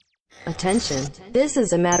Attention, this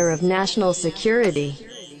is a matter of national security.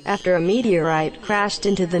 After a meteorite crashed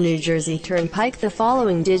into the New Jersey Turnpike, the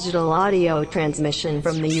following digital audio transmission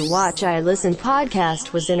from the You Watch I Listen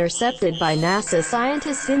podcast was intercepted by NASA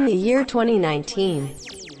scientists in the year 2019.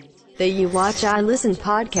 The You Watch I Listen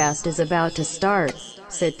podcast is about to start.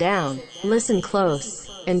 Sit down, listen close,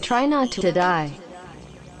 and try not to die.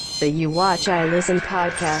 The You Watch I Listen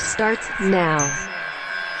podcast starts now.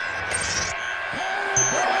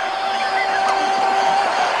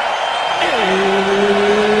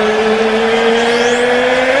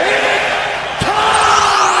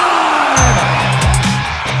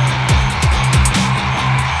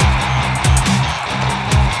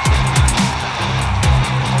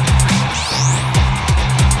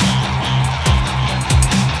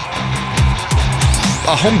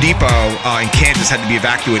 Home Depot in Kansas had to be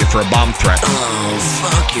evacuated for a bomb threat. Oh,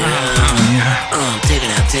 fuck yeah. Yeah. Oh, take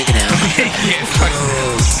it out. Yeah,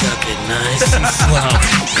 oh, suck it nice and slow.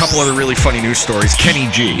 A couple other really funny news stories. Kenny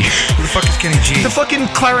G. Who the fuck is Kenny G? The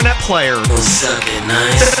fucking clarinet player. Oh, suck it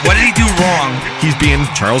nice. What did he do wrong? He's being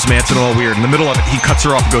Charles Manson all weird. In the middle of it, he cuts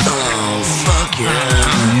her off and goes, oh, fuck yeah.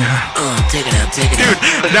 Yeah. Oh, take it out. Dude,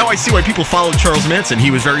 now I see why people followed Charles Manson.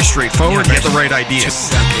 He was very straightforward. He had the right idea.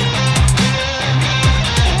 Just suck it.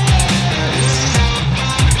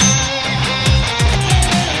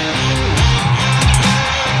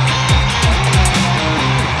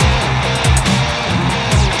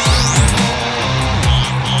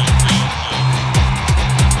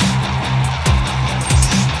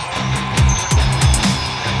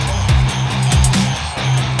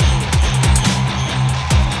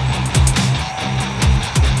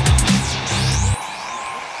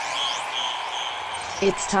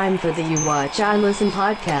 It's time for the You Watch I Listen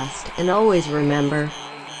podcast, and always remember,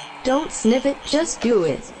 don't sniff it, just do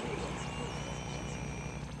it.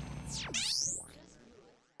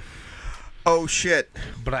 Oh, shit.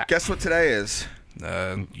 Blah. Guess what today is?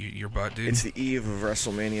 Your butt, dude. It's the eve of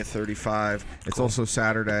WrestleMania 35. It's also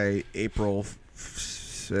Saturday, April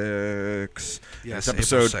 6th. Yes, it's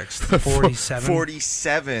episode April 6th. 47.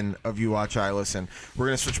 47 of You Watch I Listen. We're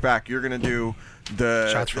going to switch back. You're going to do the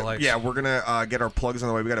Shots for likes. Yeah, we're going to get our plugs on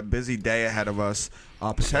the way. We got a busy day ahead of us.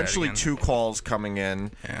 Potentially 2 calls coming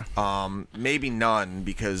in. Yeah. Maybe none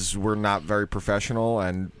because we're not very professional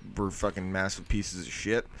and we're fucking massive pieces of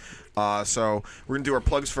shit. So we're going to do our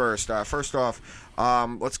plugs first. First off,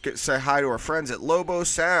 let's say hi to our friends at Lobo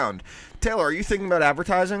Sound. Taylor, are you thinking about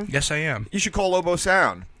advertising? Yes, I am. You should call Lobo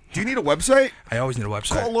Sound. Do you need a website? I always need a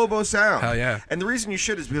website. Call Lobo Sound. Hell yeah. And the reason you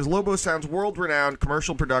should is because Lobo Sound's world-renowned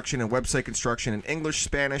commercial production and website construction in English,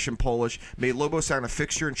 Spanish, and Polish made Lobo Sound a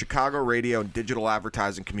fixture in Chicago radio and digital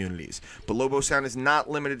advertising communities. But Lobo Sound is not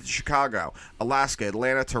limited to Chicago, Alaska,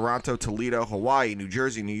 Atlanta, Toronto, Toledo, Hawaii, New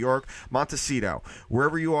Jersey, New York, Montecito.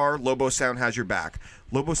 Wherever you are, Lobo Sound has your back.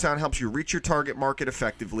 Lobo Sound helps you reach your target market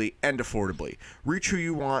effectively and affordably. Reach who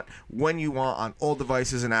you want, when you want, on all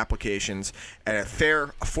devices and applications, and at fair,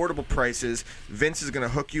 affordable prices. Vince is going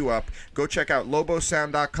to hook you up. Go check out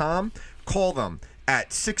lobosound.com. Call them at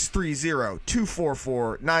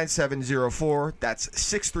 630-244-9704. That's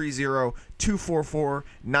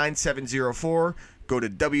 630-244-9704. Go to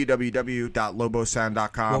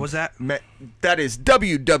www.lobosound.com. What was that? That is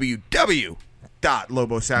www.lobosound.com.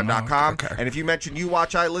 Oh, okay. And if you mention You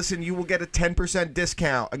Watch I Listen, you will get a 10%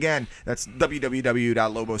 discount. Again, that's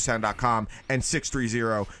www.lobosound.com and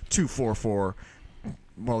 630-244.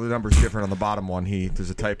 Well, the number's different on the bottom one.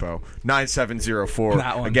 There's a typo. 9704.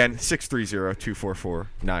 That one. Again,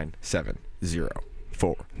 630-244-9704.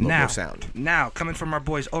 Lobo Sound. Now, coming from our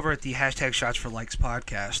boys over at the hashtag Shots for Likes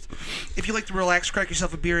podcast. If you like to relax, crack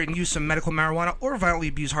yourself a beer, and use some medical marijuana or violently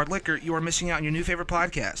abuse hard liquor, you are missing out on your new favorite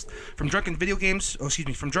podcast. From drunken video games,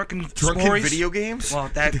 from drunken stories. Video games? Well,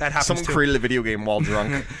 that happens Someone too. created a video game while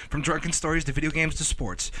drunk. From drunken stories to video games to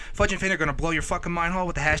sports. Fudge and Finn are going to blow your fucking mind hole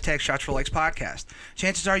with the hashtag Shots for Likes podcast.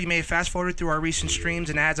 Chances are you may have fast-forwarded through our recent streams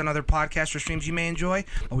and ads on other podcasts or streams you may enjoy,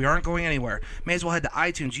 but we aren't going anywhere. May as well head to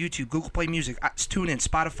iTunes, YouTube, Google Play Music, TuneIn,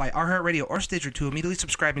 Spotify, iHeartRadio, or Stitcher to immediately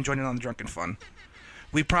subscribe and join in on the drunken fun.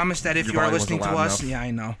 We promise that if Your you are volume listening to wasn't loud us, enough. yeah,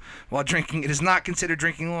 I know, while drinking, it is not considered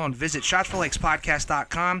drinking alone. Visit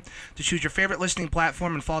shotsforlakespodcast.com to choose your favorite listening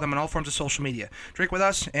platform and follow them on all forms of social media. Drink with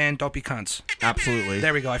us and don't be cunts. Absolutely.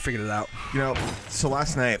 There we go. I figured it out. So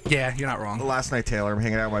last night, Yeah, you're not wrong. Taylor, I'm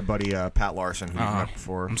hanging out with my buddy Pat Larson, who you've met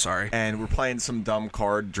before. I'm sorry. And we're playing some dumb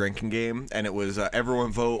card drinking game, and it was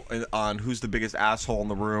everyone vote on who's the biggest asshole in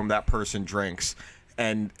the room. That person drinks.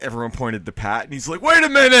 and everyone pointed to Pat, and he's like, "Wait a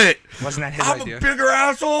minute, wasn't that his I'm idea? a bigger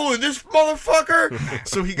asshole than this motherfucker."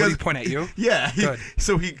 So he goes, Did he point at you? Yeah. Good.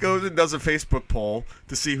 So he goes and does a Facebook poll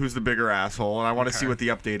to see who's the bigger asshole, and I want to see what the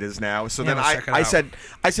update is now. So then let's check it I out.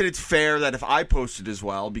 said it's fair that if I posted as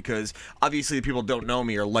well, because obviously the people who don't know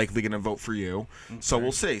me are likely going to vote for you. So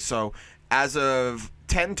we'll see. So as of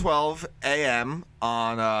 10:12 a.m.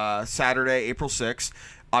 on Saturday, April 6th,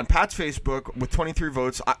 on Pat's Facebook with 23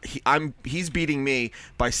 votes, he's beating me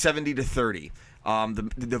by 70-30.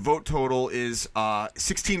 The vote total is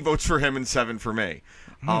 16 votes for him and 7 for me.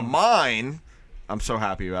 Mine, I'm so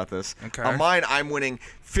happy about this. Okay. On mine, I'm winning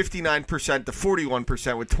 59% to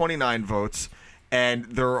 41% with 29 votes, and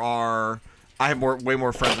I have way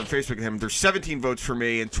more friends on Facebook than him. There's 17 votes for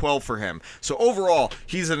me and 12 for him. So overall,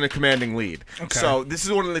 he's in a commanding lead. Okay. So this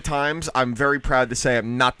is one of the times I'm very proud to say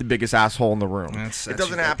I'm not the biggest asshole in the room. It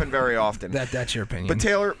doesn't happen very often. That's your opinion. But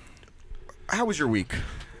Taylor, how was your week?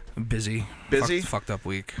 Busy. Busy? Fucked up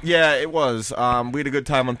week. Yeah, it was. We had a good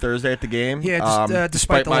time on Thursday at the game. Yeah,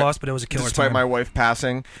 despite the loss, but it was a killer despite time. my wife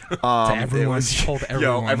passing. Everyone.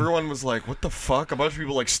 Everyone was like, what the fuck? A bunch of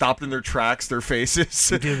people like stopped in their tracks, their faces.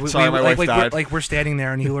 Dude, Sorry, my wife died. We're standing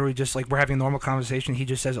there, and he literally just, we're having a normal conversation. He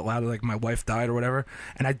just says it loud, like, my wife died or whatever.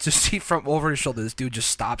 And I just see from over his shoulder, this dude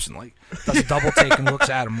just stops and, like, does a double take and looks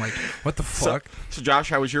at him like, what the fuck? So Josh,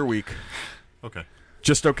 how was your week? Okay.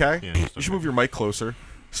 Just okay? Yeah, just You should move your mic closer.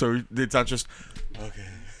 So it's not just okay.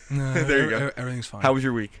 No, there you go. Everything's fine. How was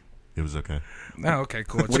your week? It was okay. Oh, okay,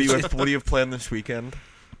 cool. What do you have planned this weekend?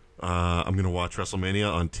 I'm gonna watch WrestleMania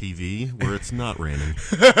on TV where it's not raining.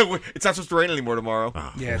 It's not supposed to rain anymore tomorrow.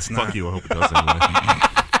 Oh, Yeah, it's fuck not. you. I hope it does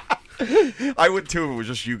anyway. I would too if it was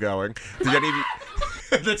just you going. Did any of you?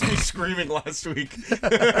 That's me screaming last week.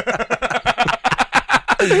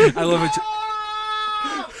 I love it.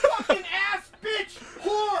 Fucking ass bitch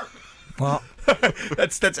whore. Well,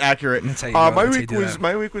 that's accurate. That's how you go. My That's how you week do was that.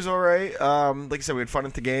 my week was all right. Like I said, we had fun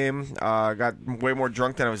at the game. Got way more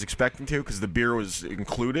drunk than I was expecting to because the beer was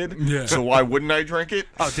included. Yeah. So why wouldn't I drink it?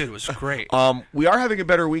 oh, dude, it was great. We are having a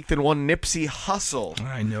better week than one Nipsey Hussle.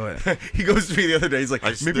 I knew it. He goes to me the other day. He's like,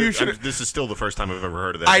 maybe you should. This is still the first time I've ever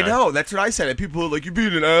heard of that. I guy. know. That's what I said. And people are like, "You're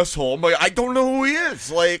being an asshole." I'm like, I don't know who he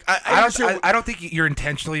is. Like, I don't think you're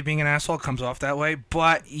intentionally being an asshole. It comes off that way,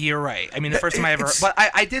 but you're right. I mean, the first time I ever, but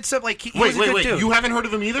I did something like he was a good dude. You haven't heard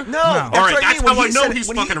of him either? No. All right, that's how I know he's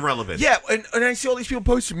when fucking relevant. Yeah, and I see all these people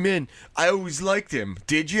posting, man, I always liked him.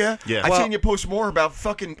 Did you? Yeah. I've seen you post more about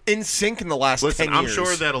fucking NSYNC in the last 10 years. I'm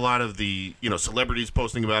sure that a lot of the celebrities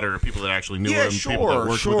posting about it are people that actually knew Yeah, him, people that worked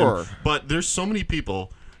with sure. him. But there's so many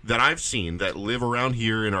people that I've seen that live around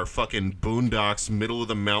here in our fucking boondocks, middle of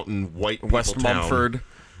the mountain, white people West town, Mumford.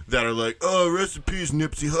 that are like, oh, rest in peace,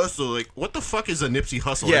 Nipsey Hussle. Like, what the fuck is a Nipsey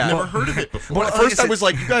Hussle? Yeah. I've never heard of it before. Well, at first I was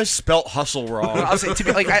like, you guys spelt hustle wrong. I'll say,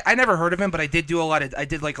 I never heard of him, but I did do a lot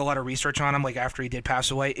of research on him, like after he did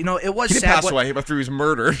pass away. It was He sad. didn't pass away after he was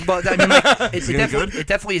murdered. But I mean, like, good? it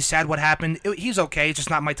definitely is sad what happened. He's okay. It's just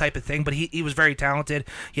not my type of thing. But he was very talented.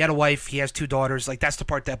 He had a wife. He has 2 daughters. Like, that's the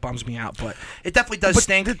part that bums me out. But it definitely does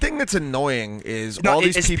stink. The thing that's annoying is No, all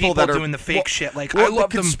these it's people that are doing the fake shit. Like, well, I love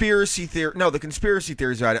the them. conspiracy theory. No, the conspiracy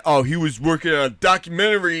theories about it. Oh, he was working on a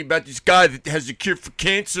documentary about this guy that has a cure for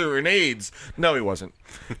cancer and AIDS. No, he wasn't.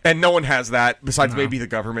 And no one has that besides maybe the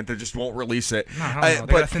government that just won't release it. No, they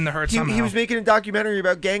gotta thin the herd somehow. He was making a documentary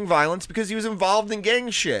about gang violence because he was involved in gang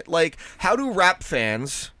shit. Like, how do rap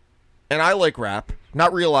fans, and I like rap,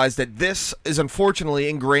 not realize that this is unfortunately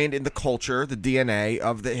ingrained in the culture, the DNA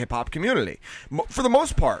of the hip-hop community. For the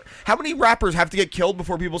most part. How many rappers have to get killed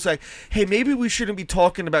before people say, hey, maybe we shouldn't be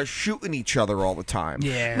talking about shooting each other all the time?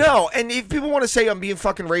 Yeah. No, and if people want to say I'm being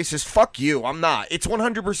fucking racist, fuck you. I'm not. It's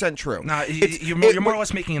 100% true. No, you're more or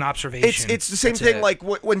less making an observation. It's the same That's thing it. like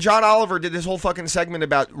when John Oliver did this whole fucking segment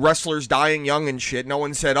about wrestlers dying young and shit. No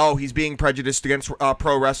one said, oh, he's being prejudiced against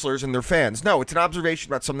pro wrestlers and their fans. No, it's an observation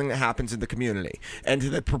about something that happens in the community and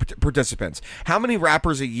to the participants. How many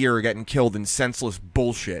rappers a year are getting killed in senseless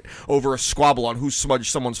bullshit over a squabble on who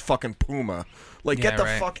smudged someone's fucking Puma? Like, Yeah, get the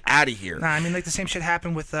right. fuck out of here. Nah, I mean, like, the same shit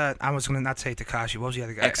happened with, I was going to not say Tekashi. What was the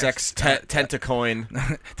other guy? Tentacoin.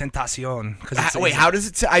 Tentacion. Wait, how does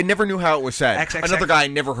it say? I never knew how it was said. XXX Another guy I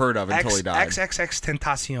never heard of until he died. XXX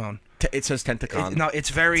Tentacion. It says Tentacon. No, it's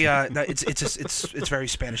very it's very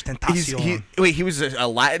Spanish. Tentacion. He was a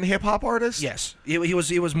Latin hip hop artist. Yes, he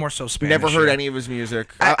was more so Spanish. Never heard yeah. any of his music.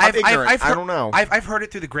 I'm ignorant. I don't know. I've heard it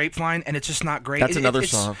through the grapevine, and it's just not great. That's another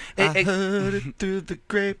song. I heard it through the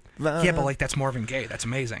grapevine. Yeah, but like that's Marvin Gaye. That's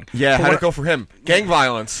amazing. Yeah, But how'd it go for him? Gang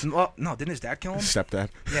violence. Well, no, didn't his dad kill him? Stepdad.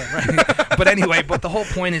 Yeah, right. But anyway, the whole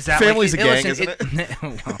point is that Family's like, a gang, listen, isn't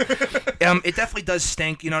it? it definitely does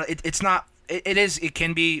stink. You know, it's not. it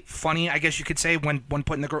can be funny, I guess you could say, when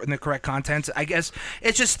put in the correct content. I guess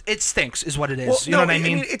it stinks is what it is. Well, you know what I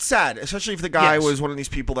mean? It's sad, especially if the guy Yes. was one of these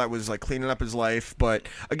people that was like cleaning up his life. But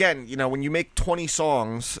again, when you make 20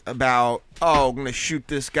 songs about, I'm gonna shoot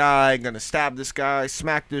this guy, I'm gonna stab this guy,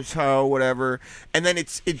 smack this hoe, whatever, and then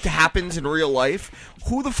it happens in real life,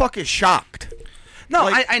 who the fuck is shocked? No,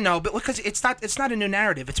 Like- I know, but because it's not a new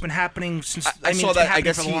narrative. It's been happening since. I saw it's been that. I happening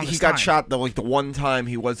guess for the he longest got time. shot the one time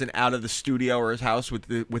he wasn't out of the studio or his house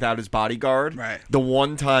without his bodyguard. Right. The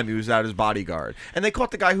one time he was out his bodyguard, and they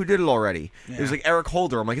caught the guy who did it already. It was like Eric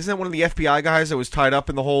Holder. I'm like, isn't that one of the FBI guys that was tied up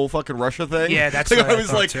in the whole fucking Russia thing? Yeah, that's like, what I I was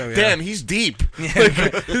thought like, too, yeah. damn, he's deep. Like,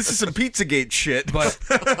 this is some Pizzagate shit. But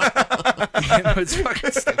it's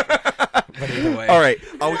fucking stupid. But either way, All right,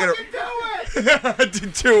 we gotta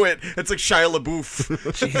do it. It's like Shia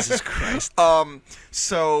LaBeouf. Jesus Christ.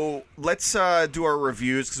 So let's do our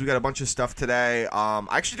reviews because we got a bunch of stuff today. I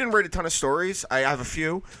actually didn't write a ton of stories. I have a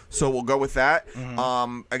few, so we'll go with that.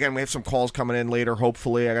 Again, we have some calls coming in later.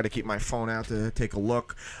 Hopefully, I got to keep my phone out to take a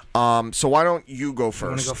look. So why don't you go first?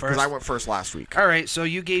 wanna go first? Because I went first last week. All right, so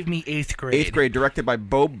you gave me 8th grade. 8th grade, directed by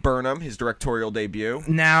Bo Burnham, his directorial debut.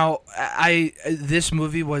 Now, this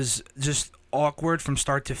movie was just awkward from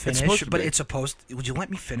start to finish, supposed to but be. it's supposed. Would you let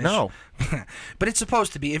me finish? No. But it's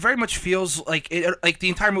supposed to be. It very much feels like like the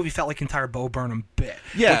entire movie felt like entire Bo Burnham bit.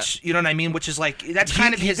 Yeah. Which, you know what I mean? Which is like that's He-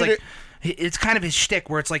 kind of he his did like. it- It's kind of his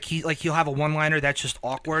shtick where it's like he'll have a one-liner that's just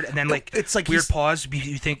awkward, and then like It's like weird he's- pause.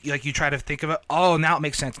 You think like you try to think of it. Oh, now it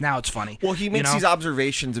makes sense. Now it's funny. Well, he makes these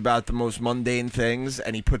observations about the most mundane things,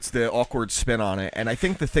 and he puts the awkward spin on it. And I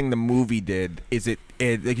think the thing the movie did is it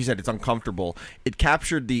like you said, it's uncomfortable. It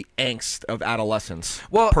captured the angst of adolescence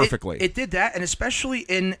perfectly. It did that, and especially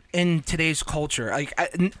in today's culture, like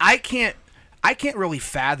I can't really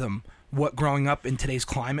fathom what growing up in today's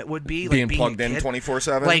climate would be, like Being being plugged a in kid.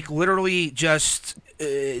 24/7? like literally just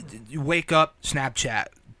you wake up, Snapchat,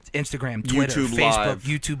 Instagram, Twitter, YouTube Facebook, Live.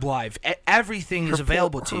 YouTube Live, everything is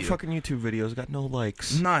available to her you. fucking YouTube videos got no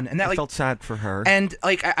likes. None, and that I like felt sad for her. and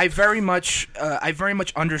like I very much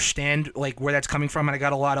understand like where that's coming from, and I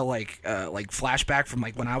got a lot of like flashback from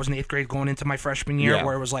like when I was in 8th grade going into my freshman year, Yeah.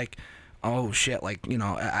 where it was like, oh shit, like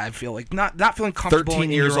I feel like not feeling comfortable. 13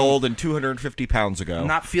 in years your own, old and 250 pounds ago.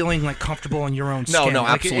 not feeling like comfortable in your own No, skin. no,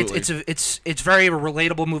 Like, absolutely. It's very a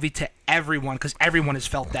relatable movie to everyone because everyone has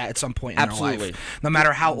felt that at some point in their Absolutely. life, no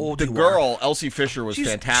matter how old The you are. girl, Elsie Fisher, was She's-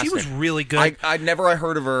 fantastic. She was really good. I never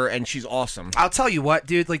heard of her, and she's awesome. I'll tell you what,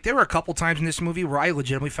 dude. Like there were a couple times in this movie where I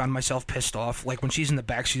legitimately found myself pissed off. Like when she's in the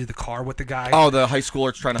backseat of the car with the guy. Oh, the high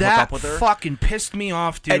schooler's trying to hook that up with her? fucking pissed me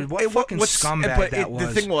off, dude. And What fucking scumbag but that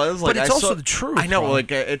was. The thing was, like, but it's I also saw- the truth. I know, bro.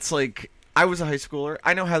 like, it's like I was a high schooler.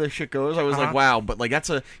 I know how this shit goes. I was like, wow, but like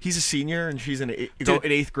he's a senior and she's in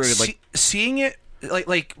 8th grade. Like, seeing it.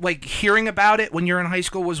 Like hearing about it when you're in high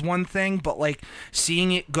school was one thing, but like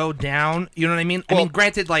seeing it go down, you know what I mean? I Well, mean,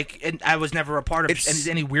 granted, like and I was never a part of It's-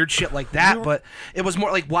 any weird shit like that, but it was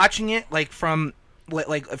more like watching it like from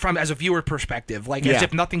as a viewer perspective, like as Yeah.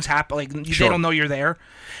 if nothing's happened, like Sure. they don't know you're there.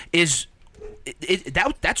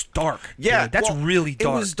 That's dark. yeah, dude. That's well, really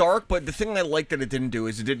dark. It was dark, but the thing I liked that it didn't do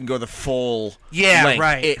is it didn't go the full Yeah, length.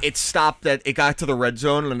 right. It stopped at it got to the red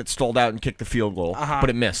zone and it stalled out and kicked the field goal, but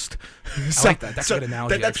it missed. I like that. That's a good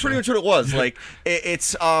analogy. That's pretty much what it was. Like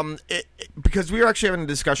because we were actually having a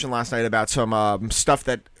discussion last night about some stuff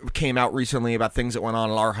that came out recently about things that went on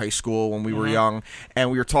in our high school when we were young,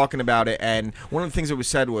 and we were talking about it. And one of the things that was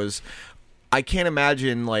said was, I can't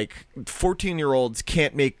imagine, like, 14-year-olds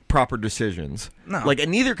can't make proper decisions. No. Like,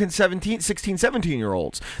 and neither can 16,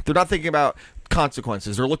 17-year-olds. They're not thinking about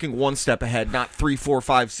consequences. They're looking one step ahead, not 3, 4,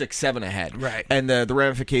 5, 6, 7 ahead. Right. And the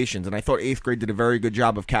ramifications. And I thought 8th grade did a very good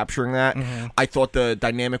job of capturing that. I thought the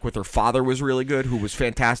dynamic with her father was really good, who was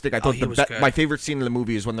fantastic. I thought he was good. my favorite scene in the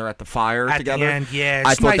movie is when they're at the fire At the together. end, yeah,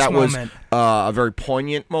 I it's a thought nice that moment. was a very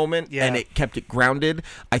poignant moment, Yeah. and it kept it grounded.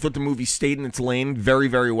 I thought the movie stayed in its lane very,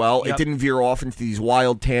 very well. Yep. It didn't veer off into these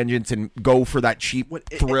wild tangents and go for that cheap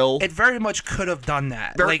thrill. It very much could have done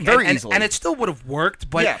that, Very- like, very and, easily. and it still would have worked.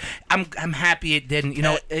 But Yeah. I'm happy it didn't. You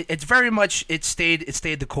know, it's very much it stayed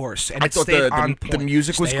the course, and I it thought stayed the on point.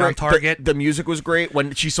 music was Stay great. on target. The music was great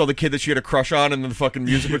when she saw the kid that she had a crush on, and then the fucking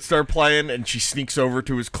music would start playing, and she sneaks over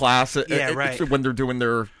to his class. Right. When they're doing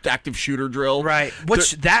their active shooter drill, Right,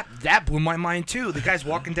 which that blew my mind too. The guy's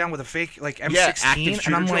walking down with a fake like M16, Yeah, active and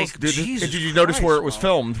shooter I'm drills. like, Did Jesus you notice where it was Christ,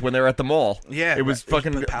 filmed when they were at the mall? Yeah, it was right.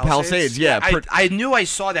 fucking Palisades. Yeah, I knew I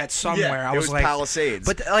saw that somewhere. Yeah, I it was was like Palisades.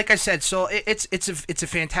 But like I said, so it's a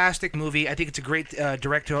fantastic movie. I think it's a great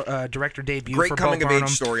director debut. Great for coming Bo of Burnham. age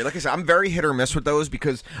story. Like I said, I'm very hit or miss with those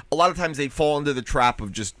because a lot of times they fall into the trap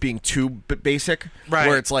of just being too basic, Right.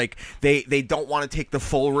 where it's like they don't want to take the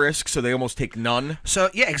full risk, so they almost take none. So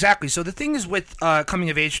yeah, exactly. So the thing is with coming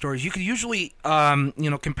of age stories, you could usually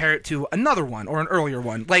compare it to another one or an earlier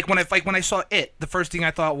one. Like when I saw It, the first thing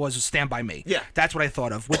I thought was Stand By Me. Yeah. That's what I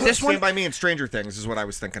thought of. With this one, Stand By Me and Stranger Things is what I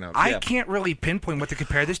was thinking of. I Yeah. can't really pinpoint what to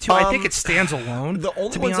compare this to. I think it stands alone. The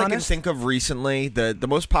only to be ones I can honest. think of recently, the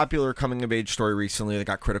most popular coming of age story recently that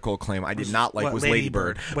got critical acclaim, I did not like, what, was Lady Lady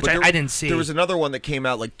Bird, which But I didn't see. There was another one that came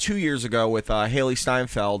out like 2 years ago with Haley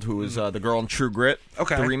Steinfeld, who was the girl in True Grit,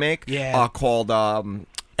 Okay. the remake, Yeah. called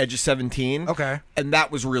Edge of 17. Okay. And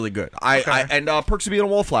that was really good. Okay. And Perks of Being a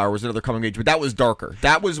Wallflower was another coming of age, but that was darker.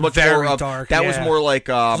 That was much Very more dark, That was yeah. more like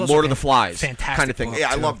also Lord of the Flies fantastic kind of thing. book,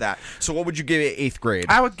 Yeah, I too. love that. So what would you give it 8th grade?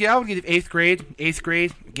 I would give eighth grade. Eighth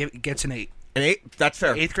grade gets an 8. An 8? That's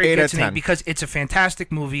fair. Eighth grade 8 gets out an of 8 10. because it's a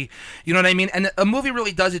fantastic movie. You know what I mean? And a movie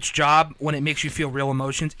really does its job when it makes you feel real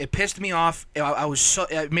emotions. It pissed me off.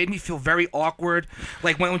 It made me feel very awkward.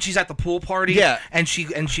 Like when she's at the pool party, Yeah. and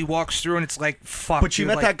she walks through and it's like fuck. But she dude,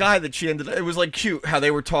 met like, that guy that she ended. It was like cute how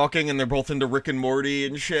they were talking and they're both into Rick and Morty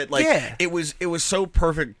and shit. Like Yeah. it was so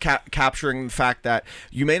perfect capturing the fact that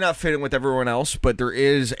you may not fit in with everyone else, but there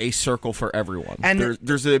is a circle for everyone. And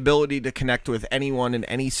there's the ability to connect with anyone in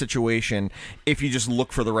any situation if you just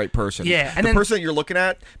look for the right person. Yeah, and the then- person that you're looking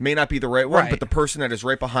at may not be the right one, Right. but the person that is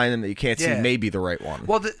right behind them that you can't see Yeah. may be the right one.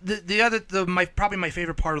 Well, probably my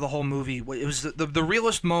favorite part of the whole movie it was the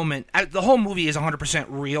realest moment. The whole movie is 100%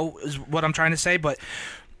 real, is what I'm trying to say. But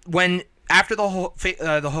when after the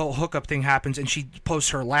whole hookup thing happens, and she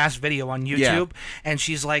posts her last video on YouTube, and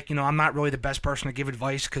she's like, I'm not really the best person to give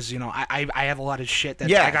advice because I have a lot of shit that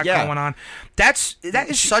I got going on. That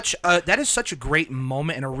is such a great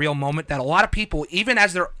moment and a real moment that a lot of people, even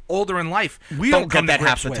as they're older in life, we don't don't come get to that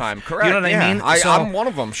half grips the with. time. Correct. You know what I mean? I'm one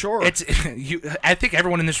of them. Sure. It's I think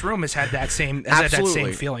everyone in this room has had that same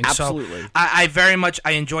feeling. Absolutely. So I very much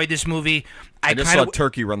enjoyed this movie. I just saw a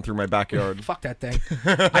turkey run through my backyard. Fuck that thing.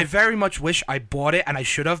 I very much wish I bought it, and I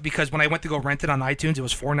should have, because when I went to go rent it on iTunes, it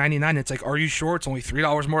was $4.99. It's like, are you sure? It's only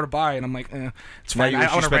 $3 more to buy, and I'm like, it's Now fine. you I wish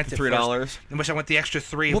you want to spent rent the it $3? first. I wish I went the extra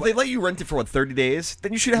 $3. Well, they let you rent it for what, 30 days?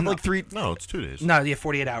 Then you should have like 3. No, it's 2 days. No,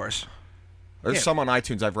 48 hours. There's some on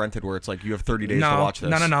iTunes I've rented where it's like you have 30 days to watch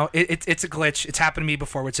this. No. It's a glitch. It's happened to me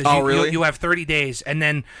before. Where it says really? you have 30 days, and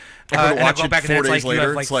then I and I watch go it back 4 and then days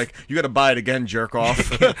later. It's like you got to buy it again, jerk off.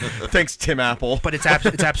 Thanks, Tim Apple. But it's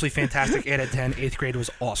absolutely fantastic. 8 out of 10. 8th grade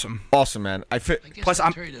was awesome. Awesome, man. Plus,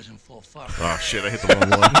 I'm. Terry doesn't fall fuck. Oh shit! I hit the wrong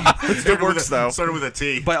one. It works though. Started with a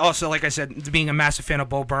T. But also, like I said, being a massive fan of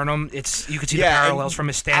Bo Burnham, you could see the Yeah, parallels from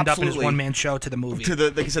his stand-up and his absolutely. one-man show to the movie. To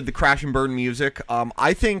like I said, the crash and burn music.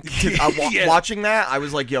 I think Yeah. watching that, I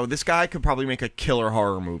was like, yo, this guy could probably make a killer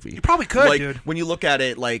horror movie. You probably could, like, dude. When you look at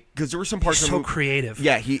it, like, because there were some parts He's of the so movie. creative.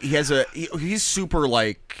 Yeah, he's super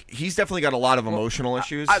like he's definitely got a lot of emotional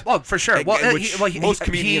issues. Well, for sure. Like, Well, which most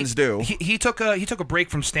comedians do. He took a break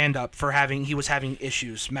from stand-up for he was having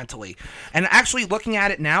issues mentally, and actually looking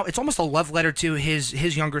at it now, it's almost a love letter to his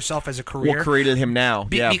younger self as a career. What created him now?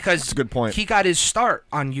 Because that's a good point. He got his start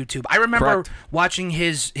on YouTube. I remember Correct. watching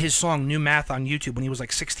his song "New Math" on YouTube when he was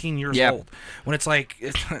like 16 years Yeah. old. When it's like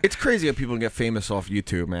It's crazy how people get famous off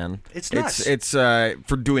YouTube, man. It's nuts. It's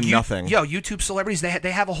for doing nothing. Yo, YouTube celebrities, they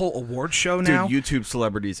have a whole award show Dude, now. YouTube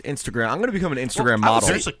celebrities, Instagram. I'm gonna become an Instagram model.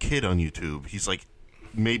 There's a kid on YouTube. He's like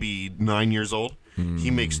maybe 9 years old.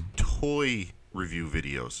 He makes toy review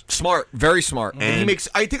videos. Smart, very smart. And he And- makes.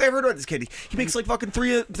 I think I heard about this kid. He makes like fucking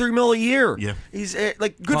 $3 mil a year. Yeah. He's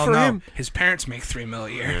like good Well, for no, him. His parents make $3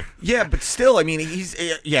 million a year. Yeah, but still, I mean, he's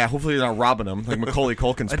hopefully they're not robbing him like Macaulay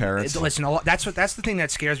Culkin's parents. Listen, that's the thing that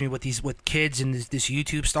scares me with kids and this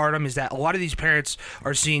YouTube stardom is that a lot of these parents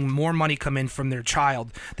are seeing more money come in from their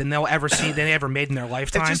child than they ever made in their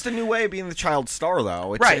lifetime. It's just a new way of being the child star,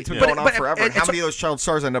 though. It's, Right, It's been but- going on but forever. And how it's- many of those child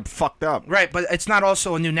stars end up fucked up? Right, but it's not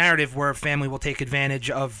also a new narrative where a family will take advantage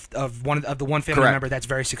of the one family Correct. member that's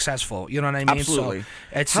very successful. You know what I mean? Absolutely. So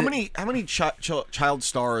it's how many child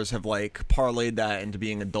stars have like parlayed that into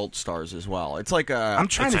being adult stars as well? It's like I'm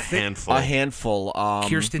trying It's to a think. handful. a handful.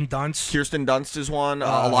 Kirsten Dunst. Kirsten Dunst is one.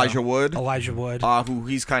 Elijah Wood. Elijah Wood. Who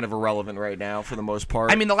he's kind of irrelevant right now for the most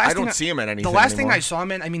part. I mean, I don't see him in anything. The last anymore. thing I saw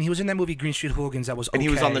him in, I mean, he was in that movie Green Street Hooligans. That was okay. And he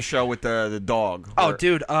was on the show with the dog. Oh, where-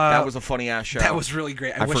 dude, that was a funny ass show. That was really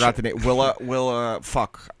great. I forgot the name. Willa.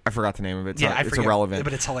 Fuck, I forgot the name of it. It's Yeah, I it's forget, irrelevant.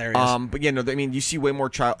 but it's hilarious. But yeah, no, I mean, you see way more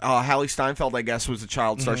child. Hallie Steinfeld, I guess, was a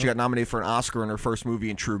child star. She got nominated for an Oscar in her first movie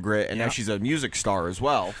in True Grit, and now she's a music star as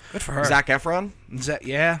well. Good for her. Zac Efron.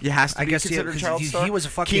 Yeah, He has to I be guess considered a child he star. was a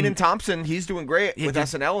fucking Keenan Thompson. He's doing great with dude,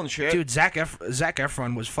 SNL and shit. Dude, Zac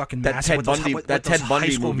Efron was fucking that massive Ted Bundy, with that those Ted Bundy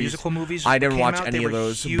high school movies. musical movies. I didn't came watch out, any they of were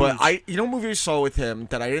those, huge. but movie I saw with him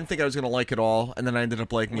that I didn't think I was gonna like at all, and then I ended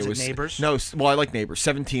up liking. Was it Neighbors? No, well, I like Neighbors.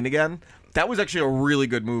 17 again. That was actually a really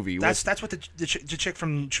good movie. That's what the chick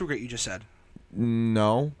from True Grit you just said.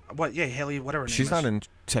 No. What? Yeah, Haley, whatever. Her name She's is. not in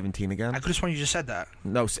 17 again. I could have sworn you just said that.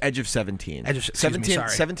 No, Edge of 17. Edge of 17. sorry.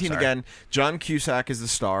 17 Sorry. again. John Cusack is the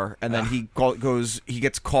star, and then he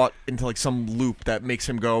gets caught into like some loop that makes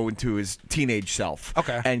him go into his teenage self.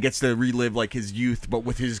 Okay. And gets to relive like his youth, but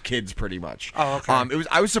with his kids, pretty much. Oh, okay.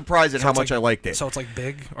 I was surprised at how much I liked it. So it's like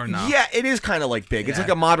Big or no? Yeah, it is kind of like Big. It's Yeah.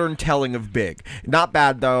 like a modern telling of Big. Not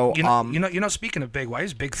bad though. You know. Speaking of Big, why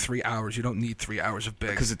is Big 3 hours? You don't need 3 hours of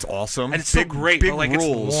Big. Because it's awesome. And it's so great, Big but, like,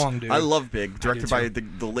 rules. it's long, dude. I love Big, directed by the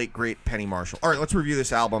late great Penny Marshall. All right, let's review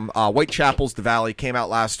this album. Whitechapel's The Valley came out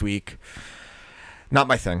last week. Not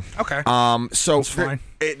my thing. Okay. So That's fine.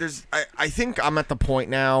 I think I'm at the point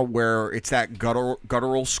now where it's that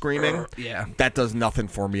guttural screaming. Yeah. That does nothing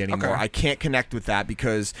for me anymore. Okay. I can't connect with that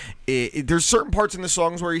because there's certain parts in the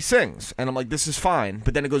songs where he sings, and I'm like, this is fine.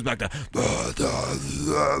 But then it goes back to.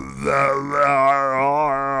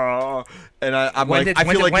 And I'm When like, did, I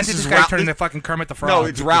when feel did, like when this did is this guy Ralph. turn into fucking Kermit the Frog? No,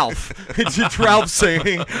 it's Ralph. it's Ralph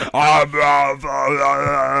singing. But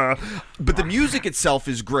the music itself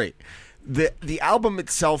is great. The album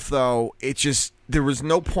itself, though, it just there was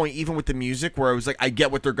no point even with the music where I was like, I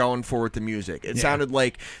get what they're going for with the music. It sounded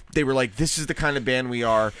like they were like, this is the kind of band we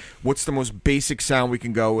are. What's the most basic sound we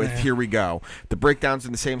can go with? Here we go. The breakdowns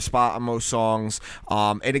in the same spot on most songs.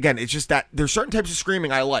 And again, it's just that there's certain types of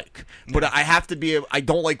screaming I like, but I have to be. I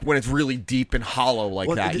don't like when it's really deep and hollow like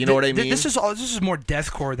that. You know what I mean? This is more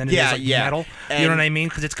deathcore than it is like metal. And you know what I mean?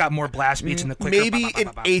 Because it's got more blast beats in the quicker. Maybe in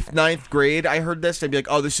 8th, 9th grade, I heard this. I'd be like,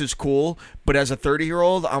 oh, this is cool. But as a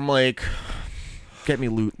 30-year-old, I'm like, get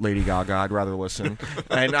me Lady Gaga. I'd rather listen.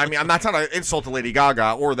 And I mean, I'm not trying to insult to Lady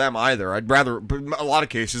Gaga or them either. I'd rather, but in a lot of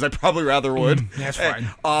cases, I probably rather would. That's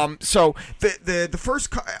fine. So the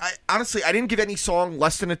first, honestly, I didn't give any song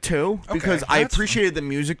less than a 2 because I appreciated the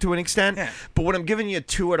music to an extent. Yeah. But when I'm giving you a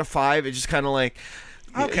 2 out of 5, it's just kind of like.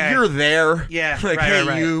 Okay. You're there. Yeah. Like, right, hey,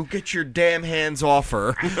 right. you get your damn hands off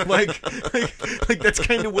her. like that's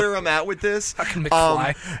kind of where I'm at with this. Fucking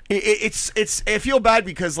McFly. I feel bad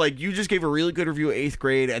because like you just gave a really good review of 8th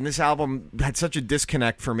grade, and this album had such a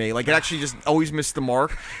disconnect for me. Like it actually just always missed the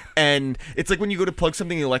mark. And it's like when you go to plug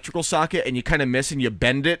something in the electrical socket and you kind of miss and you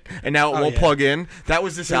bend it, and now it won't plug in. That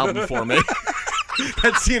was this album for me.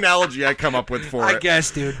 That's the analogy I come up with for it. I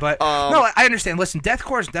guess, dude. But no, I understand. Listen,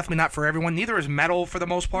 deathcore is definitely not for everyone. Neither is metal for the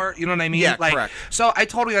most part. You know what I mean? Yeah, like, correct. So I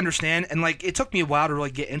totally understand. And like, it took me a while to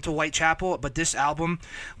really get into Whitechapel. But this album,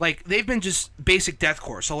 like, they've been just basic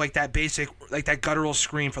deathcore. So like that basic, like that guttural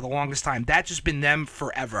scream for the longest time. That's just been them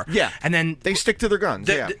forever. Yeah. And then They stick to their guns.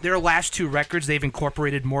 their last 2 records, they've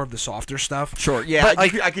incorporated more of the softer stuff. Sure. Yeah. But,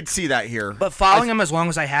 I could see that here. But following them as long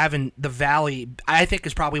as I have in The Valley, I think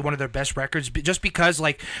is probably one of their best records, just because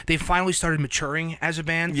like they finally started maturing as a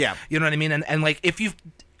band. Yeah. You know what I mean? And like if you've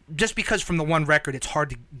just because from the one record it's hard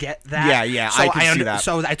to get that. Yeah, so I can see that.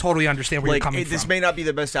 So I totally understand where you're coming from. This may not be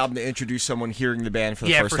the best album to introduce someone hearing the band for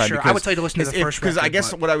the Yeah, first for time. sure. Because I would tell you to listen to the first because I record,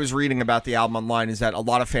 guess but- what I was reading about the album online is that a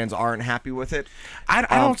lot of fans aren't happy with it. I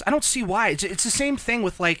don't see why. It's the same thing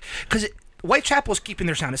with like because Whitechapel's keeping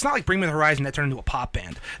their sound. It's not like Bring Me the Horizon that turned into a pop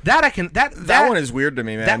band. That one is weird to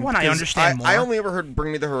me, man. That one I 'cause understand more. I only ever heard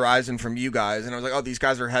Bring Me the Horizon from you guys, and I was like, oh, these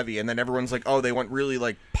guys are heavy. And then everyone's like, oh, they went really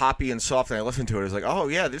like poppy and soft, and I listened to it. I was like, oh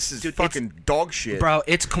yeah, this is fucking dog shit, bro.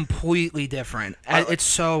 It's completely different. It's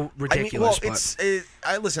so ridiculous.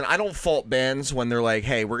 Listen, I don't fault bands when they're like,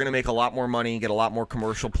 hey, we're gonna make a lot more money, get a lot more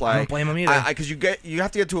commercial play. I don't blame them either. Because you have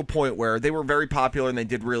to get to a point where they were very popular and they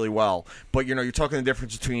did really well, but you're talking the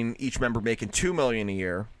difference between each member making $2 million a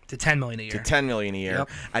year to $10 million a year. To $10 million a year. Yep.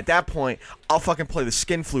 At that point, I'll fucking play the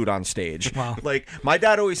skin flute on stage. Wow. Like, my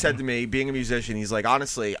dad always said to me, being a musician, he's like,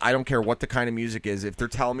 honestly, I don't care what the kind of music is. If they're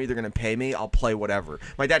telling me they're going to pay me, I'll play whatever.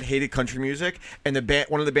 My dad hated country music, and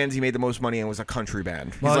one of the bands he made the most money in was a country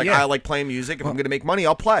band. He's I like playing music. If I'm going to make money,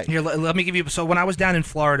 I'll play. Here, let me give you. So when I was down in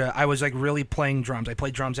Florida, I was like really playing drums. I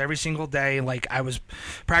played drums every single day. Like I was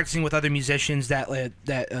practicing with other musicians that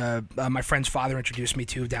my friend's father introduced me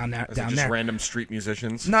to down there. Just random street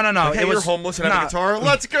musicians? No. No. Like, hey, it was you're homeless and have a guitar.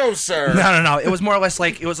 Let's go, sir. No. It was more or less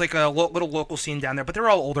like it was like a little local scene down there, but they were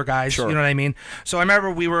all older guys. Sure. You know what I mean? So I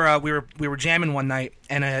remember we were jamming one night,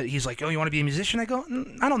 and he's like, "Oh, you want to be a musician?" I go,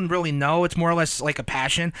 "I don't really know. It's more or less like a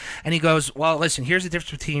passion." And he goes, "Well, listen. Here's the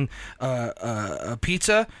difference between a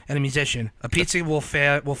pizza and a musician. A pizza will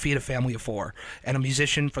feed a family of 4, and a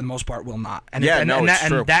musician, for the most part, will not." And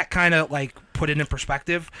that kind of like put it in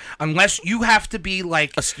perspective. Unless you have to be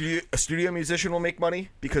like a studio musician will make money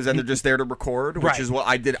because then they're just there to record, which Right. is what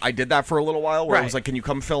I did. I did that for a little while, where I Right. was like, "Can you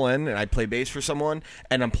come fill in?" And I play bass for someone,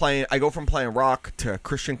 and I go from playing rock to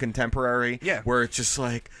Christian contemporary, where it's just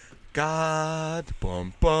like, God,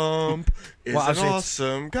 bum bum, is Well, an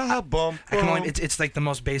awesome God, bum bum. It's like the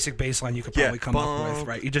most basic bass line you could probably come up with,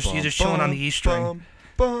 right? You're just bum, chilling on the E string. Bum,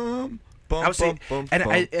 bum, bum, I would say, bum, and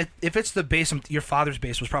bum. if it's the bass, your father's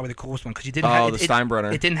bass was probably the coolest one because you didn't have the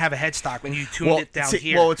Steinbrenner. It didn't have a headstock when you tuned it down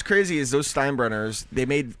here. Well, what's crazy is those Steinbrenners. They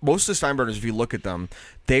made most of the Steinbrenners. If you look at them,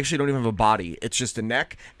 they actually don't even have a body. It's just a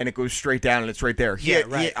neck, and it goes straight down, and it's right there.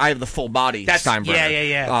 Right. I have the full body Steinbrenner.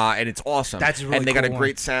 Yeah. And it's awesome. That's a really and they got a cool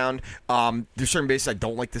great sound. There's certain basses I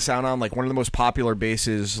don't like the sound on. Like one of the most popular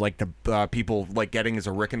basses, like the people like getting is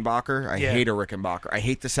a Rickenbacker. I hate a Rickenbacker. I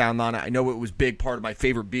hate the sound on it. I know it was big part of my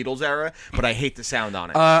favorite Beatles era, but I hate the sound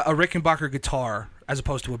on it. A Rickenbacker guitar as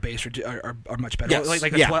opposed to a bass are much better. Yes.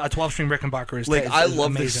 Like a 12-string Rickenbacker is like is I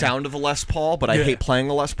love amazing. the sound of a Les Paul, but I hate playing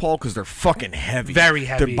a Les Paul because they're fucking heavy. Very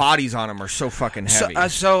heavy. Their bodies on them are so fucking heavy.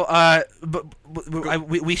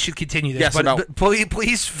 We should continue this. Yes, but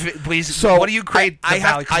please. So what do you grade I the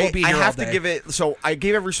Valley? 'Cause we'll be I here all have to day. give it. So I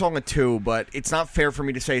gave every song a 2, but it's not fair for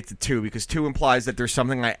me to say it's a 2 because 2 implies that there's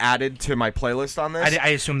something I added to my playlist on this. I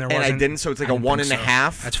assume there and wasn't. I didn't. So it's like I a didn't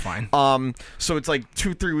 1.5. think so. That's fine. So it's like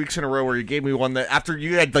 2-3 weeks in a row where you gave me one that after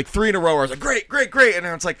you had like 3 in a row, I was like, great, and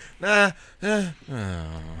now it's like, nah.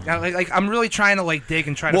 Like I'm really trying to like dig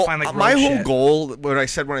and try to find like my road whole shit. goal, what I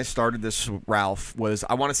said when I started this, Ralph, was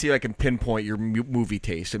I want to see if I can pinpoint your movie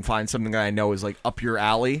taste and find something that I know is like up your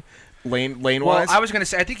alley, lane Well, wise. I was gonna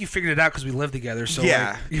say I think you figured it out because we live together. So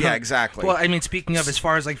Yeah, like, you know, exactly. Well, I mean, speaking of as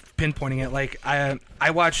far as like pinpointing it, like I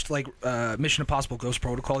watched like Mission Impossible: Ghost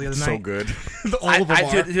Protocol the other night. So good.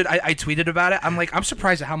 I tweeted about it. I'm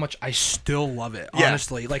surprised at how much I still love it. Yeah.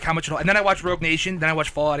 Honestly, like how much. And then I watched Rogue Nation. Then I watched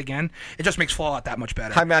Fallout again. It just makes Fallout that much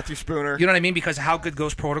better. Hi, Matthew Spooner. You know what I mean? Because of how good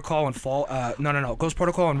Ghost Protocol and Ghost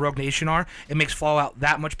Protocol and Rogue Nation are, it makes Fallout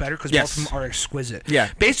that much better because both of them are exquisite. Yeah.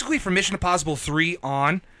 Basically, from Mission Impossible 3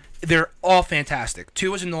 on, they're all fantastic.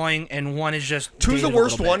 2 is annoying, and 1 is just 2 is the dated a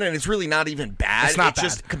worst little one, bit. and it's really not even bad. It's not bad.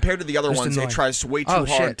 Just compared to the other Just ones, annoying. it tries way too Oh,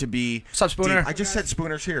 hard shit. to be. What's up, Spooner? deep. I just said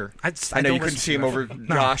Spooner's here. I I know don't you couldn't listen see him to over it.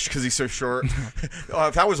 Josh because he's so short.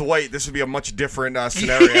 If that was white, this would be a much different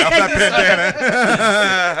scenario. That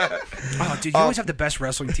bandana. Oh, dude, you always have the best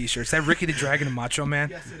wrestling T-shirts. That Ricky the Dragon and Macho Man.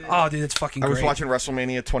 Yes, it is. Oh, dude, that's fucking I great. was watching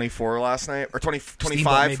WrestleMania 24 last night, or 25.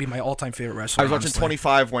 Steamboat may be my all-time favorite wrestler. I was watching honestly.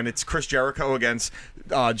 25 when it's Chris Jericho against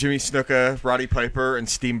Jimmy Snuka, Roddy Piper, and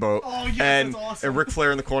Steamboat. Oh, yes, and, that's awesome. and Ric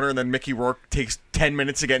Flair in the corner, and then Mickey Rourke takes 10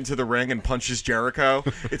 minutes to get into the ring and punches Jericho.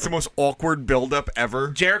 It's the most awkward build-up ever.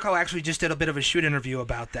 Jericho actually just did a bit of a shoot interview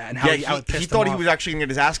about that and how Yeah, it pissed he him thought he off. was actually going to get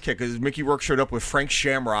his ass kicked because Mickey Rourke showed up with Frank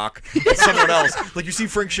Shamrock and someone else. Like, you see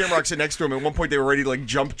Frank Shamrock sit next to him. At one point, they were ready to, like,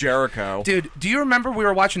 jump Jericho. Dude, do you remember we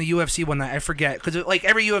were watching the UFC one night? I forget because like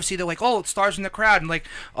every UFC they're like, oh, it stars in the crowd, and like,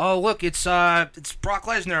 oh look, it's Brock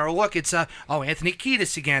Lesnar, or look, it's Anthony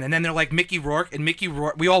Kiedis again, and then they're like Mickey Rourke, and Mickey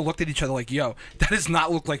Rourke. We all looked at each other like, yo, that does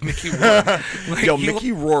not look like Mickey Rourke. Like, Yo,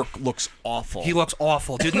 Mickey Rourke looks awful. He looks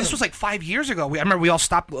awful, dude. And this was like 5 years ago. I remember we all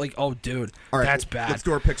stopped like, oh, dude, All right, that's bad. Let's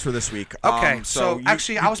do our picks for this week. Okay, so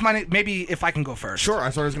actually, I was minding maybe if I can go first. Sure,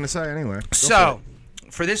 that's what I was going to say anyway. Go So,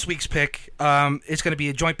 for this week's pick, it's going to be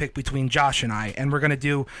a joint pick between Josh and I, and we're going to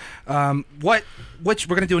do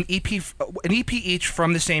we're going to do an EP each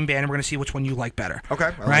from the same band, and we're going to see which one you like better. Okay, I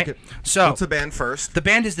right? like it. So, what's the band first? the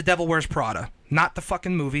band is The Devil Wears Prada, not the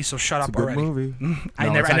fucking movie. So shut up Good already. movie.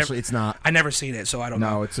 It's not. I never seen it, so I don't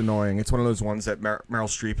know. No, it's annoying. It's one of those ones that Meryl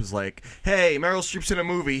Streep is like, "Hey, Meryl Streep's in a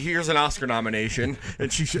movie. Here's an Oscar nomination,"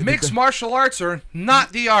 and she should Mixed martial arts are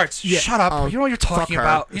not the arts. Shut up. You know what you're talking her.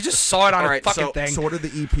 about. You just saw it on All a right, fucking thing. So what are the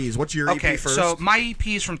EPs? What's your Okay, EP first? so my EP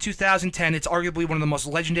is from 2010. It's arguably one of the most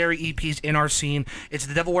legendary EPs in our scene. It's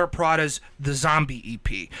The Devil Wear Prada's The Zombie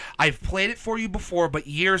EP. I've played it for you before, but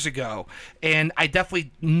years ago, and I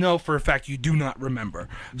definitely know for a fact you do not remember.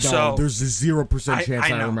 No, So there's a 0% chance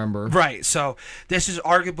I know. remember. Right. So this is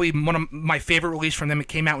arguably one of my favorite releases from them. It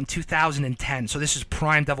came out in 2010. So this is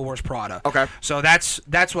prime Devil Wears Prada. Okay. So that's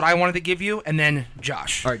what I wanted to give you, and then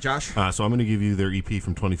Josh. All right, Josh. So I'm going to give you their EP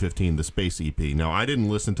from 2015, the Space EP. Now, I didn't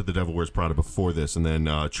listen to The Devil Wears Prada before this, and then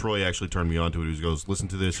Troy actually turned me on to it. He goes, listen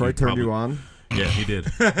to this. Troy turned you on? Yeah, he did.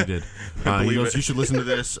 He did. He goes, it. you should listen to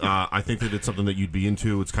this. I think that it's something that you'd be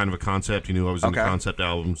into. It's kind of a concept. He knew I was into concept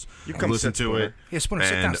albums. You come listen sit, to Spooner. it. Yeah, Spooner,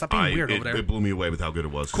 sit down. Stop being weird over there. It blew me away with how good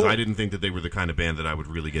it was. Cool. I didn't think that they were the kind of band that I would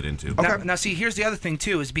really get into. Now, see, here's the other thing,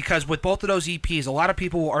 too, is because with both of those EPs, a lot of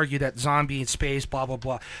people will argue that Zombie and Space, blah, blah,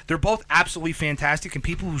 blah. They're both absolutely fantastic, and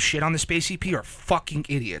people who shit on the Space EP are fucking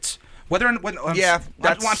idiots. Whether I'm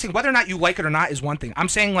saying whether or not you like it or not is one thing. I'm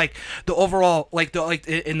saying like the overall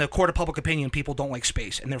in the court of public opinion, people don't like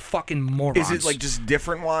Space and they're fucking morons. Is it like just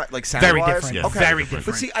different, like sound very wise? different? Yeah. Okay. Very different.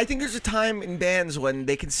 But see, I think there's a time in bands when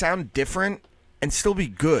they can sound different and still be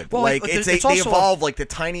good. Well, like it's they also evolve like the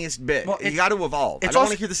tiniest bit. Well, you got to evolve. I it's don't also-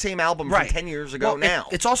 want to hear the same album right. from 10 years ago Well, now.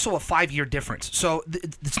 it's also a 5-year difference, so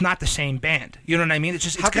it's not the same band. You know what I mean? It's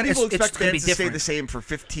just How can people expect gonna be bands to stay different. the same for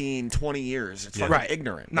 15, 20 years? It's fucking Right.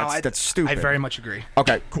 ignorant. No, That's stupid. I very much agree.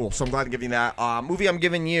 Okay, cool. So I'm glad to give you that. Movie I'm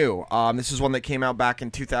giving you. This is one that came out back in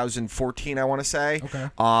 2014, I want to say.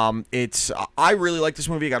 Okay. It's I really like this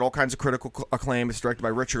movie. It got all kinds of critical acclaim. It's directed by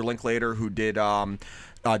Richard Linklater, who did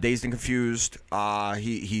Dazed and Confused.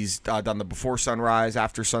 He's done the Before Sunrise,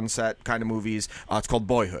 After Sunset kind of movies. It's called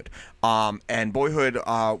Boyhood. And Boyhood,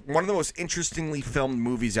 one of the most interestingly filmed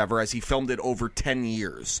movies ever, as he filmed it over 10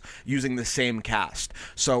 years using the same cast.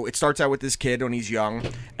 So it starts out with this kid when he's young,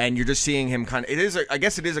 and you're just seeing him kind of. I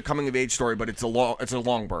guess it is a coming of age story, but it's a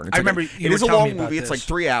long burn. I remember you were it is a telling long me about movie. It's this. like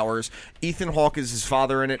 3 hours. Ethan Hawke is his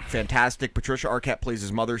father in it. Fantastic. Patricia Arquette plays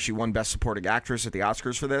his mother. She won Best Supporting Actress at the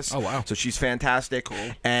Oscars for this. Oh, wow. So she's fantastic.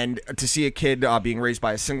 Cool. And to see a kid being raised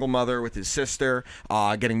by a single mother with his sister,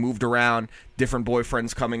 getting moved around, different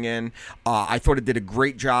boyfriends coming in. I thought it did a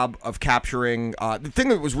great job of capturing. The thing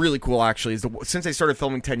that was really cool, actually, is since they started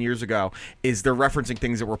filming 10 years ago, is they're referencing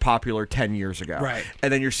things that were popular 10 years ago. Right.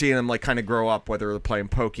 And then you're seeing them like kind of grow up, whether they're playing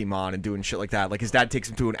Pokemon and doing shit like that. Like his dad takes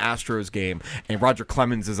him to an Astros game, and Roger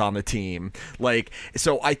Clemens is on the team. Like,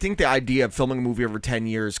 so I think the idea of filming a movie over 10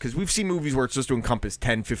 years, because we've seen movies where it's just to encompass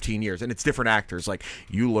 10, 15 years, and it's different actors. Like,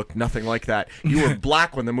 you look nothing like that. You were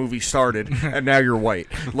black when the movie started, and now you're white.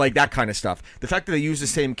 Like, that kind of stuff. The fact that they use the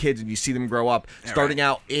same kids and you see them grow up, starting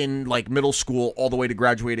out in like middle school all the way to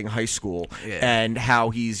graduating high school, and how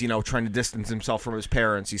he's, trying to distance himself from his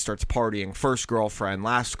parents. He starts partying, first girlfriend,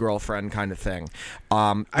 last girlfriend kind of thing.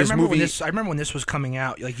 I remember when this was coming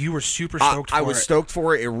out. Like, you were super stoked for it. I was stoked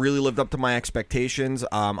for it. It really lived up to my expectations.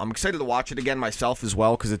 I'm excited to watch it again myself as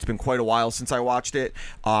well, because it's been quite a while since I watched it.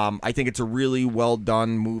 I think it's a really well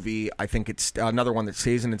done movie. I think it's another one that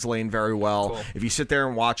stays in its lane very well. Cool. If you sit there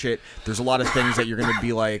and watch it, there's a lot of things that you're going to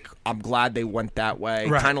be like, I'm glad they went that way.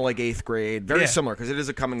 Right. Kind of like 8th Grade. Very similar, because it is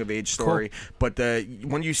a coming of age story. Cool. But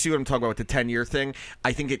when you see what I'm talking about with the 10-year thing,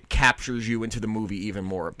 I think it captures you into the movie even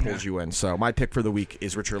more. It pulls you in. So my pick for the week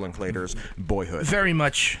is Richard Linklater's Boyhood. Very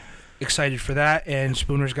much excited for that, and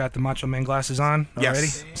Spooner's got the Macho Man glasses on already.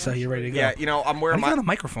 Yes. So you're ready to go. Yeah, I'm wearing on a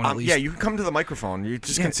microphone at least. Yeah, you can come to the microphone. You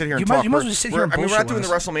just can sit here and you talk. might as well just sit here and we're not bullshit doing the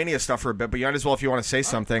with us. WrestleMania stuff for a bit, but you might as well if you want to say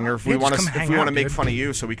something, or if Yeah, we want just come hang out, make dude. fun of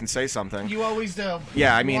you, so we can say something. You always do.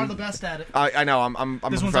 Yeah, I you mean, are the best at it. I know. I'm a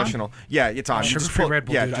This one's professional. on? Yeah, it's on. You just Sugar-free pull- Red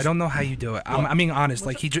Bull, yeah, dude. just- I don't know how you do it. I'm being honest.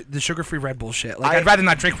 Like, the sugar-free Red Bull shit. Like, I- I'd rather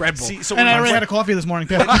not drink Red Bull. See, so And when I already had a coffee this morning,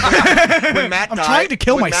 too. when Matt I'm died, trying to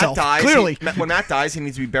kill when myself, Matt dies, clearly. when Matt dies, he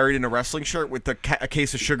needs to be buried in a wrestling shirt with a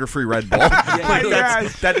case of sugar-free Red Bull. That's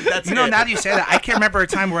You know, it. now that you say that, I can't remember a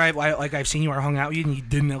time where I've seen you or hung out with you and you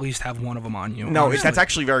didn't at least have one of them on you. No, honestly. that's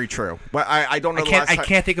actually very true. But I don't know. I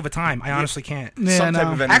can't think of a time. I honestly can't. Yeah, Some type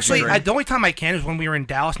no. of energy Actually, drink. the only time I can is when we were in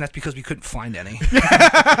Dallas, and that's because we couldn't find any.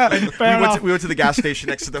 Fair we went to the gas station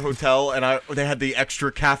next to the hotel, and they had the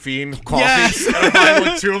extra caffeine coffee. Yes. And I bought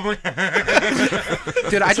like 2 of them.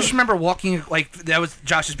 Dude, I just remember walking, like, that was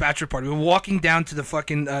Josh's bachelor party. We were walking down to the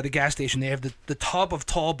fucking the gas station. They have the tub of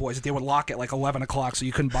tall boys that they would lock at like 11 o'clock so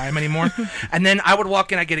you couldn't buy them anymore. And then I would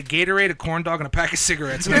walk in, I'd get a Gatorade, a corn dog, and a pack of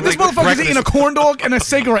cigarettes. Yeah, this motherfucker's eating a corn dog and a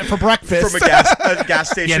cigarette for breakfast. From a gas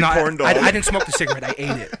station corn dog. I didn't smoke the cigarette. I ate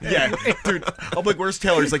it. Yeah, dude. I'm like, where's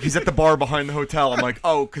Taylor? He's like, he's at the bar behind the hotel. I'm like,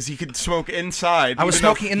 oh, because he could smoke inside. I was even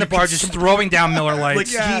though smoking in the you bar, could just throwing down Miller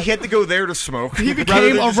Lights. Like, he had to go there to smoke. He rather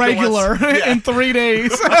became than a just go regular. outside. in 3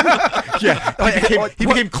 days. Yeah, he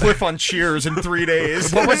became Cliff on Cheers in 3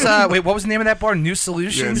 days. What was what was the name of that bar? New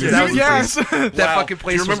Solutions. Yeah, That was yes. that fucking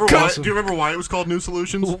place. Do you remember was why? awesome. Do you remember why it was called New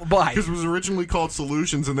Solutions? Why? Because it was originally called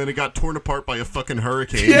Solutions, and then it got torn apart by a fucking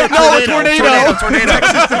hurricane. Yeah, no, tornado.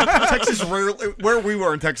 Texas rarely, where we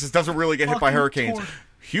were in Texas, doesn't really get hit by hurricanes.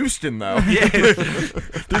 Houston, though. Yeah.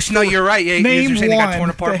 Actually, no, you're right. Yeah, Name you're saying it got one torn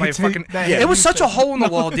apart by a that's- fucking. that It hit was such a Houston. hole in the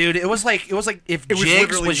wall, dude. It was like if It was Jigs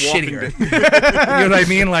literally was Walking shittier. Dead. You know what I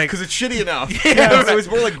mean? Like Because it's shitty enough. Yeah. It was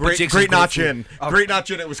more like But Jigs Great is good Notch food. In. Oh. Great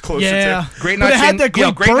Notch In, it was closer Yeah. to. Great But Notch it had In- that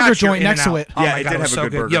yo, great Great burger Notch, you're joint in next and to out. it. Oh Yeah, my it God, did it was have a so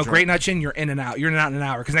good burger Yo, joint. Great Notch In, you're in and out. You're in an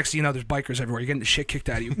hour. Because next thing you know, there's bikers everywhere. You're getting the shit kicked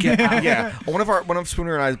out of you. Get out. Yeah, one of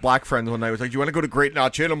Spooner and I's black friends one night was like, "Do you want to go to Great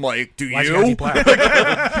Notch In?" I'm like, "Do Why's you?" he black?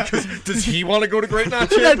 Does he want to go to Great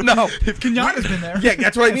Notch In? No. Kenyatta's been there. Yeah,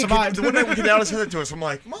 that's what I mean. survived. The one night Kenyatta said that to us, I'm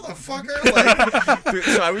like, "Motherfucker!" Like, dude,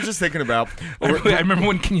 so I was just thinking about. I remember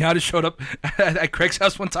when Kenyatta showed up at Craig's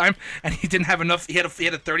house one time, and he didn't have enough. He had a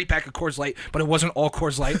 30-pack of Coors Light, but it wasn't all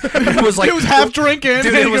Coors Light. It was like It was half drinking. Dude,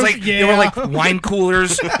 and it he was goes, like yeah. there were like wine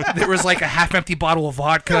coolers. There was like a half-empty bottle of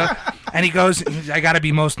vodka, and he goes, "I gotta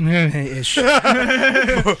be most ish."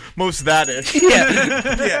 Most that ish.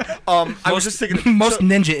 Yeah, Yeah. I was just thinking. most so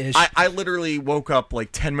ninja ish. I literally woke up like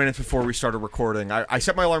 10 minutes before we started recording. I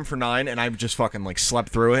set my alarm for 9, and I just fucking like slept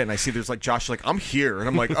through it. And I see there's like Josh like, "I'm here," and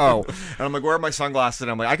I'm like, "Oh," and I'm like, "Where are my sunglasses?"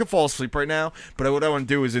 And I'm like, "I could fall asleep right now, but what I want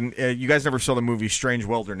to do is you guys never saw the movie Strange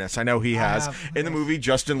Wilderness. I know he has. In the movie,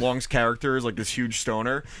 Justin Long's character is like this huge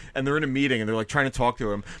stoner, and they're in a meeting and they're like trying to talk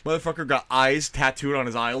to him. Motherfucker got eyes tattooed on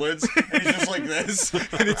his eyelids, and he's just like this,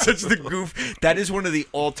 and it's such the goof. That is one of the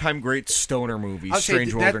all-time great stoner movies, I'll say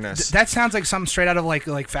Strange Wilderness. That sounds like something straight out of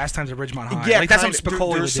like Fast Times at Ridgemont High. Yeah, like that's kinda. something Spicoli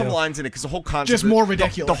would There's some do. lines in it because the whole concept, Just more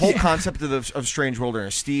ridiculous. The whole Yeah. concept of Strange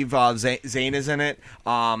Wilderness. Steve Zane is in it,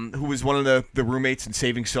 who was one of the roommates in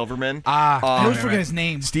Saving Silverman. I always Um, forget his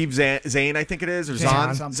name. Steve Zane, I think it is, or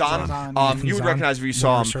Zahn. Zahn. Zahn. You would Zahn. recognize if you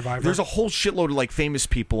saw him. Survivor. There's a whole shitload of like famous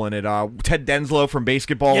people in it. Ted Denslow from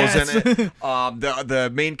Basketball is in it.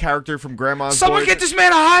 The main character from Grandma's Someone Boys. get this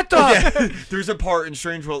man a hot dog. Yeah, there's a part in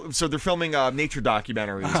Strange World. So they're filming nature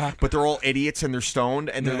documentaries, but they're all idiots and they're stoned,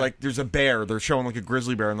 and they're like, there's a bear. They're showing like a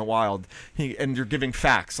grizzly bear in the wild, and they're giving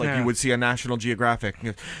facts like you would see on National Geographic. He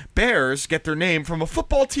goes, bears get their name from a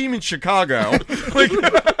football team in Chicago. Like,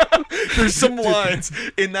 there's some lines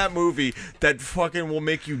in that movie that fucking will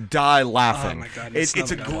make you die laughing. Oh my God, it's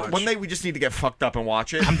it's a something to watch. one day we just need to get fucked up and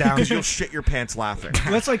watch it. I'm down. Because you'll shit your pants laughing.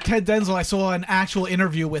 That's like Ted Denzel. I saw an actual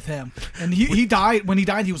interview with him, and he died. When he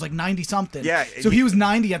died, he was like 90 something. Yeah, So he was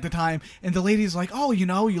 90 at the time, and the lady's like, "Oh, you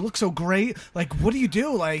know, you look so great. Like, what do you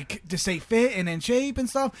do, like, to stay fit and in shape and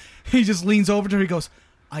stuff?" He just leans over to her. He goes,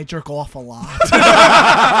 "I jerk off a lot."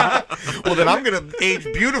 Well, then I'm gonna age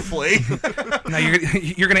beautifully. No,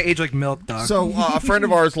 you're gonna age like milk, dog. So a friend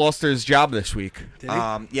of ours lost his job this week.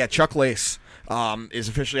 Yeah, Chuck Lace is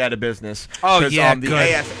officially out of business. Oh, 'Cause, yeah, the good.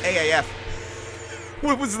 AAF.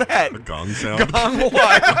 What was that? A gong sound.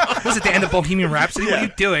 What? Was it the end of Bohemian Rhapsody? What are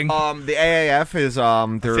you doing? The AAF is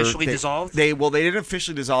they're Officially dissolved? They didn't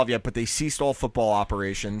officially dissolve yet, but they ceased all football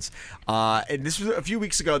operations. And this was a few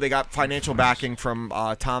weeks ago. They got financial backing from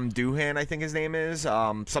Tom Doohan, I think his name is,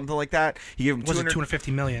 something like that. He gave him Was it 250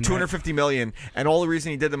 million? $250 million, and all the reason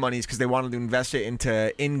he did the money is because they wanted to invest it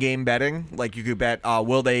into in-game betting. Like you could bet,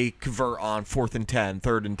 will they convert on 4th and 10,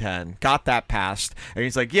 3rd and 10? Got that passed, and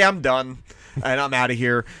he's like, yeah, I'm done, and I'm out of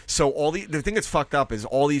here. So the thing that's fucked up is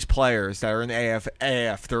all these players that are in the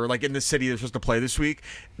AAF, they're like in the city they're supposed to play this week.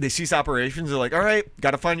 They cease operations. They're like, all right,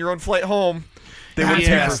 got to find your own flight home. They wouldn't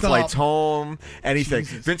pay for Stop. flights home, anything.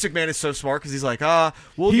 Jesus. Vince McMahon is so smart because he's like,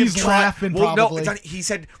 we'll He's give laughing, No, probably. it's not, he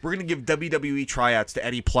said we're going to give WWE tryouts to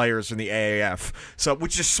any players in the AAF. So,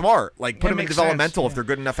 which is smart. Like, put Yeah, them in makes developmental sense, if they're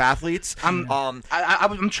good enough athletes. I'm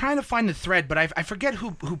trying to find the thread, but I forget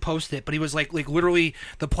who posted it. But he was like literally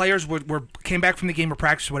the players came back from the game or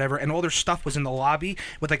practice or whatever, and all their stuff was in the lobby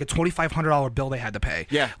with like a $2,500 bill they had to pay.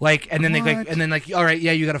 Yeah. Like, and then What? all right,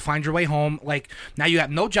 yeah, you got to find your way home. Like, now you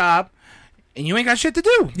have no job. And you ain't got shit to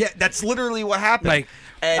do. Yeah, that's literally what happened. Like,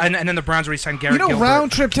 and then the Browns already signed Garrett You know, Gilbert.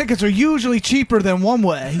 round trip tickets are usually cheaper than one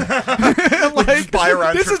way. Like, Just buy a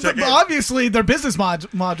round this trip is ticket. Obviously their business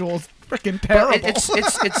module is freaking terrible. But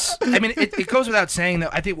it's. I mean, it goes without saying that.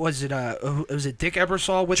 I think was it Dick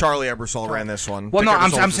Ebersol with Charlie Ebersol ran this one. Well, Dick no, Ebersol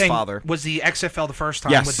I'm was his saying father. was the XFL the first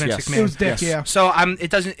time Yes, with Vince yes. McMahon. It was Dick, Yes. yeah. So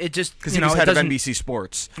it just Because you he know was it head of doesn't NBC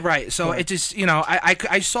Sports. right. So it just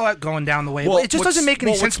I saw it going down the way. Well, It just doesn't make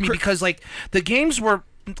any what's sense to me because like the games were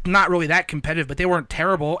not really that competitive, but they weren't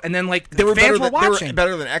terrible. And then like They were fans better were than, watching. they were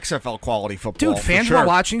better than XFL quality football. Dude, fans for sure. were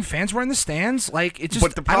watching. Fans were in the stands. Like it just.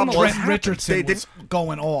 But the I don't problem know what was Trent happened. Richardson They was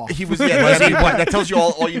going off. He was. Yeah, that tells you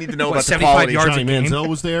all you need to know What, about the 75 quality. yards Johnny a game? Manziel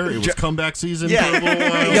was there. It was comeback season. Yeah. for a little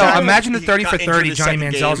while. Yo, Exactly. imagine the He 30 got for injured 30 his Johnny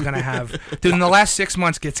second Manziel's game. going to have. Dude, in the last 6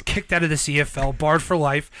 months, gets kicked out of the CFL, barred for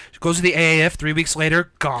life, goes to the AAF 3 weeks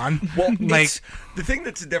later, gone. Well, like, the thing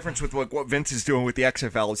that's the difference with what Vince is doing with the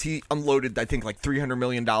XFL is he unloaded, I think, like $300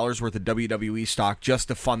 million worth of WWE stock just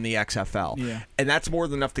to fund the XFL. Yeah. And that's more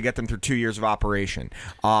than enough to get them through 2 years of operation.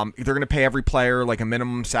 They're going to pay every player like a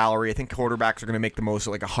minimum salary. I think quarterbacks are going to make the most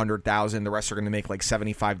at like $100,000. The rest are going to make like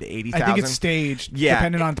 $75,000 to $80,000. I think it's staged, Yeah.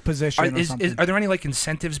 depending on the position or something. are there any like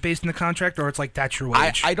incentives based in the contract, or it's like that's your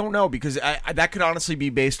wage? I don't know because that could honestly be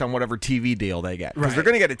based on whatever TV deal they get because Right. they're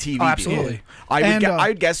going to get a TV Oh, absolutely. deal. I would And,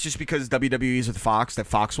 I'd guess just because WWE's with Fox that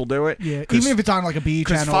Fox will do it. Yeah, 'Cause- even if it's on like a B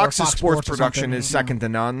because channel or Fox's Fox sports or production something. is second to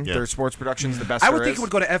none. Yeah. Their sports production is the best. I would there think is. it would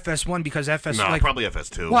go to FS1 because FS No, like probably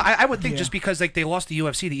FS2. Well, I would think Yeah. just because like they lost the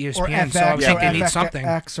UFC to ESPN, Or FX so I would think or they need FX something. or You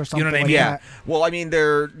know what I something mean? like Yeah. that. Well, I mean,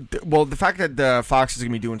 the fact that Fox is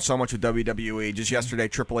going to be doing so much with WWE. Just yesterday,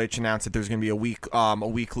 Triple H announced that there's going to be a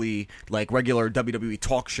weekly, like regular WWE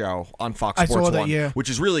talk show on Fox I Sports saw that, 1, yeah. which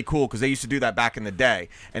is really cool because they used to do that back in the day,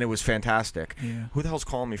 and it was fantastic. Yeah. Who the hell's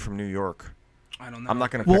calling me from New York? I don't know. I'm not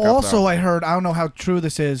going to pick Well, up. also though. I heard, I don't know how true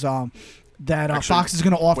this is, that Actually, Fox is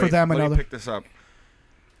going to offer wait, them let me another. pick this up.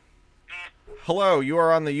 Hello, you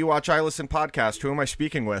are on the You Watch I Listen podcast. Who am I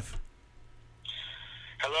speaking with?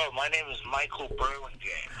 Hello, my name is Michael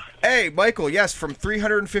Burlingame. Hey, Michael, yes, from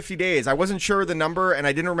 350 Days. I wasn't sure of the number, and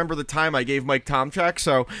I didn't remember the time I gave Mike Tomchak,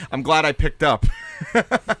 so I'm glad I picked up.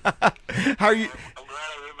 How are you? I'm glad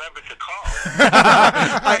I remembered to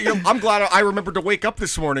call. I'm glad I remembered to wake up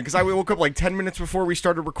this morning, because I woke up like 10 minutes before we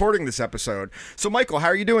started recording this episode. So, Michael, how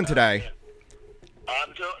are you doing today?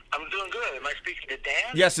 I'm doing good. Am I speaking to Dan?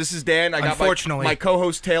 Yes, this is Dan. I got Unfortunately. my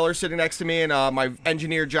co-host Taylor sitting next to me, and my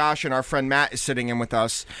engineer Josh and our friend Matt is sitting in with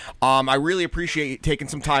us. I really appreciate you taking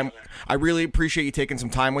some time.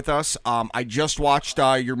 With us. I just watched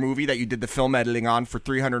your movie that you did the film editing on for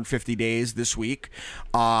 350 Days this week.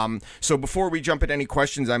 So before we jump into any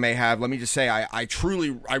questions I may have, let me just say I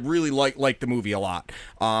really like the movie a lot.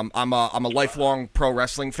 I'm a lifelong pro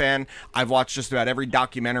wrestling fan. I've watched just about every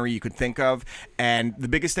documentary you could think of, and the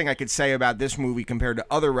biggest thing I could say about this movie compared to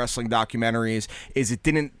other wrestling documentaries is it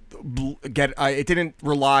didn't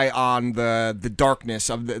rely on the darkness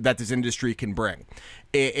that this industry can bring.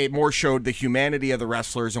 It more showed the humanity of the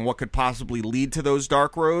wrestlers and what could possibly lead to those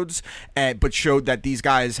dark roads, but showed that these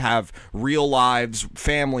guys have real lives,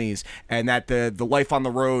 families, and that the life on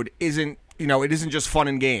the road isn't. It isn't just fun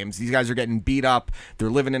and games. These guys are getting beat up. They're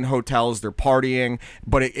living in hotels. They're partying.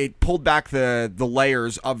 But it pulled back the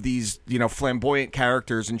layers of these, flamboyant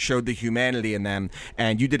characters and showed the humanity in them.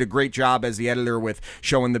 And you did a great job as the editor with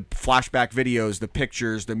showing the flashback videos, the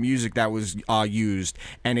pictures, the music that was used.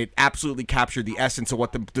 And it absolutely captured the essence of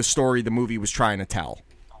what the story the movie was trying to tell.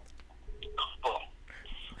 Cool.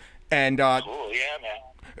 And Cool, yeah,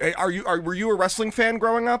 man. were you a wrestling fan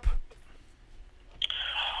growing up?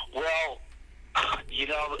 Well,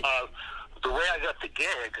 the way I got the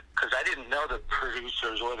gig, because I didn't know the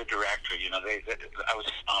producers or the director. I was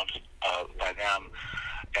found by them,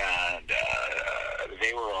 and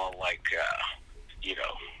they were all like,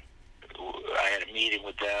 I had a meeting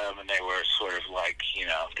with them, and they were sort of like,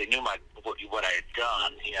 they knew what I had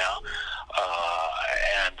done,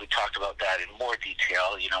 and we talked about that in more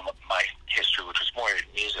detail, my history, which was more in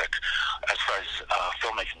music as far as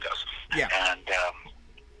filmmaking goes. Yeah. And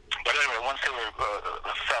but anyway, once they were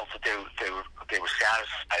felt that they were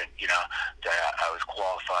satisfied, that I was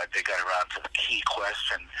qualified, they got around to the key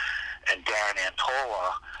question, and Darren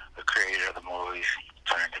Antola, the creator of the movies,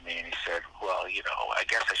 turned to me and he said, "Well, I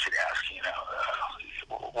guess I should ask,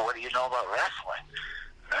 what do you know about wrestling?"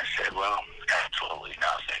 And I said, "Well, absolutely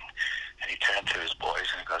nothing." And he turned to his boys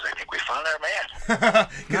and he goes, "I think we found our man."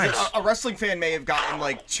 Nice. A wrestling fan may have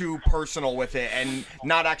gotten too personal with it and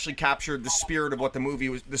not actually captured the spirit of what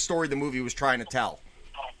the story the movie was trying to tell.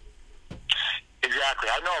 Exactly.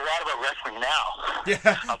 I know a lot about wrestling now.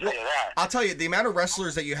 Yeah, I'll tell you that. I'll tell you the amount of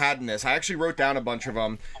wrestlers that you had in this. I actually wrote down a bunch of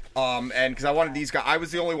them, and because I wanted these guys, I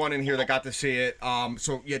was the only one in here that got to see it.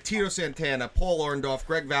 So yeah, Tito Santana, Paul Orndorff,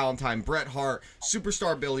 Greg Valentine, Bret Hart,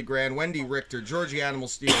 Superstar Billy Graham, Wendy Richter, Georgie Animal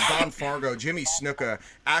Steel, Don Fargo, Jimmy Snuka,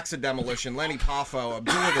 Axe of Demolition, Lenny Poffo,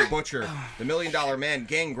 Abdullah the Butcher, The $1 Million Man,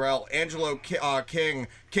 Gangrel, Angelo King,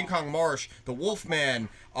 King Kong Marsh, the Wolfman.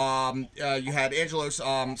 You had Angelos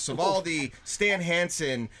Savaldi, Stan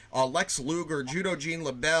Hansen, Lex Luger, Judo Gene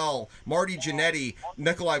LaBelle, Marty Jannetty,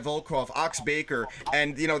 Nikolai Volkov, Ox Baker,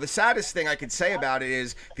 and the saddest thing I could say about it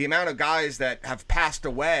is the amount of guys that have passed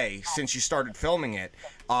away since you started filming it.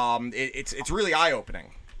 It's really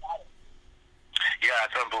eye-opening. Yeah,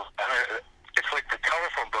 it's unbelievable. It's like the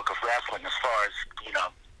telephone book of wrestling as far as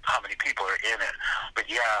how many people are in it. But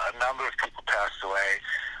yeah, a number of people passed away.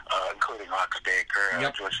 Including Ox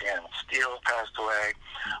Baker, George Animal Steele passed away,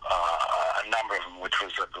 a number of them, which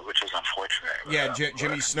is unfortunate. Yeah,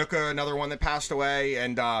 Jimmy Snuka, another one that passed away,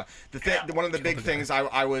 and one of the big things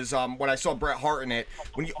I was when I saw Bret Hart in it.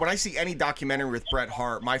 When I see any documentary with Bret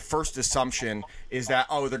Hart, my first assumption is that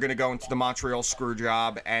they're going to go into the Montreal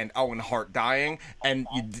Screwjob and Owen Hart dying, and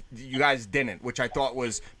you guys didn't, which I thought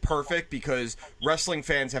was perfect because wrestling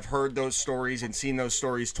fans have heard those stories and seen those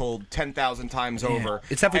stories told 10,000 times over.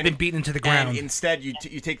 It's definitely been beaten into the ground. And instead, you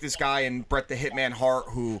take this guy and Bret the Hitman Hart,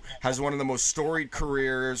 who has one of the most storied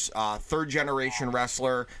careers, third-generation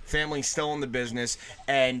wrestler, family still in the business,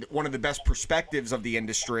 and one of the best perspectives of the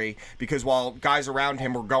industry, because while guys around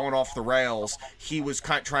him were going off the rails, he was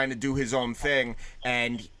trying to do his own thing,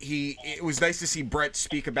 and it was nice to see Bret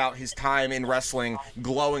speak about his time in wrestling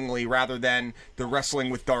glowingly rather than the wrestling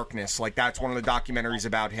with darkness. Like, that's one of the documentaries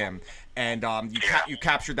about him. And you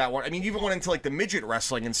captured that one. I mean, you even went into like the midget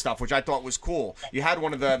wrestling and stuff, which I thought was cool. You had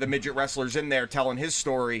one of the midget wrestlers in there telling his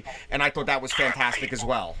story, and I thought that was fantastic as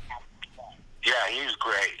well. Yeah, he was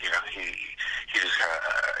great. He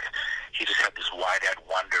just had this wide-eyed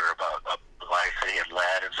wonder about the life that he had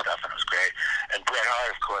led and stuff, and it was great. And Bret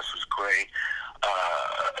Hart, of course, was great.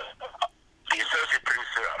 The associate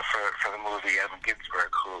producer for the movie, Evan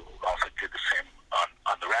Ginsberg, who also did the same on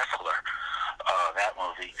The Wrestler. That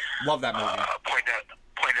movie. Love that movie. Pointed out,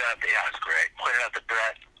 yeah, it's great. Pointed out that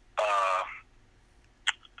Bret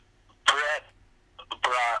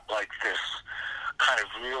brought like this kind of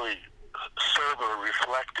really sober,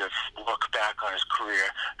 reflective look back on his career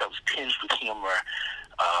that was tinged with humor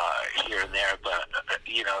here and there, but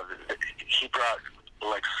he brought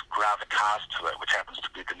like gravitas to it, which happens to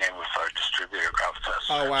be the name of our distributor, Gravitas.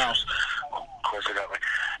 Oh wow! Coincidentally,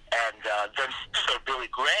 and then so Billy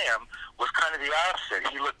Graham was kind of the opposite.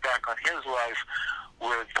 He looked back on his life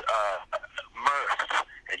with mirth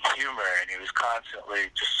and humor, and he was constantly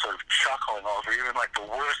just sort of chuckling over even like the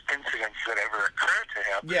worst incidents that ever occurred to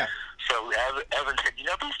him. Yeah. So Evan said, these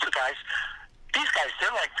two guys,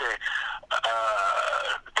 they're like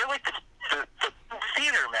the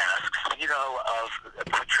theater masks, of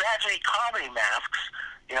the tragedy comedy masks,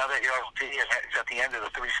 that you'll see at the end of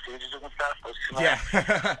the Three Stooges and stuff. Those two masks.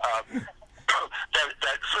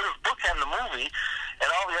 That sort of bookend the movie,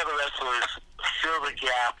 and all the other wrestlers fill the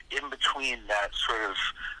gap in between that sort of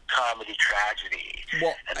comedy tragedy.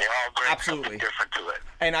 Well, and they all bring absolutely something different to it.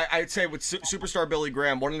 And I'd say with Superstar Billy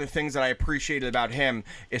Graham, one of the things that I appreciated about him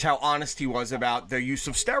is how honest he was about the use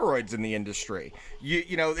of steroids in the industry.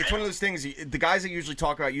 It's one of those things, the guys that usually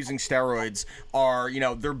talk about using steroids are,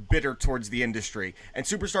 they're bitter towards the industry. And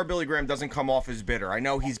Superstar Billy Graham doesn't come off as bitter. I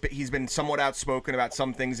know he's been somewhat outspoken about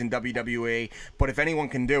some things in WWE, but if anyone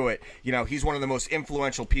can do it, he's one of the most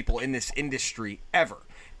influential people in this industry ever.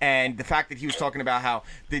 And the fact that he was talking about how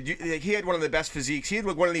he had one of the best physiques. He had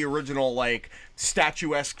one of the original, like,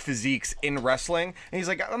 statuesque physiques in wrestling. And he's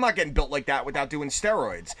like, I'm not getting built like that without doing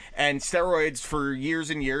steroids. And steroids for years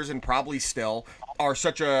and years, and probably still, are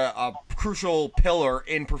such a crucial pillar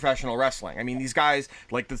in professional wrestling. I mean, these guys,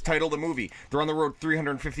 like the title of the movie, they're on the road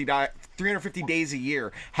 350 days a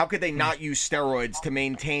year. How could they not use steroids to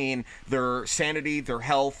maintain their sanity, their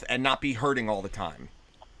health, and not be hurting all the time?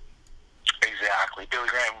 Exactly. Billy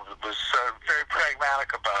Graham was very pragmatic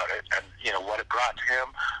about it, and what it brought to him,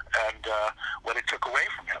 and what it took away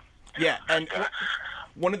from him. Yeah, and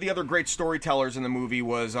one of the other great storytellers in the movie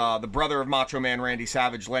was the brother of Macho Man Randy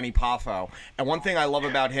Savage, Lenny Poffo. And one thing I love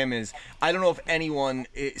about him is I don't know if anyone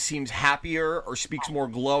seems happier or speaks more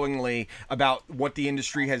glowingly about what the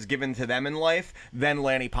industry has given to them in life than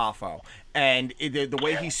Lenny Poffo. And the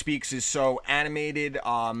way he speaks is so animated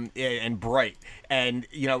and bright. And,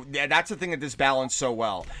 that's the thing that this balanced so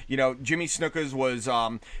well. Jimmy Snuka's was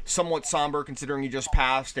somewhat somber considering he just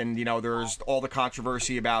passed. And, there's all the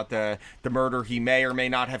controversy about the murder he may or may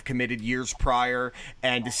not have committed years prior.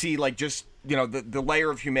 And to see, like, just the layer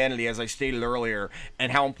of humanity, as I stated earlier,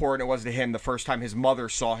 and how important it was to him the first time his mother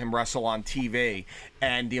saw him wrestle on TV,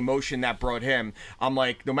 and the emotion that brought him. I'm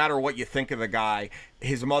like, no matter what you think of the guy,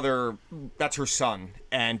 his mother, that's her son.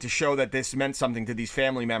 And to show that this meant something to these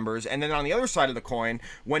family members. And then on the other side of the coin,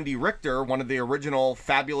 Wendy Richter, one of the original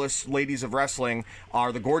fabulous ladies of wrestling,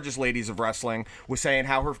 or the gorgeous ladies of wrestling, was saying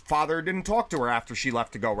how her father didn't talk to her after she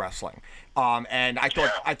left to go wrestling. And I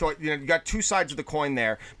thought, you got two sides of the coin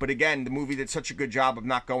there. But again, the movie did such a good job of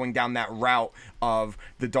not going down that route of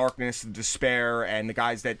the darkness, the despair, and the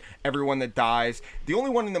guys that everyone that dies. The only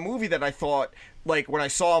one in the movie that I thought, like, when I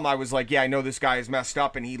saw him, I was like, yeah, I know this guy is messed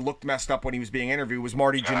up, and he looked messed up when he was being interviewed, was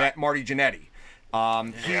Marty Jannetty.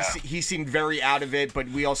 He seemed very out of it, but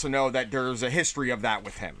we also know that there's a history of that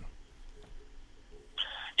with him.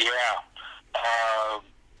 Yeah.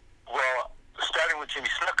 Well, starting with Jimmy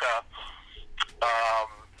Snuka,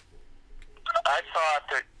 I thought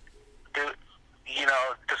that,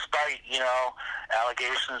 despite,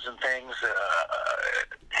 allegations and things,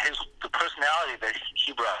 the personality that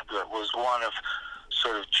he brought to it was one of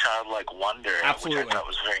sort of childlike wonder, Absolutely. which I thought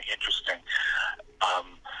was very interesting.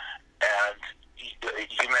 And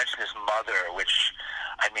you mentioned his mother, which,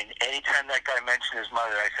 I mean, anytime that guy mentioned his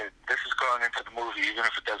mother, I said, this is going into the movie, even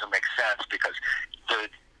if it doesn't make sense, because the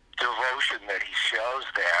devotion that he shows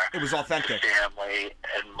there, it was authentic. To family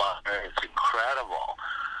and mother, it's incredible.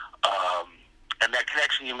 And that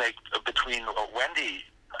connection you make between Wendy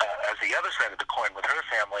as the other side of the coin with her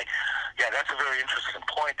family, yeah, that's a very interesting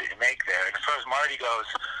point that you make there. And as far as Marty goes,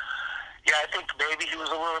 yeah, I think maybe he was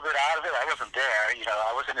a little bit out of it. I wasn't there.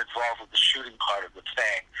 I wasn't involved with the shooting part of the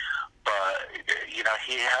thing. But,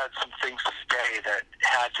 he had some things to say that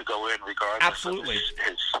had to go in regardless Absolutely. of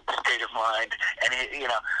his state of mind. And, he's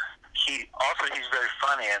very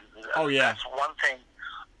funny. And that's one thing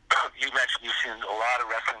you mentioned. You've seen a lot of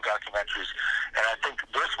wrestling documentaries. And I think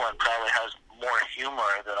this one probably has more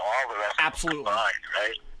humor than all the rest Absolutely. Combined,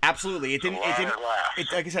 right? Absolutely. It didn't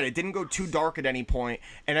like I said, it didn't go too dark at any point,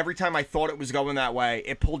 and every time I thought it was going that way,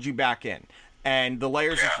 it pulled you back in. And the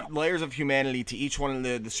layers of humanity to each one of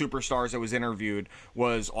the superstars that was interviewed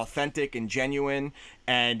was authentic and genuine.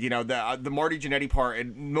 And the Marty Jannetty part,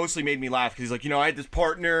 it mostly made me laugh because he's like, I had this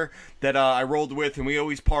partner that I rolled with, and we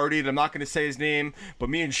always partied. I'm not going to say his name,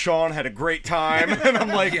 but me and Sean had a great time. And I'm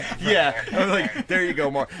like, yeah. I was like, there you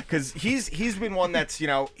go, Mark, because he's been one that's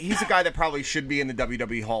he's a guy that probably should be in the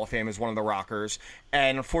WWE Hall of Fame as one of the Rockers,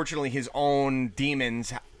 and unfortunately his own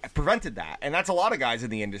demons prevented that, and that's a lot of guys in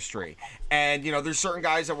the industry. And there's certain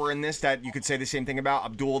guys that were in this that you could say the same thing about.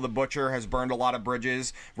 Abdul the Butcher has burned a lot of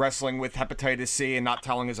bridges wrestling with hepatitis C and not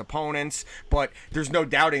telling his opponents, but there's no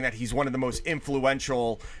doubting that he's one of the most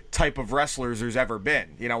influential type of wrestlers there's ever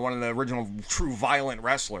been. One of the original true violent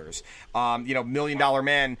wrestlers. $1 Million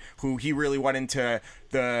Man, who he really went into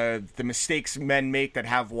the mistakes men make that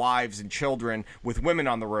have wives and children with women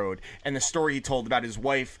on the road, and the story he told about his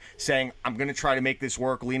wife saying, I'm going to try to make this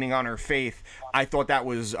work, leaning on her faith. I thought that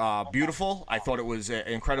was beautiful. I thought it was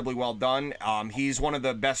incredibly well done. He's one of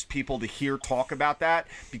the best people to hear talk about that,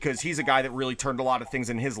 because he's a guy that really turned a lot of things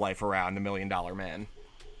in his life around, the $1 Million Man.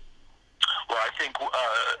 Well, I think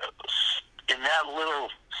in that little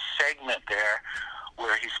segment there,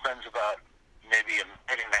 where he spends about maybe a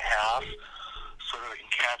minute and a half sort of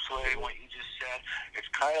encapsulating what you just said, it's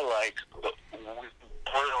kind of like we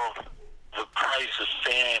boiled the price of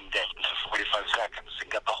fame down to 45 seconds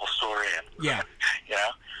and got the whole story in. Yeah.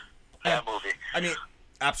 That movie. I mean,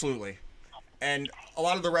 absolutely. And a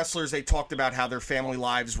lot of the wrestlers, they talked about how their family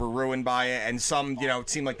lives were ruined by it, and some, it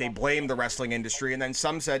seemed like they blamed the wrestling industry, and then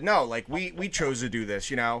some said, no, like, we chose to do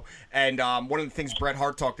this, And one of the things Bret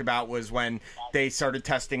Hart talked about was when they started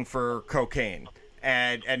testing for cocaine,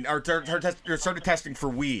 and started testing for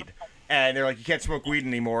weed. And they're like, you can't smoke weed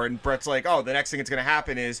anymore. And Bret's like, oh, the next thing that's going to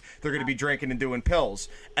happen is they're going to be drinking and doing pills.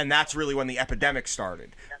 And that's really when the epidemic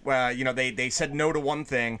started. They said no to one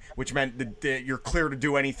thing, which meant that you're clear to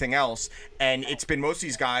do anything else. And it's been most of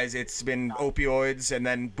these guys, it's been opioids and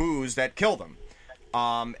then booze that kill them.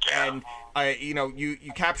 And you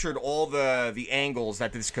captured all the angles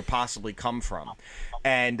that this could possibly come from.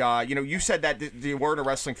 And, you said that you weren't a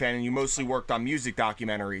wrestling fan and you mostly worked on music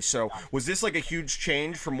documentaries. So was this like a huge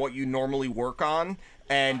change from what you normally work on?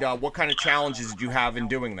 And what kind of challenges did you have in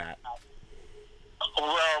doing that?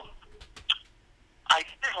 Well, I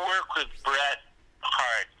did work with Bret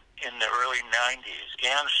Hart in the early 90s,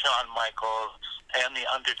 and Shawn Michaels, and The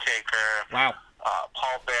Undertaker. Wow.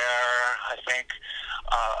 Paul Bear, I think.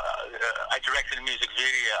 I directed a music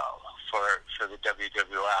video for the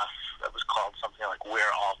WWF that was called something like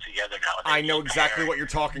 "We're All Together Now." I know exactly what you're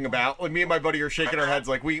talking about. When me and my buddy are shaking our heads,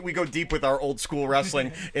 like we go deep with our old school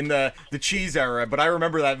wrestling in the Cheese era, but I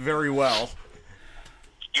remember that very well.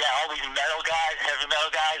 Yeah, all these metal guys, heavy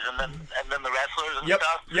metal guys, and then the wrestlers and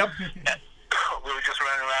stuff. Yep. And we were just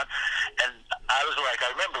running around, and I was like,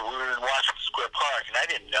 I remember we were in Washington Square Park, and I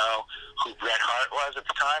didn't know who Bret Hart was at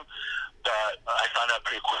the time, but I found out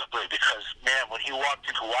pretty quickly because, man, when he walked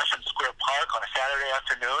into Washington Square Park on a Saturday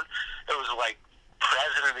afternoon, it was like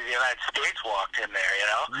President of the United States walked in there, you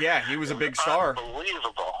know? Yeah, he was a big star.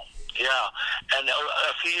 Unbelievable. Yeah, and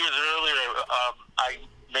a few years earlier, I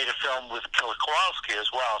made a film with Killer Kowalski as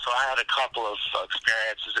well, so I had a couple of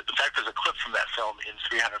experiences. In fact, there's a clip from that film in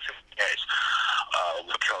 350 Days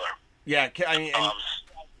with Killer. Yeah, I mean,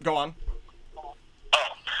 go on.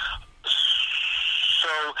 So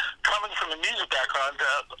coming from a music background,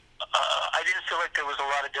 I didn't feel like there was a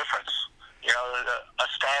lot of difference. You know, a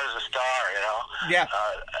star is a star, you know? Yeah.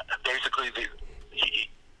 Basically,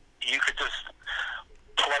 you could just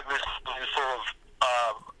plug this full of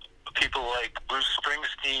people like Bruce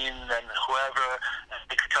Springsteen and whoever, and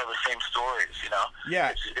they could tell the same stories, you know? Yeah.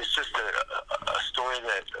 It's just a story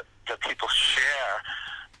that people share,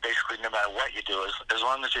 basically, no matter what you do. As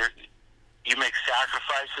long as you make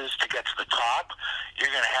sacrifices to get to the top, you're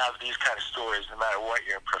going to have these kind of stories no matter what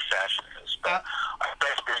your profession is. But I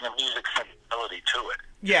best bring a music sensibility to it.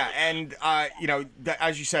 Yeah, and you know,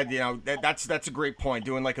 as you said, you know, that's a great point.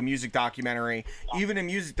 Doing like a music documentary, even in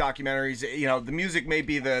music documentaries, you know, the music may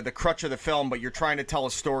be the crutch of the film, but you're trying to tell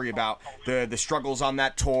a story about the struggles on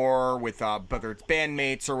that tour with whether it's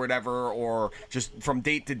bandmates or whatever, or just from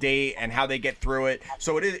date to date and how they get through it.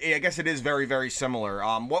 So it is, I guess, it is very, very similar.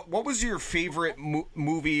 What was your favorite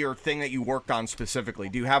movie or thing that you worked on specifically?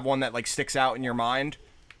 Do you have one that like sticks out in your mind?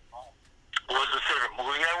 What was the favorite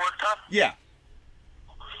movie I worked on? Yeah.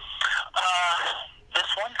 This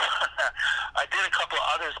one, I did a couple of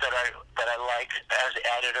others that I like as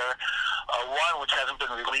editor. One which hasn't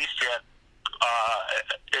been released yet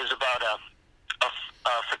is about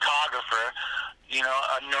a photographer, you know,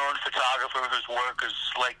 a known photographer whose work is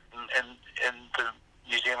like in the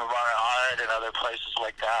Museum of Modern Art and other places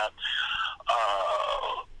like that,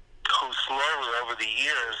 who slowly over the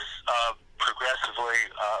years progressively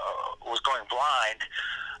was going blind,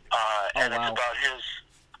 and it's about his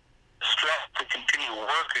stress to continue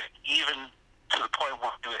working even to the point where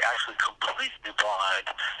he was actually completely blind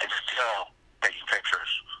and still taking pictures.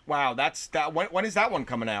 Wow, that's that. When is that one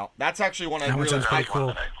coming out? That's actually one I That one really sounds pretty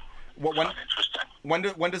cool. Interesting.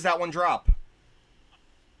 When does that one drop?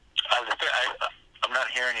 I'm not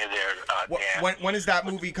hearing you there, Dan. When is that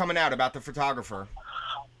movie coming out about the photographer?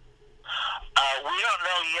 We don't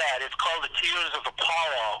know yet. It's called The Tears of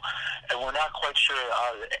Apollo, and we're not quite sure.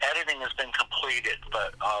 Editing has been completed,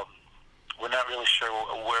 but we're not really sure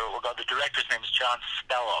where we'll go. The director's name is John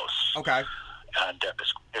Spellos. Okay. And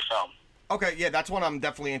it's a film. Okay, yeah, that's one I'm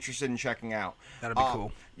definitely interested in checking out. That'd be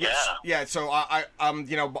cool. Yes, yeah. So I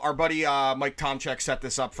you know, our buddy Mike Tomchek set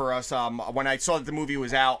this up for us. When I saw that the movie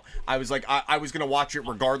was out, I was like, I was gonna watch it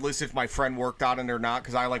regardless if my friend worked on it or not,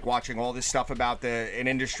 because I like watching all this stuff about an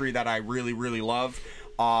industry that I really, really love.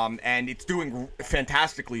 And it's doing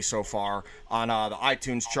fantastically so far on the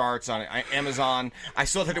iTunes charts, on Amazon. I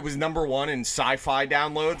saw that it was #1 in sci-fi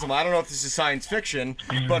downloads. I don't know if this is science fiction,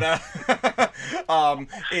 but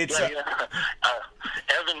it's...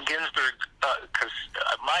 Evan Ginsberg, because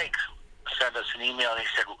Mike sent us an email and he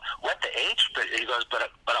said, "What, the H?" But he goes, "But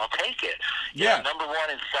I'll take it." Yeah. #1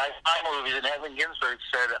 in sci-fi movies, and Evan Ginsberg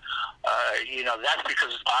said, you know, that's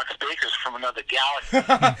because Ox Baker's from another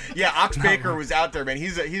galaxy. Yeah, Ox Baker was out there, man.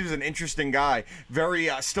 He was an interesting guy. Very,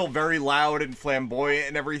 still very loud and flamboyant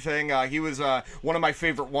and everything. He was one of my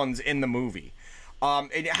favorite ones in the movie.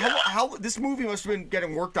 And how this movie must have been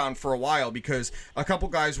getting worked on for a while, because a couple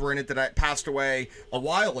guys were in it that passed away a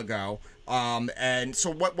while ago. And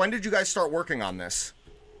so when did you guys start working on this?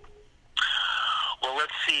 Well,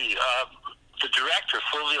 let's see. The director,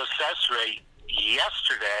 Fulvio Cesare,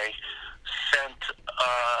 yesterday sent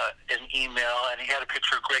an email, and he had a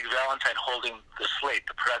picture of Greg Valentine holding the slate,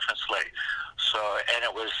 the production slate. So, and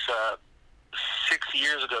it was 6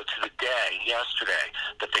 years ago to the day, yesterday,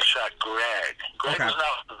 that they shot Greg. Greg was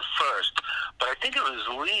not the first, but I think it was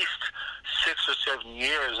at least 6 or 7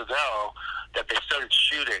 years ago that they started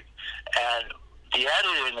shooting. And the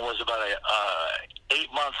editing was about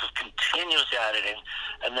 8 months of continuous editing,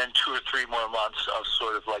 and then 2 or 3 more months of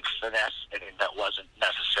sort of like finesse editing that wasn't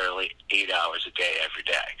necessarily 8 hours a day every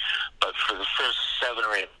day. But for the first 7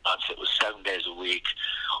 or 8 months, it was 7 days a week,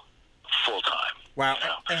 full time. Wow. You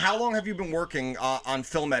know? And how long have you been working on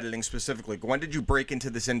film editing specifically? When did you break into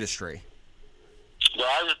this industry? Well,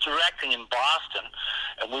 I was directing in Boston,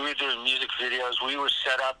 and we were doing music videos. We were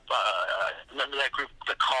set up. Remember that group,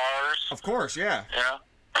 The Cars? Of course, yeah. Yeah.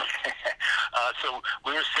 So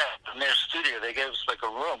we were set up in their studio. They gave us like a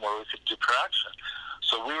room where we could do production.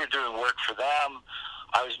 So we were doing work for them.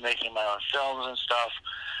 I was making my own films and stuff.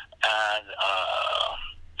 And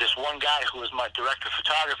this one guy who was my director of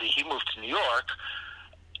photography, he moved to New York,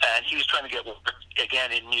 and he was trying to get work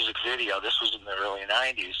again in music video. This was in the early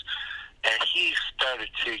 90s. And he started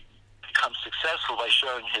to become successful by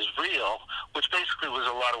showing his reel, which basically was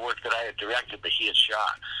a lot of work that I had directed, but he had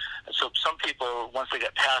shot. And so some people, once they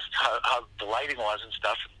got past how the lighting was and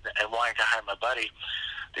stuff, and wanting to hire my buddy,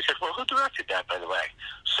 they said, well, who directed that, by the way?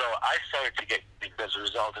 So I started to get big as a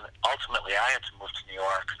result, and ultimately I had to move to New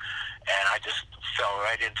York, and I just fell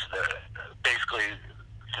right into basically,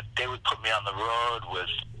 they would put me on the road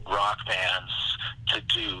with rock bands to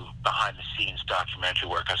do behind-the-scenes documentary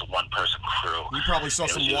work as a one-person crew. You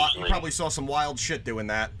probably saw some wild shit doing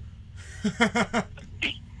that.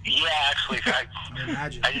 Yeah, actually,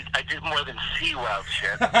 I did more than see wild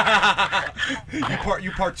shit.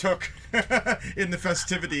 You partook in the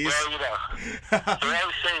festivities. Well, you know, but I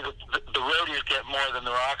always say the roadies get more than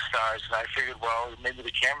the rock stars, and I figured, well, maybe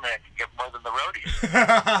the cameraman can get more than the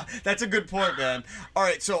roadies. That's a good point, man. All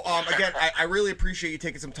right, so again, I really appreciate you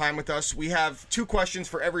taking some time with us. We have 2 questions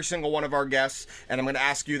for every single one of our guests, and I'm going to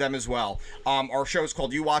ask you them as well. Our show is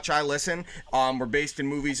called You Watch, I Listen. We're based in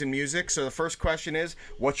movies and music, so the first question is,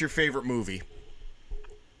 what's your favorite movie?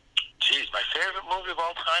 Geez, my favorite movie of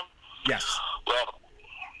all time? Yes. Well,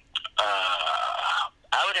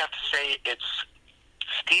 I would have to say it's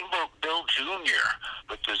Steamboat Bill Jr.,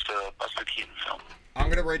 which is the Buster Keaton film. I'm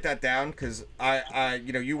gonna write that down because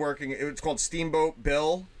you working. It's called Steamboat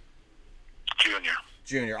Bill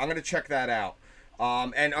Jr. I'm gonna check that out.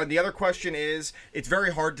 And the other question is, it's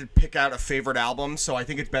very hard to pick out a favorite album, so I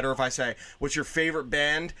think it's better if I say, what's your favorite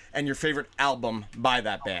band and your favorite album by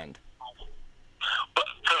that band? But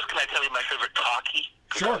first, can I tell you my favorite talkie?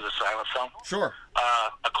 Sure. It was a silent film. Sure.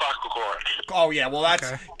 A Clockwork Orange. Oh yeah, well that's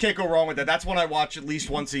Okay. Can't go wrong with that. That's one I watch at least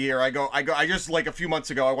once a year. I just like a few months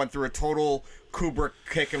ago I went through a total Kubrick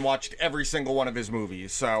kick and watched every single one of his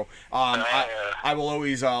movies. So I will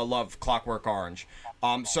always love Clockwork Orange.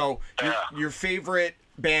 So your favorite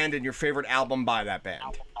band and your favorite album by that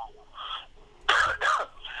band?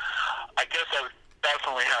 I guess I would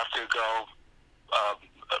definitely have to go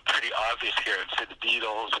pretty obvious here and say the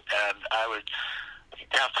Beatles, and I would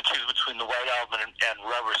have to choose between the White Album and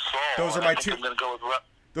Rubber Soul. Those are my two. I'm going to go with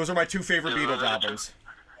Those are my 2 favorite Beatles albums.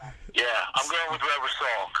 Yeah, I'm going with Rubber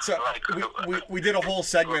Soul. So we did a whole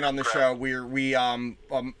segment on the show where me and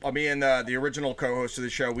the original co-host of the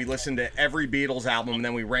show, we listened to every Beatles album and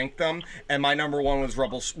then we ranked them. And my number 1 was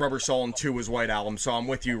Rubber Soul and 2 was White Album. So I'm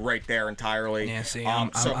with you right there entirely. Yeah, see, I'm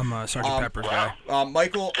a Sgt. Pepper's guy.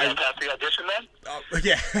 Michael, Can I pass the audition then?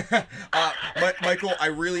 Michael, I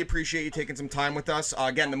really appreciate you taking some time with us.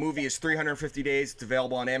 Again, the movie is 350 Days. It's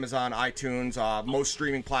available on Amazon, iTunes, most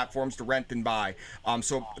streaming platforms to rent and buy.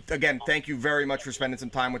 So again, thank you very much for spending some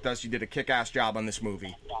time with us. You did a kick-ass job on this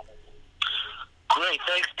movie. Great.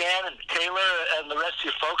 Thanks, Dan and Taylor and the rest of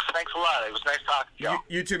you folks. Thanks a lot. It was nice talking to you.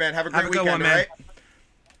 You too, man. Have a great Have a good weekend, one, man. all right?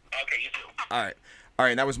 Okay, you too. All right. All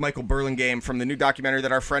right, that was Michael Burlingame from the new documentary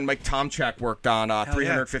that our friend Mike Tomchak worked on,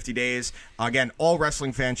 350 Days. Again, all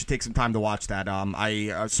wrestling fans should take some time to watch that.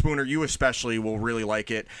 Spooner, you especially will really like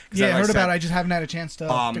it. Yeah, I heard about it. I just haven't had a chance to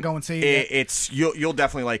go and see it. You'll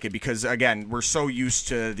definitely like it because, again, we're so used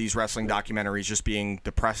to these wrestling documentaries just being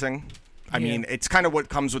depressing. I mean, it's kind of what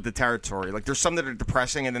comes with the territory. Like, there's some that are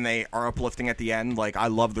depressing, and then they are uplifting at the end. Like, I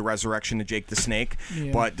love the resurrection of Jake the Snake,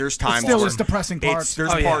 but there's times still where is depressing parts.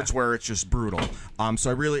 There's parts where it's just brutal.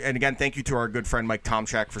 So I really, and again, thank you to our good friend Mike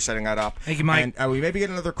Tomchak for setting that up. Thank you, Mike. And we maybe get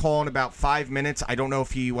another call in about 5 minutes. I don't know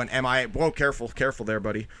if he went MIA. Whoa, careful there,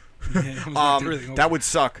 buddy. That would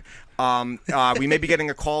suck. We may be getting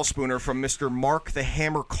a call, Spooner, from Mr. Mark the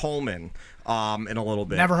Hammer Coleman. In a little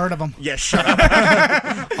bit. Never heard of him. Yeah, shut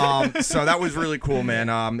up. So that was really cool,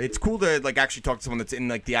 man. It's cool to actually talk to someone that's in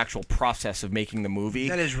the actual process of making the movie.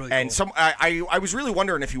 That is really and cool. I was really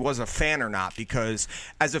wondering if he was a fan or not, because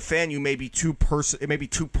as a fan you may be it may be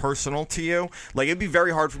too personal to you. Like, it'd be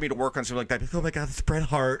very hard for me to work on something like that. Oh my god, it's Bret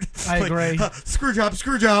Hart. I agree. Screw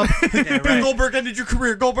job. Ben Goldberg ended your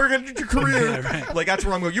career. Yeah, right. Like, that's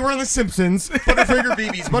where I'm going. You were on The Simpsons. Butterfinger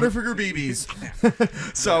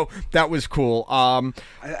BBs. So that was cool. cool.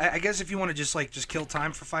 I guess if you want to just kill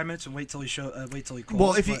time for 5 minutes and wait till he calls.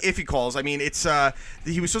 Well, if he calls, I mean, it's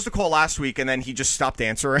he was supposed to call last week and then he just stopped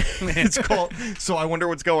answering. It's called. So I wonder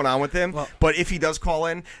what's going on with him. Well, but if he does call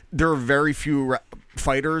in, there are very few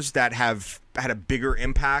fighters that have had a bigger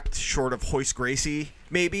impact, short of Hoist Gracie.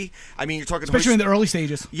 Maybe. I mean, you're talking especially in the early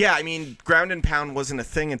stages. Yeah, I mean, ground and pound wasn't a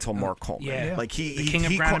thing until Mark Coleman. Yeah. Like the king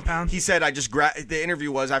of ground and pound. He said, the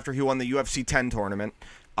interview was after he won the UFC 10 tournament.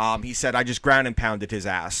 He said, I just ground and pounded his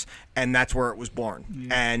ass. And that's where it was born.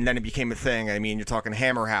 Yeah. And then it became a thing. I mean, you're talking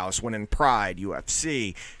Hammer House, winning Pride,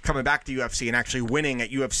 UFC, coming back to UFC and actually winning at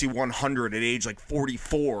UFC 100 at age like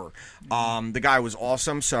 44. The guy was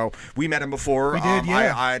awesome. So we met him before. We did,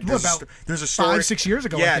 yeah. There's a story. 5-6 years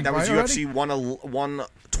ago, Yeah, I think, that was right, UFC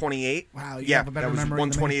 128. Wow, you yeah, have a better that was memory than me.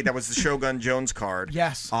 128. That was the Shogun Jones card.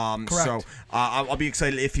 Yes, correct. So I'll be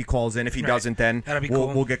excited if he calls in. If he doesn't, then that'll be cool.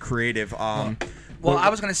 We'll get creative. Well, I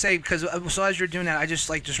was going to say, because so as you're doing that, I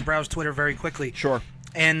just browse Twitter very quickly. Sure.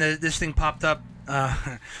 And this thing popped up.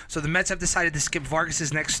 So the Mets have decided to skip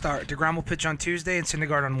Vargas' next start. DeGrom will pitch on Tuesday and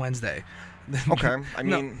Syndergaard on Wednesday. Okay, I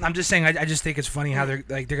mean, no, I'm just saying. I just think it's funny how they're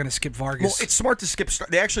going to skip Vargas. Well, it's smart to skip.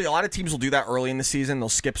 They actually, a lot of teams will do that early in the season. They'll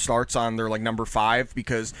skip starts on their like number 5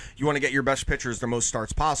 because you want to get your best pitchers the most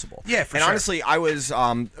starts possible. Yeah, for and sure. honestly, I was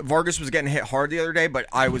Vargas was getting hit hard the other day, but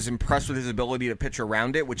I was impressed with his ability to pitch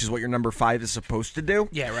around it, which is what your number 5 is supposed to do.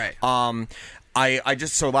 Yeah, right.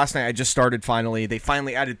 So last night I just started they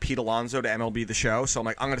finally added Pete Alonso to MLB The Show, so I'm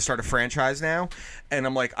like, I'm going to start a franchise now, and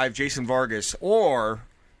I'm like, I have Jason Vargas or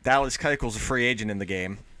Dallas Keuchel's a free agent in the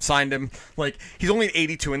game. Signed him. Like, he's only an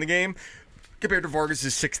 82 in the game compared to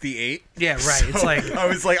Vargas' 68. Yeah, right. So it's like I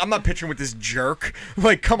was like, I'm not pitching with this jerk.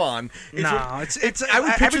 Like, come on. It's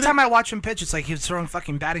every time I watch him pitch, it's like he's throwing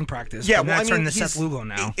fucking batting practice. Yeah, that's turning to Seth Lugo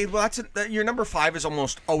now. Your number 5 is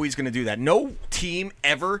almost always going to do that. No team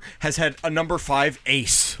ever has had a number 5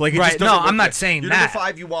 ace. Like, it right? Just doesn't No, I'm not good. saying your that. Number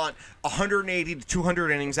 5, you want 180 to 200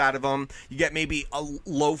 innings out of them. You get maybe a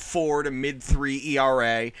low 4 to mid 3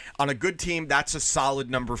 ERA. On a good team, that's a solid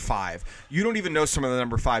number 5. You don't even know some of the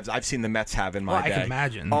number 5s I've seen the Mets have in my day. I can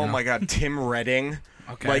imagine. Oh my God, Tim Redding.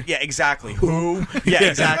 Okay. Like, yeah, exactly. Who? Yeah,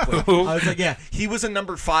 exactly. I was like, yeah, he was a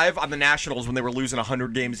number 5 on the Nationals when they were losing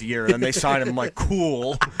 100 games a year, and then they signed him. I'm like,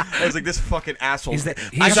 cool. I was like, this fucking asshole. He's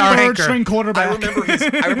our third string quarterback.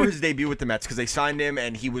 I remember his debut with the Mets because they signed him,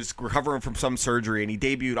 and he was recovering from some surgery, and he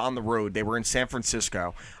debuted on the road. They were in San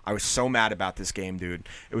Francisco. I was so mad about this game, dude.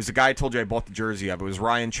 It was the guy I told you I bought the jersey of. It was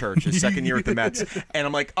Ryan Church, his second year at the Mets, and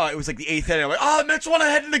I'm like, it was like the 8th inning. I'm like, the Mets won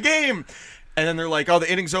ahead in the game. And then they're like,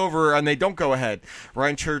 the inning's over, and they don't go ahead.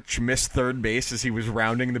 Ryan Church missed third base as he was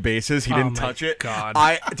rounding the bases. He didn't touch it. God.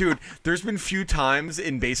 Dude, there's been few times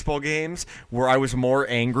in baseball games where I was more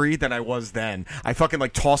angry than I was then. I fucking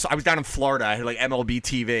like tossed. I was down in Florida. I had like MLB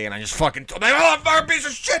TV, and I just fucking told them, third piece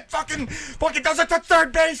of shit, fucking doesn't touch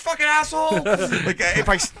third base, fucking asshole. Like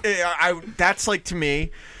that's like to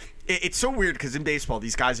me, it's so weird because in baseball,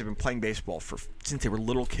 these guys have been playing baseball since they were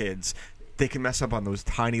little kids. They can mess up on those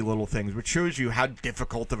tiny little things, which shows you how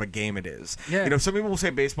difficult of a game it is. Yeah. You know, some people will say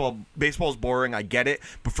baseball's boring. I get it,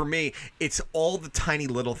 but for me, it's all the tiny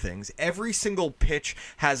little things. Every single pitch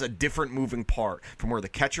has a different moving part, from where the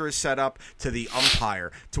catcher is set up to the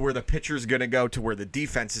umpire, to where the pitcher is going to go, to where the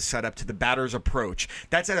defense is set up, to the batter's approach.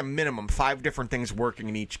 That's at a minimum 5 different things working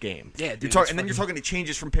in each game. Yeah, dude, and then you're talking it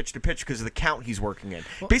changes from pitch to pitch because of the count he's working in.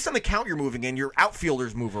 Based on the count you're moving in, your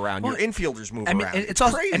outfielders move around, your infielders move around.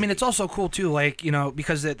 It's also cool too, like, you know,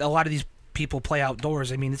 because a lot of these people play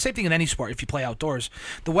outdoors. I mean, the same thing in any sport. If you play outdoors,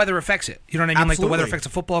 the weather affects it. You know what I mean? Absolutely. Like, the weather affects a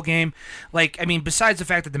football game. Like, I mean, besides the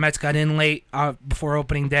fact that the Mets got in late before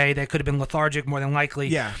opening day, they could have been lethargic more than likely.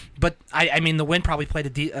 Yeah. But I mean, the wind probably played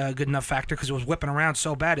a good enough factor because it was whipping around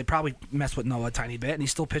so bad it probably messed with Noah a tiny bit, and he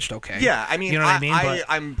still pitched okay. Yeah, I mean, you know what I mean?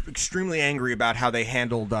 I'm extremely angry about how they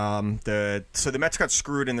handled the Mets got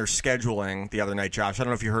screwed in their scheduling the other night, Josh. I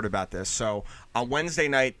don't know if you heard about this. So on Wednesday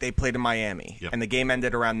night they played in Miami, and the game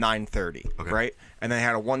ended around 9:30, right? And they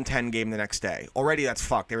had a 1:10 game the next day. Already that's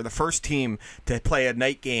fucked. They were the first team to play a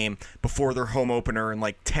night game before their home opener in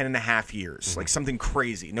like 10 and a half years. Like something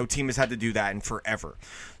crazy. No team has had to do that in forever.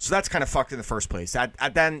 So that's kind of fucked in the first place.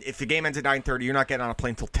 Then if the game ends at 9:30, you're not getting on a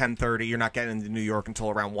plane until 10:30. You're not getting into New York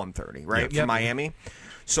until around 1:30, right? From Miami.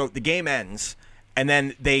 So the game ends, and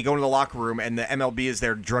then they go into the locker room, and the MLB is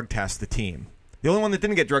there to drug test the team. The only one that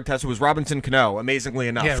didn't get drug tested was Robinson Cano, amazingly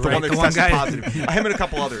enough. Yeah, the right. one that's The one tested guy. positive. Him and a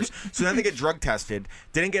couple others. So then they get drug tested.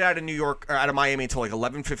 Didn't get out of New York or out of Miami until like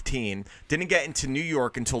 11:15. Didn't get into New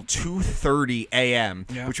York until 2:30 a.m.,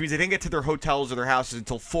 which means they didn't get to their hotels or their houses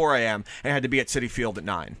until 4 a.m. and had to be at Citi Field at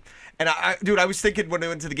 9. And I was thinking when I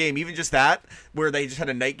went to the game, even just that, where they just had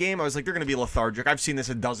a night game, I was like, they're going to be lethargic. I've seen this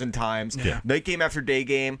a dozen times. Yeah. Night game after day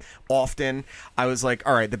game, often. I was like,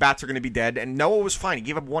 all right, the bats are going to be dead. And Noah was fine. He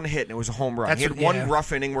gave up one hit, and it was a home run. He had one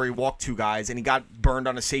rough inning where he walked 2 guys, and he got burned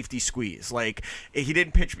on a safety squeeze. Like, he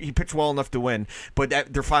didn't pitch. He pitched well enough to win, but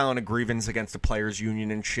they're filing a grievance against the players' union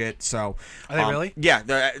and shit. So, are they really? Yeah,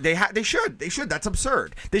 they should. They should. That's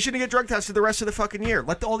absurd. They shouldn't get drug tested the rest of the fucking year.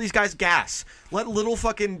 Let all these guys gas. Let little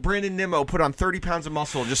fucking Brandon Nimmo put on 30 pounds of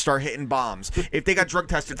muscle and just start hitting bombs if they got drug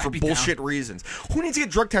tested for bullshit reasons. Who needs to get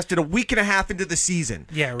drug tested a week and a half into the season?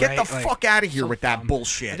 Yeah, Get the right. fuck out of here with that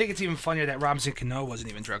bullshit. I think it's even funnier that Robinson Cano wasn't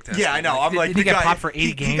even drug tested. Yeah, I know. I'm like, did he get popped for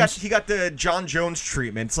 80 games? He got the John Jones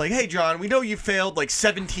treatment. It's like, hey, John, we know you failed like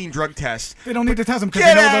 17 drug tests. They don't need to test him because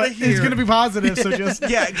Get they know outta that here. he's going to be positive. So just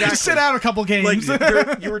just sit out a couple games.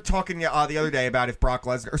 Like, you were talking the other day about if Brock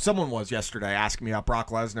Lesnar, or someone was yesterday asking me about Brock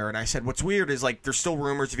Lesnar, and I said, what's weird is like there's still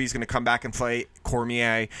rumors if he's going to come back and fight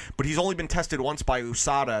Cormier, but he's only been tested once by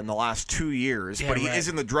USADA in the last 2 years, but he is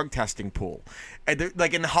in the drug testing pool. And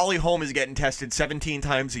and Holly Holm is getting tested 17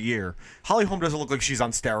 times a year. Holly Holm doesn't look like she's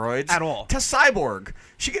on steroids at all. Test Cyborg.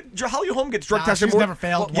 Holly Holm gets drug tested. She's never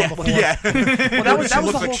failed one before. Yeah. Well, that was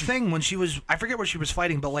the whole thing when she was. I forget what she was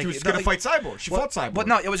fighting, but like she was going to fight Cyborg. She fought Cyborg. But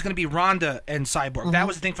no, it was going to be Ronda and Cyborg. That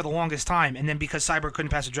was the thing for the longest time. And then because Cyborg couldn't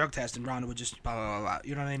pass a drug test, and Ronda would just blah blah blah.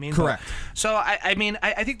 You know what I mean? Correct. So I mean,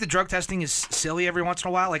 I think the drug testing is silly every once in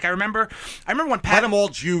a while. Like I remember when Pat. Let them all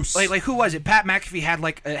juice. Like who was it? Pat McAfee had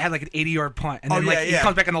like an 80-yard punt, and then he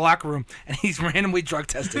comes back in the locker room and he's randomly drug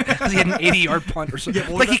tested because he had an 80-yard punt or something.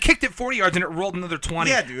 Yeah, he kicked it 40 yards and it rolled another 20.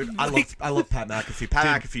 Yeah, dude. I love Pat McAfee.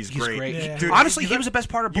 Pat McAfee's great. Yeah. Dude, honestly, he was the best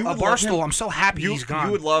part of Barstool. I'm so happy he's gone.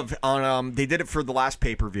 You would love on they did it for the last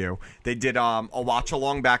pay-per-view. They did a watch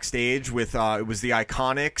along backstage with it was the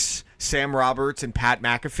Iconics, Sam Roberts and Pat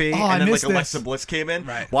McAfee, and then like Alexa Bliss came in.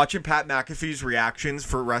 Right. Watching Pat McAfee's reactions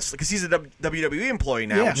for wrestling because he's a WWE employee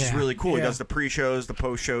now, which is really cool. He does the pre-shows, the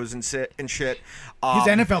post-shows, and shit. His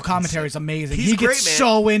NFL commentary is amazing. He gets great,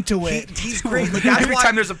 so into it. He's great. Like, every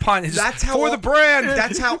time there's a punt, that's how for the brand.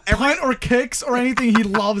 That's how punt or kicks or anything, he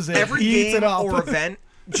loves it. Every he eats game it up. or event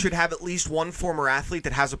should have at least one former athlete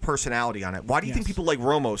that has a personality on it. Why do you think people like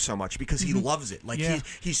Romo so much? Because he loves it. Like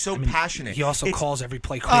he's so passionate. He also calls every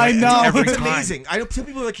play. I know. Every it's time. amazing. I know some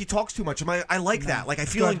people are like he talks too much. I like that. Like I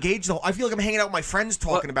feel engaged. Though I feel like I'm hanging out with my friends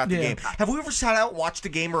talking about the game. Have we ever sat out, watched a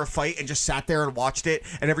game or a fight, and just sat there and watched it?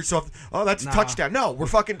 And every so often, that's a touchdown. No, we're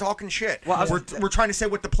fucking talking shit. Well, we're trying to say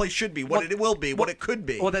what the play should be, what it will be, what it could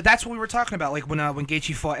be. Well, that's what we were talking about. Like when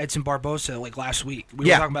Gaethje fought Edson Barbosa like last week. We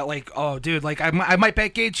were talking about like, oh, dude, like I might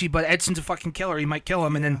bet Gaethje, but Edson's a fucking killer. He might kill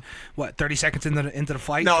him. And then 30 seconds into the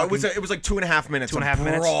fight? No, it was like 2.5 minutes. 2.5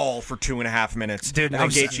 minutes. Brawl for 2.5 minutes. Dude, and then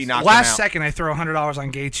Gaethje knocked him last out. second I throw $100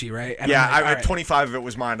 on Gaethje, right? And yeah, I'm like, 25 of it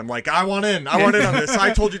was mine. I'm like, I want in. I want in on this.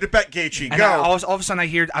 I told you to bet Gaethje. And Go. all of a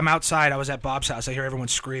sudden I'm outside. I was at Bob's house. I hear everyone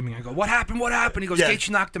screaming. I go, what happened? What happened? He goes, Gaethje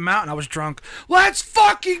knocked him out. And I was drunk. Let's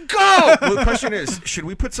fucking go! Well, the question is, should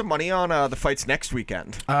we put some money on the fights next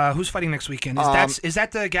weekend? Who's fighting next weekend? Is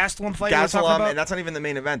that the Gastelum fight? Gastelum, and that's not even the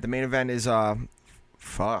main event. The main event is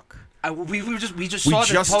fuck. We just saw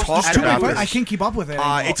talked about this. I can't keep up with it.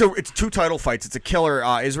 It's 2 title fights. It's a killer.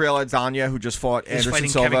 Israel Adesanya, who just fought Anderson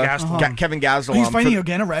Silva. Kevin Gastelum. He's fighting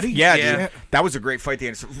again already? Yeah, dude. That was a great fight.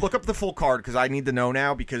 Look up the full card because I need to know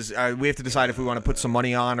now because we have to decide if we want to put some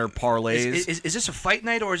money on or parlays. Is this a fight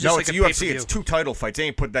night or is this no? like It's a UFC. pay-per-view? It's 2 title fights. They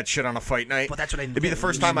ain't put that shit on a fight night. Well, that's what I. It'd be the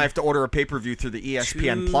first time I have to order a pay-per-view through the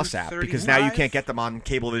ESPN Plus app because now you can't get them on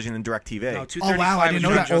Cablevision and DirecTV. No, oh wow, I didn't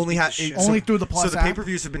know that. Only through the Plus app. So the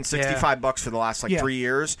pay-per-views have been $65 for the last 3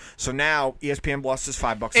 years. So now ESPN Plus is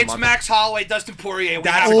 $5 a month. It's Max Holloway, Dustin Poirier.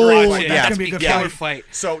 That's a great fight. That's gonna be a good killer fight.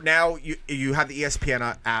 So now you have the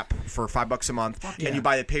ESPN app for $5 a month, and you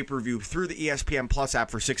buy the pay-per-view through the ESPN Plus app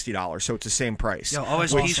for $60. So it's the same price. Yo,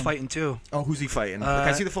 OSP's fighting too. Oh, who's he fighting? Can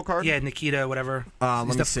I see the full card? Yeah, Nikita, whatever. Let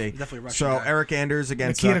me see. Definitely Russian. So guy. Eric Anders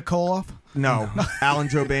against Nikita Koloff. No, Alan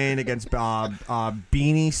Jobain against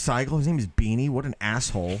Beanie Seigel. His name is Beanie. What an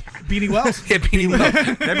asshole. Beanie Wells. Yeah, Beanie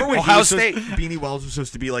Wells. Remember when Ohio State? Beanie Wells was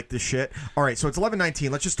supposed to be like this shit. All right, so it's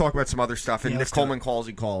 11:19. Let's just talk about some other stuff. And if Coleman calls,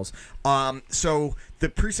 he calls. So the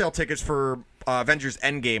pre-sale tickets for Avengers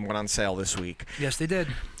Endgame went on sale this week. Yes, they did.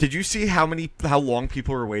 Did you see how long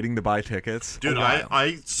people were waiting to buy tickets? Dude,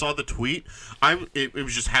 I saw the tweet. It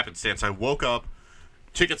was just happenstance. I woke up,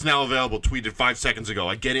 Tickets now available. Tweeted 5 seconds ago.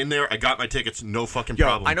 I get in there. I got my tickets. No fucking Yo,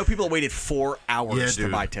 problem. I know people that waited 4 hours to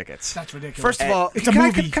dude. buy tickets. That's ridiculous. First of all, it's a can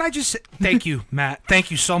movie. Can I just say, thank you, Matt?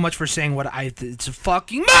 Thank you so much for saying what it's a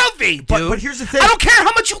fucking movie, dude. But here's the thing. I don't care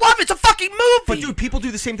how much you love it. It's a fucking movie. But dude, people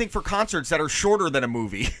do the same thing for concerts that are shorter than a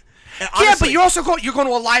movie. And yeah, honestly, but you're also going to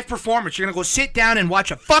a live performance. You're going to go sit down and watch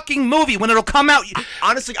a fucking movie when it'll come out.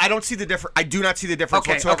 honestly, I don't see the difference. I do not see the difference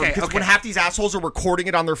Okay, whatsoever. okay, Because okay. when half these assholes are recording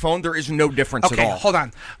it on their phone, there is no difference Okay, at all. hold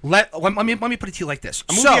on. Let me put it to you like this.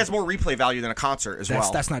 A movie has more replay value than a concert as well.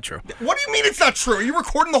 That's not true. What do you mean it's not true? Are you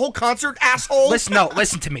recording the whole concert, asshole? Listen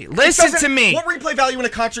to me. Listen to me. What replay value in a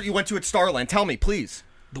concert you went to at Starland? Tell me, please.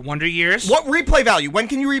 The Wonder Years. What replay value? When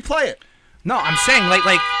can you replay it? No, I'm saying like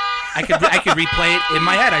I could replay it in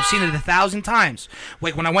my head. I've seen it 1,000 times.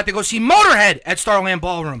 Like when I went to go see Motorhead at Starland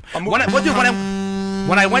Ballroom. When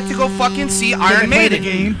I went to go fucking see Iron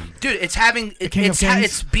Maiden, dude,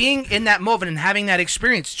 it's being in that moment and having that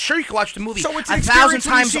experience. Sure, you can watch the movie So it's an 1,000 experience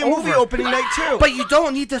when you times see a over. movie opening night too. But you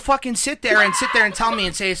don't need to fucking sit there and tell me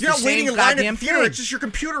and say it's You're the not waiting same in line at goddamn the theater. thing. It's just your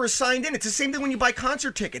computer is signed in. It's the same thing when you buy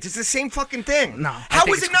concert tickets. It's the same fucking thing. No, I How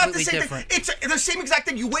think is it's it not the completely same different. thing? It's the same exact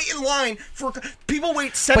thing. You wait in line for people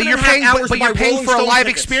wait 7 But you're and a half paying, hours but to buy you're paying Rolling for a Stone live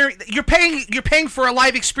tickets. experience. You're paying for a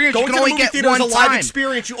live experience. Going You to can the only movie get theater one is a live time.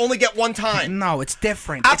 experience. You only get one time. No, it's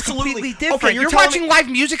different. Absolutely. It's completely different. Okay, you're you're telling watching me- live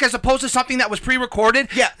music as opposed to something that was pre-recorded.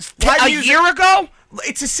 Yeah, a year ago.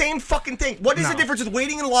 It's the same fucking thing. What is No. the difference with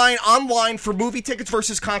waiting in line online for movie tickets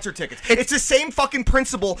versus concert tickets? It's the same fucking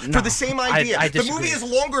principle for the same idea. I the movie disagree. is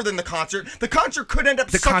longer than the concert. The concert could end up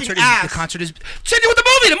The sucking concert ass. is the concert is same thing with the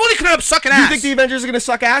movie. The movie could end up sucking You ass. think the Avengers are going to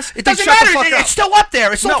suck ass? It doesn't Then shut the matter. fuck up. It's still up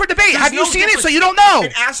there. It's still for debate. there's Have you no seen it? difference. So you don't know.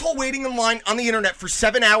 An asshole waiting in line on the internet for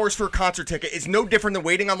 7 hours for a concert ticket is no different than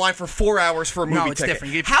waiting online for 4 hours for a movie No, it's ticket.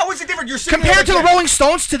 different. How is it different? You're sitting Compared to there the like Rolling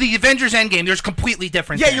Stones to the Avengers Endgame, there's completely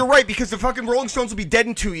different. Yeah, thing. you're right, because the fucking Rolling Stones will be dead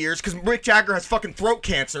in 2 years because Mick Jagger has fucking throat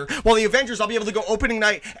cancer, while the Avengers, I'll be able to go opening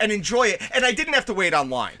night and enjoy it, and I didn't have to wait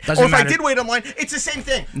online. Doesn't or if matter. I did wait online, it's the same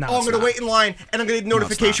thing. No, I'm it's going to not. wait in line, and I'm going to get a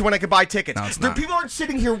notification when I can buy tickets. No, it's not. People aren't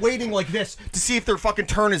sitting here waiting like this to see if their fucking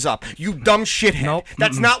turn is up. You dumb shithead. Nope.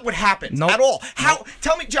 That's not what happens Nope. at all. How?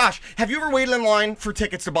 Tell me, Josh, have you ever waited in line for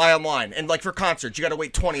tickets to buy online? And like for concerts, you got to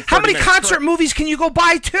wait 20, 30 How many minutes. concert movies can you go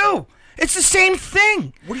buy too? It's the same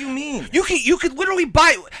thing. What do you mean? You could literally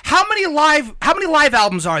buy how many live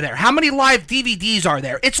albums are there? How many live DVDs are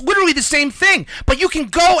there? It's literally the same thing. But you can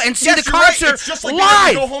go and see Yes, the you're right. concert It's just like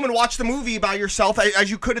live. you go home and watch the movie by yourself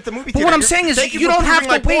as you could at the movie But theater. what I'm saying is Thank you for don't have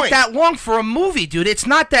proving to my wait point. that long for a movie, dude. It's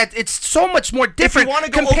not that. It's so much more different If you want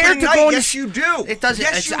to go compared opening to night, going. yes, you do. It doesn't.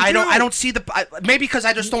 Yes, you I do. don't see the. Maybe because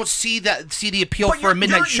I just don't see the appeal But for a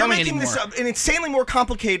midnight you're showing making anymore. this an insanely more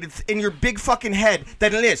complicated in your big fucking head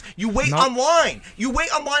than it is. You wait Nope. online. You wait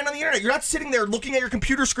online on the internet. You're not sitting there looking at your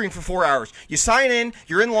computer screen for 4 hours. You sign in.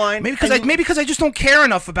 You're in line. Maybe because I just don't care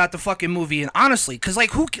enough about the fucking movie, and honestly, because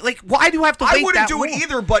why do I have to wait I wouldn't that do long? it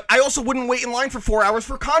either, but I also wouldn't wait in line for 4 hours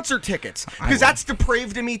for concert tickets because that's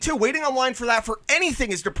depraved to me too. Waiting online for that for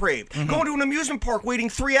anything is depraved. Going to an amusement park waiting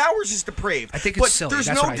 3 hours is depraved. I think it's silly. There's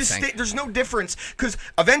That's no what I think. there's no difference because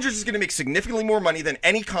Avengers is going to make significantly more money than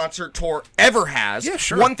any concert tour ever has. Yeah,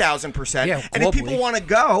 sure. 1,000%. Yeah, and if globally. people want to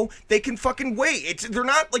go, they can fucking wait. They're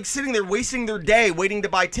not like sitting there wasting their day waiting to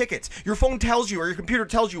buy tickets. Your phone tells you or your computer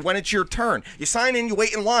tells you when it's your turn. You sign in, you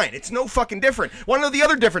wait in line. It's no fucking different. Want to know the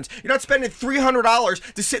other difference? You're not spending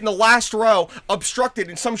 $300 to sit in the last row, obstructed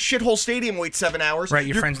in some shithole stadium, wait 7 hours. Right,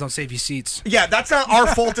 your friends don't save you seats. Yeah, that's not our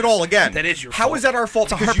fault at all. Again, That is your How fault. is that our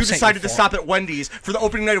fault? It's Because you 100% decided to your stop at Wendy's for the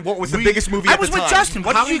opening night of what was the biggest movie I at was the with time. Justin.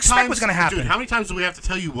 What How did you many expect times- was going to happen? Dude, how many times do we have to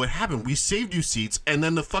tell you what happened? We saved you seats, and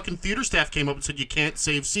then the fucking theater staff came up and said you can't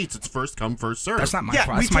save seats. It's first come, first serve. That's not my Yeah,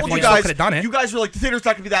 fault. we That's my told fault. you You still guys. could have done it. You guys were like, the theater's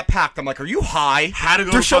not gonna be that packed. I'm like, are you high? Had to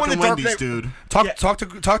go They're to showing fucking the Dark Wendy's, Knight- dude. Talk Yeah. to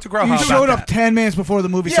Groho You about showed that. up 10 minutes before the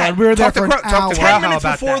movie Yeah, started. We were there talk to for an Talk to hour. Groho 10 minutes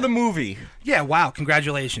about before that. the movie. Yeah, wow,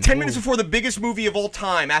 congratulations. 10 minutes before the biggest movie of all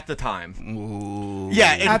time at the time. Ooh.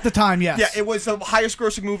 Yeah, At the time, yes. Yeah, it was the highest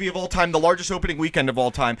grossing movie of all time, the largest opening weekend of all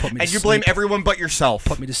time. me And to you blame sleep. everyone but yourself.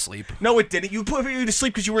 Put me to sleep. No, it didn't. You put me to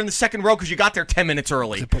sleep because you were in the second row because you got there 10 minutes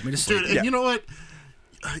early. It put me to sleep. Dude, and Yeah. you know what?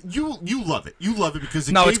 You love it. You love it because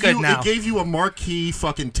it No, gave it's good you now. it gave you a marquee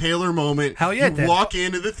fucking Taylor moment. Hell yeah, You it did. walk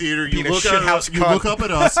into the theater, you Being a look shithouse at you cunt. look up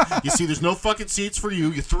at us, you see there's no fucking seats for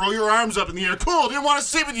you. You throw your arms up in the air. Cool, didn't want to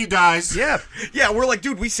sit with you guys. Yeah. Yeah, we're like,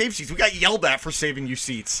 dude, we saved seats. We got yelled at for saving you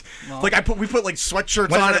seats. Like we put like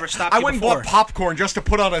sweatshirts When on has it it. ever stopped I you went and before? bought popcorn just to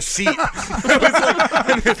put on a seat.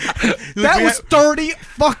 That was $30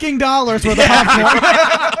 fucking worth of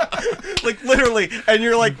popcorn. Like literally, and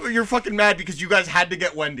you're fucking mad because you guys had to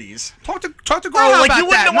get Wendy's. Talk to Grandma Oh, like about you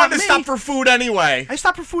wouldn't that, have not wanted to me. stop for food anyway. I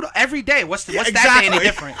stop for food every day. What's that exactly. day any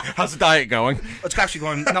different? How's the diet going? It's actually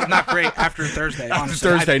going not great after Thursday. After honestly.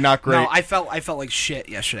 Thursday, not great. No, I felt like shit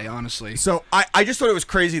yesterday. Honestly. So I just thought it was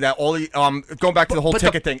crazy that all the going back to the whole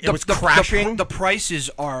ticket thing, it was crashing. The prices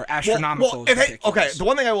are astronomical. Okay, the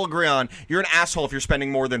one thing I will agree on, you're an asshole if you're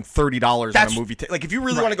spending more than $30 on a movie ticket. Like if you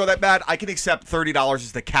really want to go that bad, I can accept $30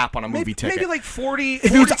 as the cap on a movie ticket. Maybe like 40. If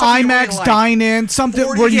it's IMAX dine-in, something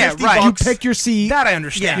 40, where you, 50 you bucks. pick your seat. That I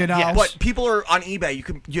understand. You know? Yes. But people are on eBay. You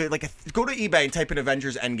go to eBay and type in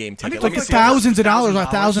Avengers Endgame ticket. Like thousands of dollars,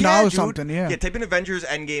 $1,000 something. Yeah. Yeah, type in Avengers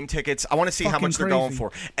Endgame tickets. I want to see how Fucking much they're going crazy.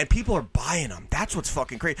 for, and people are buying them. That's what's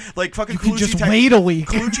fucking crazy. Like fucking. You can Colucci just wait a week.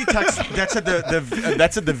 Colucci text. That's at the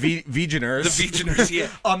Veganers. The Veganers, yeah.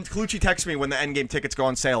 Colucci texts me when the Endgame tickets go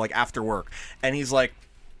on sale, like after work, and he's like,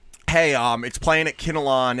 hey, it's playing at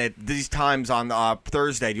Kinnelon at these times on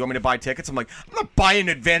Thursday. Do you want me to buy tickets? I'm like, I'm not buying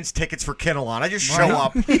advance tickets for Kinnelon. I just show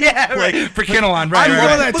up. Yeah, like, for Kinnelon, I right? go to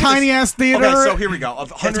right. that tiny ass theater. Okay, so here we go.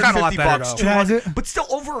 It's kinda a lot $150 better, bucks, though. Has $200, it? but still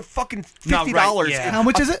over fucking No, $50. right, yeah. How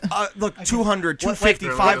much is it? Look, $200,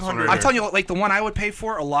 $250, Like, $500. I'm telling you, like the one I would pay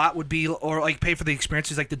for a lot would be, or like pay for the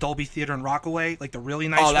experiences, like the Dolby Theater in Rockaway, like the really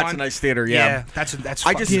nice one. Oh, that's a nice theater. Yeah, that's.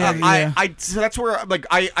 I just, Yeah. so that's where, like,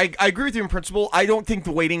 I agree with you in principle. I don't think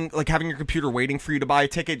the waiting, like having your computer waiting for you to buy a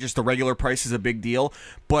ticket, just the regular price is a big deal.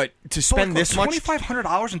 But to spend this much,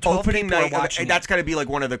 $2,500 and 12 opening people night, are watching. that's got to be like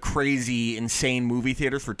one of the crazy, insane movie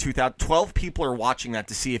theaters for 2,000. 12 people are watching that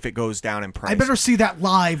to see if it goes down in price. I better see that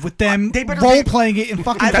live with them They better role playing it in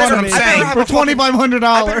fucking I front better- of me I better have for a fucking- $2,500.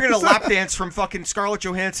 I better get a lap dance from fucking Scarlett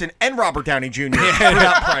Johansson and Robert Downey Jr. for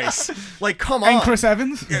that price. Like, come on. And Chris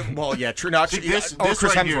Evans. Yeah, well, yeah, true. Not This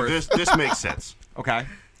Chris right here, Hemsworth. this makes sense. Okay.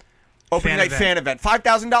 Opening night fan event,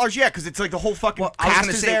 $5,000. Yeah, because it's like the whole fucking Well, I was cast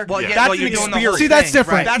gonna is say, there. well, yeah, that's well, an you're doing the whole experience. See, that's thing,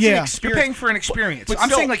 different. right? That's Yeah. an You're experience. paying for an experience. But I'm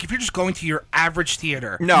still- saying, like, if you're just going to your average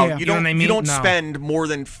theater. No, Yeah. you You know don't. what I mean? You don't No. spend more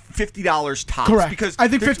than $50 tops. Correct. Because I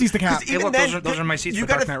think there's- 50 is the cap. 'cause Hey, even look, then, those are my seats you for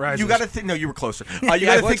gotta, Dark Knight Rises. You got to think. No, you were closer. You Yeah, got I to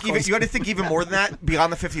was think even. close. You got to think even more than that.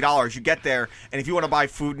 Beyond the $50, you get there, and if you want to buy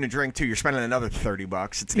food and a drink too, you're spending another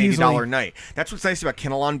 $30. It's an $80 night. That's what's nice about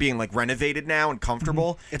Kinnelon being like renovated now and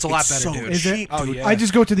comfortable. It's a lot better, so dude. Is it? cheap, Oh, dude. yeah. I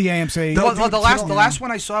just go to the AMC. No, Well, the dude, last one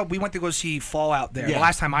I saw, we went to go see Fallout there. Yeah. The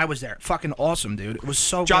last time I was there, fucking awesome, dude. It was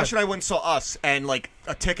so Josh good. and I went and saw Us, and like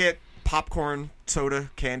a ticket, popcorn, soda,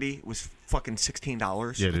 candy was fucking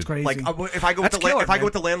 $16. Yeah, dude. It's crazy. Like if I go with That's the killer, if I go man.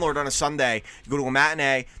 with the landlord on a Sunday, you go to a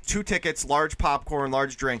matinee, 2 tickets, large popcorn,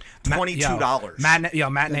 large drink, $22.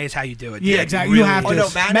 Matinee is how you do it. Yeah, dude. exactly. You have Oh to. no,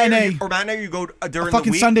 Matinee. matinee. You go during A fucking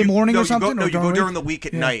the week. Sunday morning no, or something, You go, or no, you go during during the the week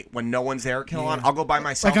at Yeah. night when no one's there at Kinnelon. I'll go by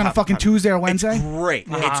myself. Like on a have- fucking have- Tuesday or Wednesday? It's great.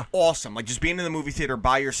 Uh-huh. It's awesome. Like just being in the movie theater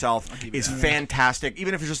by yourself is fantastic.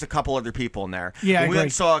 Even if it's just a couple other people in there. Yeah, I When we went agree.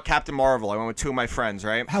 and saw Captain Marvel. I went with 2 of my friends.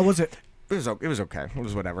 Right. How was it? It was okay. It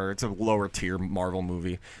was whatever. It's a lower tier Marvel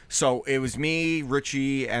movie. So it was me,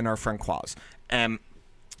 Richie, and our friend Quaz. And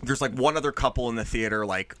there's like one other couple in the theater,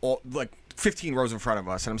 like 15 rows in front of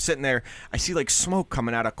us. And I'm sitting there. I see like smoke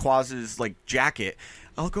coming out of Quaz's like jacket.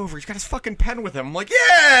 I look over. He's got his fucking pen with him. I'm like,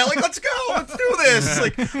 yeah, like let's go, let's do this.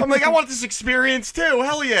 Like I'm like, I want this experience too.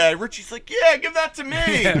 Hell yeah. Richie's like, yeah, give that to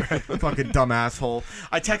me. Fucking dumb asshole.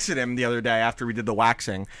 I texted him the other day after we did the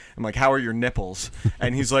waxing. I'm like, how are your nipples?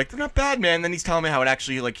 And he's like, they're not bad, man. Then he's telling me how it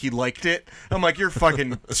actually like he liked it. I'm like, you're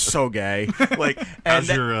fucking so gay. Like, and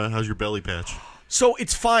How's your belly patch? so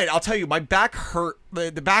it's fine. I'll tell you, my back hurt.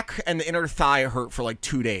 The back and the inner thigh hurt for like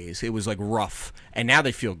 2 days. It was like rough, and now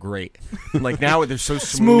they feel great. Like now they're so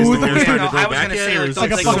smooth. Smooth. Is the hair Yeah, starting no, to grow I was back gonna yet, say or like, is the, it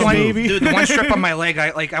Like a still fucking smooth? baby. dude, the one strip on my leg,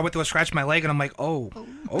 I went to go scratch my leg and I'm like, oh,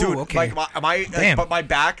 Dude, okay. like my Damn. but my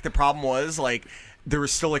back. The problem was like. There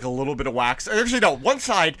was still like a little bit of wax. Actually, no. One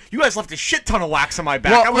side, you guys left a shit ton of wax on my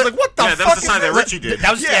back. Well, I was like, "What the Yeah, fuck?" that was the is side that this? Richie did.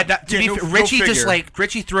 That was Yeah, to be no- fair, no Richie just figure. like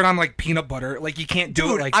Richie threw it on like peanut butter. Like you can't do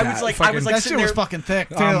Dude, it like I that. was like, Fucking- That sitting shit was there- fucking thick,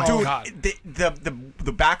 too. Oh, my Dude, God.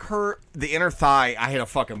 the back hurt, the inner thigh. I had a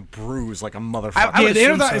fucking bruise like a motherfucker. I Yeah, would the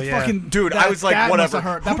assume internet so, is yeah. fucking. Dude, that, I was like, that whatever. Must have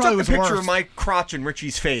hurt. That Who probably took was the picture worse. of my crotch in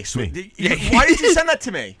Richie's face? Me. Why did you send that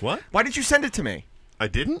to me? What? Why did you send it to me? I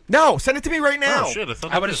didn't? No, send it to me right now. Oh, shit. I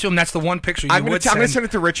thought I would assume that's the one picture you I'm gonna would I'm gonna send. send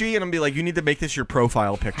it to Richie and I'm gonna be like, you need to make this your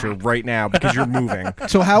profile picture right now because you're moving.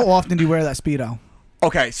 So how often do you wear that Speedo?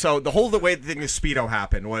 Okay, so the way the thing with Speedo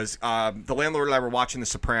happened was the landlord and I were watching The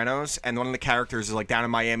Sopranos, and one of the characters is like down in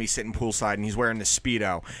Miami sitting poolside, and he's wearing the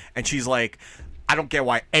Speedo, and she's like, I don't get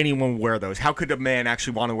why anyone would wear those. How could a man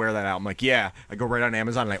actually want to wear that out? I'm like, yeah. I go right on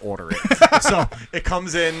Amazon and I order it. So it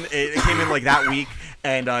comes in. It came in like that week,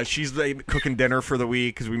 and she's like, cooking dinner for the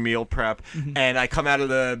week because we meal prep. And I come out of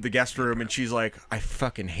the guest room, and she's like, I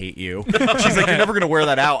fucking hate you. She's like, you're never gonna wear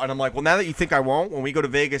that out. And I'm like, well, now that you think I won't, when we go to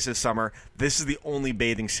Vegas this summer, this is the only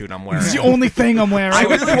bathing suit I'm wearing. It's the only thing I'm wearing.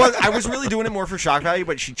 I was really doing it more for shock value,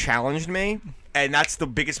 but she challenged me. And that's the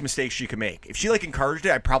biggest mistake she could make. If she like encouraged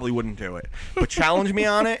it, I probably wouldn't do it. But challenge me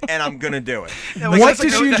on it, and I'm gonna do it. What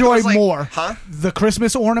did she enjoy more? Huh? The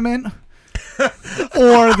Christmas ornament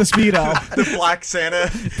or the Speedo? The black Santa.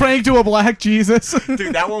 Praying to a black Jesus.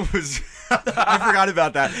 Dude, that one was... I forgot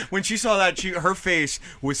about that. When she saw that, her face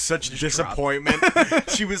was such disappointment.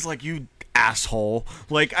 She was like, you asshole.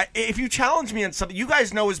 Like, if you challenge me on something, you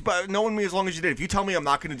guys knowing me as long as you did. If you tell me I'm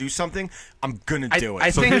not going to do something, I'm going to do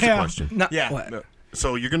it. So here's a question. No.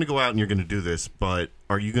 So you're going to go out and you're going to do this, but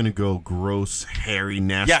are you going to go gross, hairy,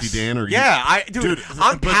 nasty Dan? Or dude,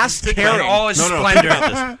 I'm past caring. All his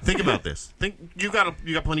splendor. Think about this. You got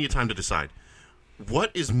plenty of time to decide.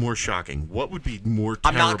 What is more shocking? What would be more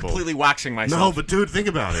terrible? I'm not completely waxing myself. No, but dude, think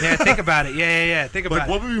about it. Yeah, think about it. Yeah. Think about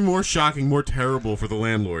it. What would be more shocking, more terrible for the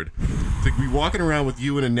landlord? To be walking around with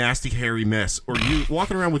you in a nasty, hairy mess, or you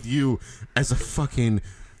walking around with you as a fucking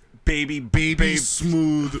baby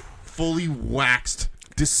smooth, fully waxed,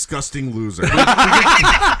 disgusting loser.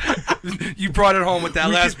 You brought it home with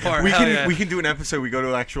that last part. We can do an episode. We go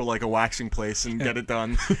to a waxing place and get it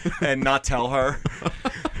done, and not tell her.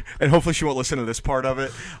 And hopefully she won't listen to this part of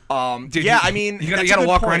it. Dude, I mean, you gotta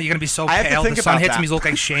walk around. You're gonna be so pale. The sun hits him. He's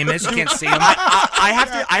looking like Seamus. You can't see him.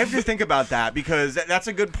 I have to think about that because that's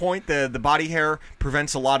a good point. The body hair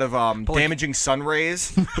prevents a lot of damaging sun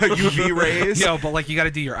rays, UV rays. Yo, but you got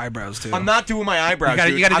to do your eyebrows too. I'm not doing my eyebrows.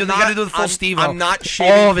 You got to do the full Steve-O. I'm not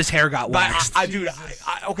shaving. All of his hair got waxed.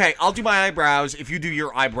 Okay, I'll do my eyebrows if you do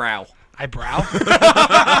your eyebrow. Eyebrow?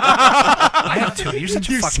 I have two. You're such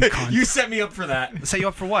a fucking cunt. You set me up for that. Set you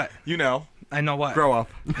up for what? You know. I know what. Grow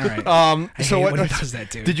up. All right. So what does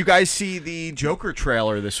that, dude? Did you guys see the Joker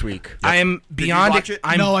trailer this week? I am beyond. Did you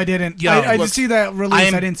watch it? No, I didn't. I did see that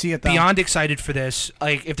release. I didn't see it though. Beyond excited for this.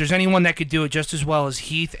 Like, if there's anyone that could do it just as well as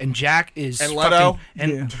Heath and Jack is and Leto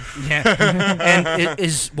and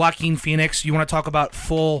is Joaquin Phoenix. You want to talk about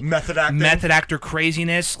full method actor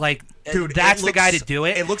craziness? Like, dude, that's the guy to do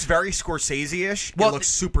it. It looks very Scorsese-ish. Well, it looks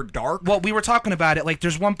super dark. Well, we were talking about it. Like,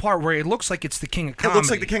 there's one part where it looks like it's the King of Comedy. It looks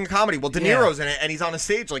like the King of Comedy. Well, De Niro's in it, and he's on a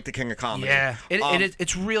stage like the King of Comedy. Yeah,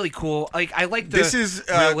 it's really cool. Like, I like the this is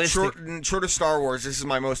realistic. Short of Star Wars. This is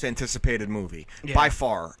my most anticipated movie by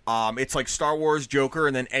far. It's like Star Wars, Joker,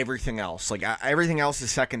 and then everything else. Like everything else is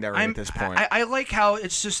secondary at this point. I like how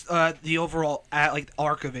it's just the overall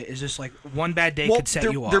arc of it is just like one bad day could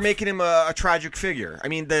set you off. They're making him a tragic figure. I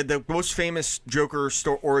mean, the most famous Joker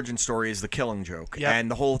origin story is the Killing Joke, and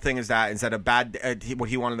the whole thing is that a bad what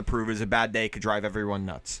he wanted to prove is a bad day could drive anyone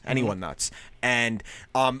nuts. And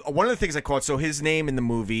one of the things I caught, so his name in the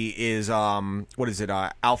movie is what is it?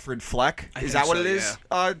 Alfred Fleck? Is that what it is?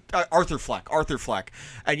 Yeah. Arthur Fleck.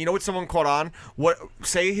 And you know what someone caught on?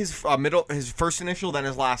 Say his first initial, then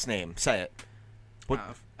his last name. Say it.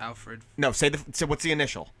 Alfred. No, say what's the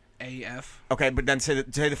initial? AF. Okay, but then say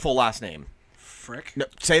the full last name. Frick. No,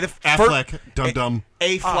 say the Affleck. Dum.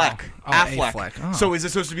 Affleck. Affleck. Oh. So is it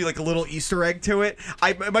supposed to be like a little Easter egg to it?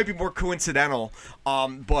 It might be more coincidental,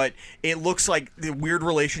 but it looks like the weird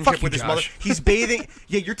relationship with his mother. He's bathing.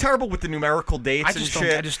 Yeah, you're terrible with the numerical dates and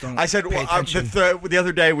shit. I just don't. I said the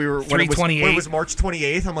other day we were when it was March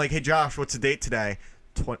 28th. I'm like, hey Josh, what's the date today?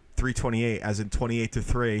 328, as in 28 to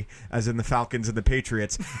 3, as in the Falcons and the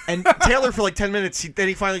Patriots. And Taylor, for like 10 minutes, then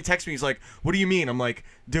he finally texts me. He's like, what do you mean? I'm like,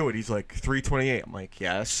 do it. He's like, 328. I'm like,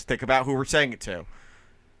 yes. Think about who we're saying it to.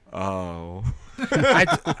 Oh.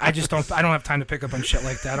 I just don't. I don't have time to pick up on shit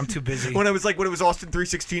like that. I'm too busy. When it was Austin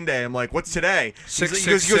 316 day, I'm like, what's today? He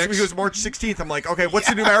goes March 16th. I'm like, okay, what's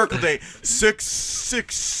the numerical date? 16.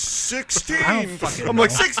 I don't fucking I'm know. like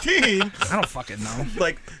 16. I don't fucking know.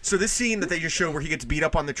 Like, so this scene that they just showed where he gets beat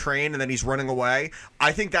up on the train and then he's running away,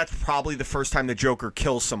 I think that's probably the first time the Joker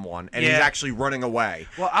kills someone and he's actually running away.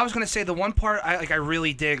 Well, I was gonna say the one part I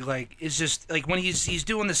really dig is just like when he's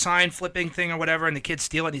doing the sign flipping thing or whatever, and the kids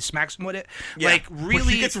steal it and he smacks him with it. Yeah. Like, really,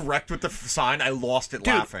 when he gets wrecked with the sign, I lost it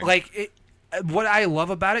laughing. Like, what I love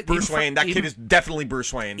about it, Bruce Wayne, that kid is definitely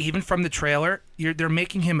Bruce Wayne. Even from the trailer, they're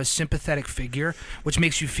making him a sympathetic figure, which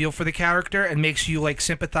makes you feel for the character and makes you like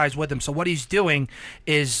sympathize with him. So what he's doing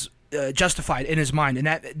is justified in his mind, and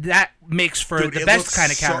that makes for the best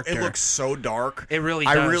kind of character. It looks so dark. It really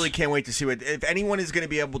does. I really can't wait to see what if anyone is going to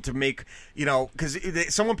be able to make, because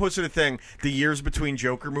someone posted a thing, the years between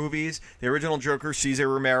Joker movies. The original Joker, Cesar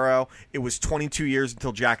Romero, it was 22 years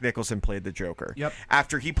until Jack Nicholson played the Joker. Yep.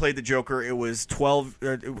 After he played the Joker, it was 12.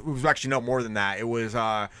 It was actually no more than that. It was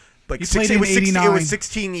like it was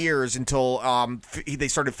 16 years until they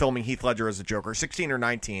started filming Heath Ledger as the Joker. 16 or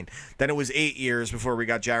 19. Then it was 8 years before we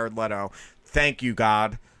got Jared Leto. Thank you,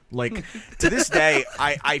 God. Like, to this day,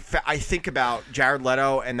 I think about Jared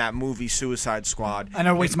Leto and that movie Suicide Squad. I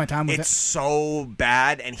never wasted my time with it. It's so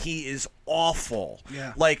bad, and he is awful.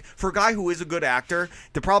 Yeah. Like, for a guy who is a good actor,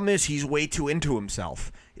 the problem is he's way too into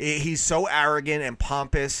himself. He's so arrogant and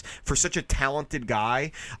pompous for such a talented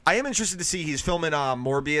guy. I am interested to see he's filming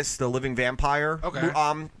Morbius, the Living Vampire,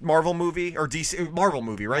 Marvel movie or DC Marvel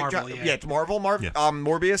movie, right? Marvel, yeah, it's Marvel. Yes.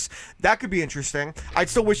 Morbius. That could be interesting. I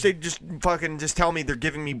still wish they'd just tell me they're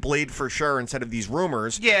giving me Blade for sure instead of these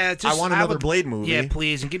rumors. Yeah, I want another Blade movie. Yeah,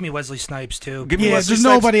 please, and give me Wesley Snipes too. Give me Wesley there's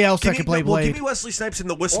Snipes. nobody else that can play Blade. Give me Wesley Snipes in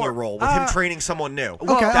the Whistler role with him training someone new.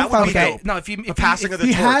 Okay, that would be dope. No, if you passing of the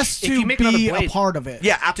he torch. has If you to make another be Blade- a part of it.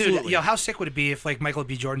 Yeah, absolutely. Dude, how sick would it be if like Michael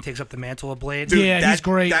B. Jordan takes up the mantle of Blade? Dude, Yeah, he's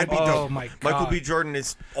great. That'd be dope. Oh, my God. Michael B. Jordan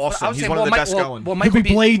is I awesome. would He's say, one of the best going. Well, He'll Michael be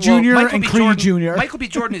Blade Jr. Michael and B. Creed Jordan, Jr. Michael B.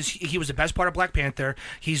 Jordan he was the best part of Black Panther.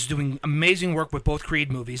 He's doing amazing work with both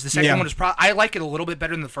Creed movies. The second one is I like it a little bit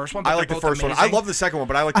better than the first one. But I like they're the both first one. amazing. I love the second one,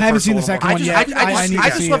 but I like the I haven't first seen one the a little second more. one yet. I need to I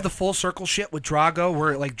just see love it. the full circle shit with Drago,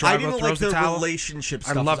 where like I Drago didn't throws like the the towel. relationship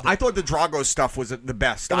I stuff. loved it. I thought the Drago stuff was the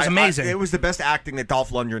best. It was amazing. It was the best acting that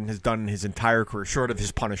Dolph Lundgren has done in his entire career, short of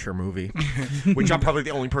his Punisher movie, which I'm probably the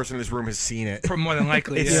only person in this room has seen it. More than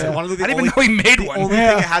likely, It's one of the I didn't only- even know he made The one. only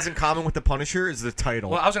thing it has in common with the Punisher is the title.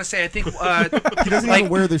 Well, I was gonna say I think He doesn't even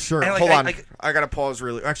wear the shirt. and, like, Hold on, like- I gotta pause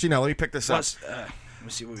really. Actually, no. Let me pick this up. let me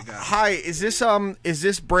see what we got. Hi, is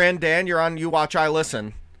this Brandon? You're on You Watch I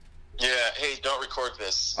Listen. Yeah, hey, don't record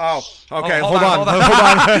this. Oh, okay. Hold Hold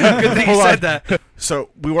on. on. Good thing you said that. So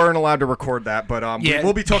we weren't allowed to record that, but Yeah.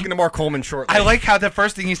 we'll be talking to Mark Coleman shortly. I like how the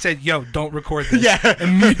first thing he said, "Yo, don't record this." Yeah,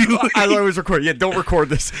 Immediately. I always record. Yeah, don't record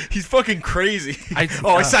this. He's fucking crazy.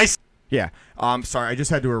 Yeah. Sorry, I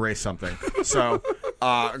just had to erase something. So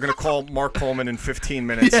I'm gonna call Mark Coleman in 15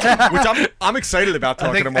 minutes, which I'm excited about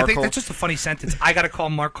talking to I Mark think Coleman. that's just a funny sentence. I gotta call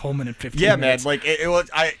Mark Coleman in 15 Yeah, minutes. man. Like it was.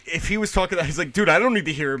 If he was talking, he's like, dude, I don't need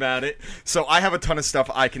to hear about it. So I have a ton of stuff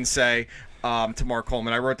I can say to Mark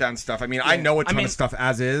Coleman. I wrote down stuff. I mean, I know a ton of stuff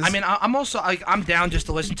as is. I mean, I'm also like I'm down just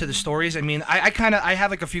to listen to the stories. I mean, I have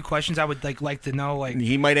like a few questions I would like to know. Like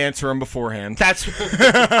he might answer them beforehand. that's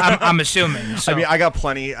I'm assuming. So. I mean, I got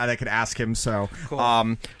plenty that I could ask him. So, Cool.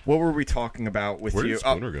 what were we talking about with Where you? did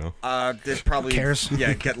Spooner go? There's probably Who cares?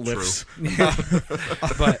 Yeah, get lifts.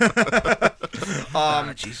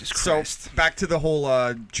 but Jesus So Christ. back to the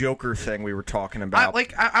whole Joker thing we were talking about.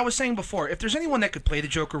 I was saying before, if there's anyone that could play the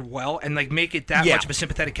Joker well and like make it that Yeah. much of a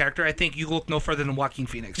sympathetic character, I think you look no further than Joaquin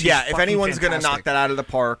Phoenix. He's yeah, if fucking anyone's gonna knock fantastic. that out of the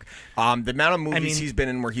park, the amount of movies mean- he's been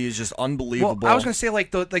in where he is just unbelievable. Well, I was gonna say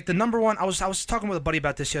like the number one. I was talking with a buddy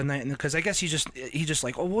about this the other night, because I guess he just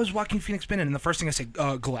like, oh, what was Joaquin Phoenix been in? And the first thing I said,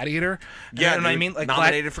 Gladiator. yeah, you know what I dude, mean? Like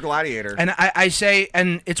nominated for Gladiator. And I say,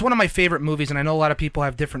 and it's one of my favorite movies, and I know a lot of people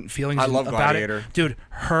have different feelings I love about Gladiator. it. Dude,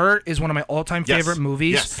 Her is one of my all-time Yes. favorite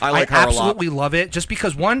movies. Yes, I like Her a lot. absolutely love it, just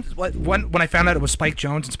because when I found out it was Spike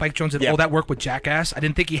Jonze, and Spike Jonze did all that work with Jackass, I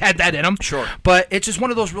didn't think he had that in him. Sure. But it's just one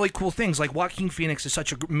of those really cool things. Like Joaquin Phoenix is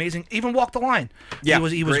such an amazing, even Walk the Line. Yeah,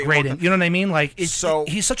 he was great great Walk in. You know what I mean? Like he's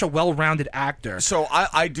such a well-rounded actor. So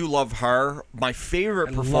I do love Her. My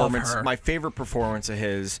favorite performance, Her. my favorite performance of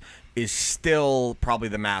his is still probably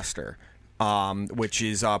The Master. Which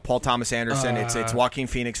is Paul Thomas Anderson. It's Joaquin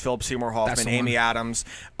Phoenix, Philip Seymour Hoffman, the Amy one. Adams.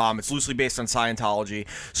 It's loosely based on Scientology.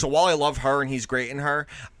 So while I love Her and he's great in Her,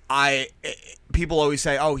 people always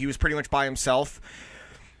say, "Oh, he was pretty much by himself."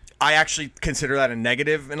 I actually consider that a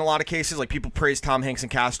negative in a lot of cases. Like people praise Tom Hanks in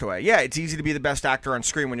Castaway. Yeah, it's easy to be the best actor on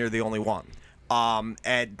screen when you're the only one.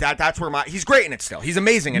 And that's where he's great in it still. He's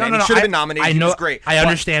amazing in it. He should have been nominated. I know. He was great. I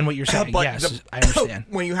understand what you're saying. But Yes, I understand.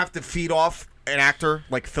 When you have to feed off an actor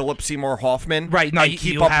like Philip Seymour Hoffman, Right, no, and you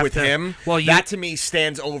keep up have with to- him, well, you- that to me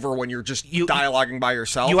stands over when you're just dialoguing by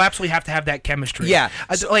yourself. You absolutely have to have that chemistry. Yeah.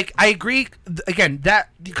 Like I agree. Again, that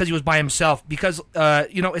because he was by himself. Because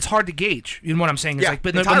it's hard to gauge. You know what I'm saying? It's Yeah, like,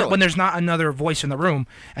 but entirely. when there's not another voice in the room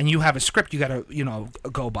and you have a script, you got to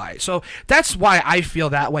go by. So that's why I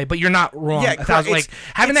feel that way. But you're not wrong. Yeah, A thousand- correct. like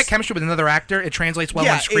having that It's- chemistry with another actor, it translates on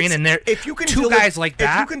screen. it's- And there, if you can two guys like if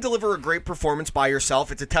that. you can deliver a great performance by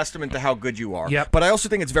yourself, it's a testament to how good you you are. Yep. But I also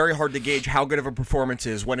think it's very hard to gauge how good of a performance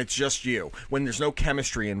is when it's just you, when there's no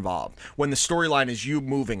chemistry involved, when the storyline is you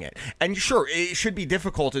moving it. And sure, it should be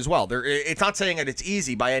difficult as well. It's not saying that it's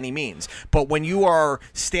easy by any means, but when you are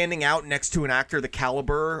standing out next to an actor the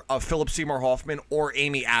caliber of Philip Seymour Hoffman or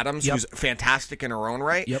Amy Adams, who's fantastic in her own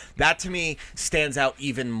right, that to me stands out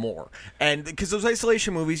even more. And because those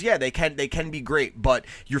isolation movies, they can be great, but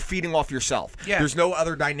you're feeding off yourself. Yeah. There's no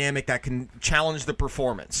other dynamic that can challenge the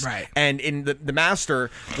performance. Right. And in the Master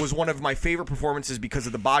was one of my favorite performances because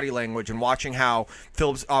of the body language and watching how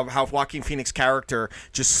how Joaquin Phoenix's character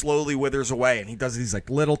just slowly withers away, and he does these like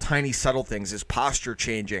little tiny subtle things, his posture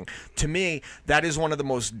changing. To me, that is one of the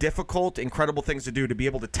most difficult, incredible things to do, to be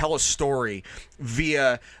able to tell a story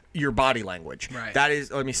via your body language. Right. That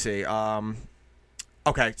is, let me see.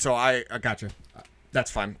 Okay, so I got you. That's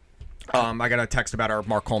fine. I got a text about our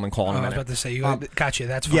Mark Coleman call in a I was minute. about to say, got you.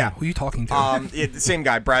 That's fine. yeah. Who are you talking to? The same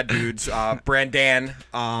guy, Brad Dudes, Brandan.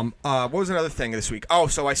 What was another thing this week? Oh,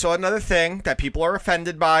 so I saw another thing that people are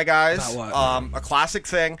offended by, guys. About what? A classic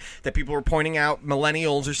thing that people are pointing out.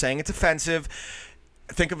 Millennials are saying it's offensive.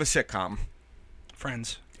 Think of a sitcom.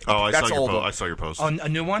 Friends. Oh, I That's saw your old. post. I saw your post. Oh, a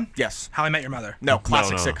new one? Yes. How I Met Your Mother. No,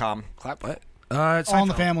 classic no. sitcom. Clap. What? It's All in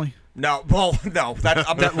the Seinfeld. Family. No, well, no.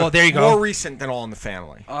 Well, there you go. More recent than All in the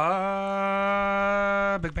Family.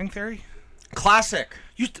 Big Bang Theory. Classic.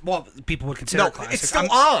 Well, people would consider No, it classic. it's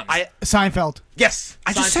still on. Seinfeld. Yes.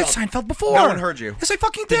 I just said Seinfeld before. No one heard you. Yes, I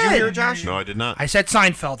fucking Did did. you hear it, Josh? No, I did not. I said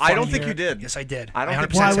Seinfeld. I don't Funny think here. you did. Yes, I did. I don't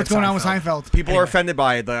think 100% Why? said What's going on with Seinfeld? People are Anyway. offended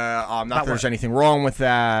by the not there's what? anything wrong with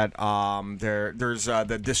that. There's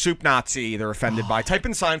the soup Nazi they're offended by. Type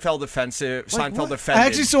in Seinfeld offensive. Seinfeld offended. I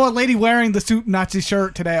actually saw a lady wearing the soup Nazi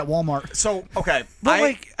shirt today at Walmart. So okay,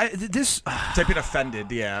 But this. type in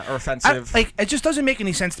offended, or offensive. It just doesn't make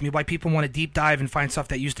any sense to me why people want to deep dive and find stuff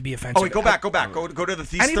that used to be offensive. Oh wait, go back. Go to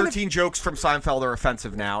these And even 13 jokes from Seinfeld are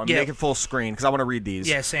offensive now, and Yeah. make it full screen because I want to read these.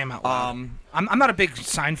 Yeah, say them out loud. I'm not a big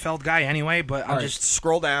Seinfeld guy anyway, but I'm All right, just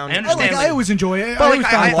scroll down. I understand. I always enjoy it. But, I like, always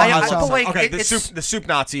found I- a lot I- of I- stuff. but, like, Okay, it's- the soup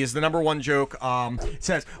Nazi is the number one joke. It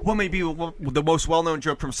says, what may be the most well-known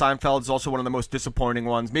joke from Seinfeld is also one of the most disappointing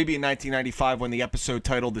ones. Maybe in 1995 when the episode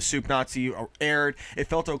titled The Soup Nazi aired, it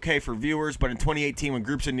felt okay for viewers, but in 2018 when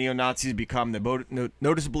groups of neo-Nazis become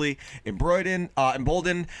noticeably emboldened,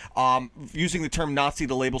 using the term Nazi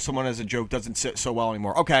to label someone as a joke doesn't sit so well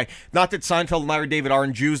anymore. Okay, not that Seinfeld and Larry David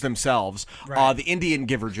aren't Jews themselves. Right. The Indian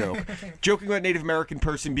giver joke. Joking about a Native American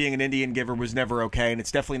person being an Indian giver was never okay, and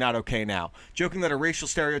it's definitely not okay now. Joking that a racial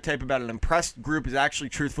stereotype about an impressed group is actually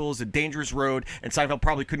truthful is a dangerous road, and Seinfeld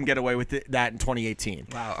probably couldn't get away with that in 2018.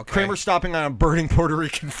 Wow, okay. Kramer stopping on a burning Puerto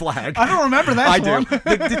Rican flag. I don't remember that I one. do.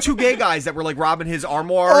 The two gay guys that were like robbing his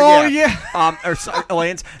armoire. Oh,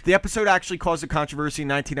 Alliance. The episode actually caused a controversy in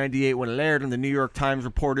 1998 when it aired, and the New York Times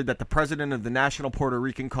reported that the president of the National Puerto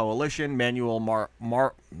Rican Coalition, Manuel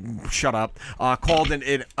called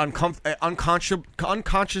an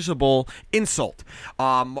unconscionable insult.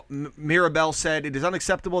 Mirabelle said, it is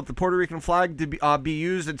unacceptable that the Puerto Rican flag to be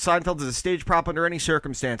used in Seinfeld as a stage prop under any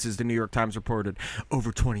circumstances, the New York Times reported.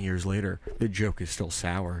 Over 20 years later, the joke is still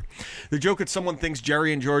sour. The joke that someone thinks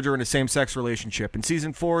Jerry and George are in a same-sex relationship. In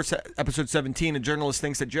Season 4, Episode 17, a journalist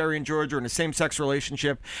thinks that Jerry and George are in a same-sex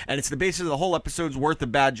relationship, and it's the basis of the whole episode's worth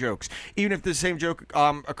of bad jokes. Even if the same joke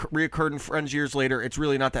reoccurred in Friends years later, it's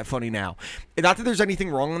really not that funny now. Not that there's anything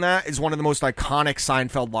wrong in that, is one of the most iconic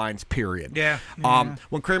Seinfeld lines, period. Yeah.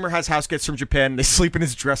 When Kramer has house guests from Japan, they sleep in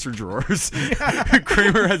his dresser drawers.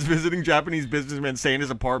 Kramer has visiting Japanese businessmen stay in his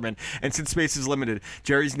apartment, and since space is limited,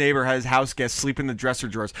 Jerry's neighbor has house guests sleep in the dresser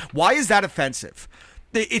drawers. Why is that offensive?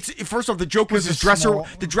 It's first off, the joke was his dresser. small.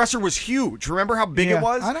 The dresser was huge. Remember how big Yeah, it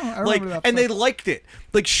was? I remember like, that and stuff. they liked it.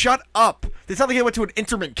 Like, shut up. It's not like they went to an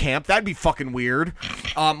internment camp. That'd be fucking weird.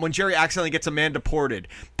 When Jerry accidentally gets a man deported,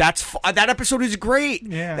 that episode is great.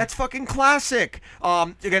 Yeah. That's fucking classic.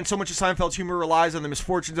 Again, so much of Seinfeld's humor relies on the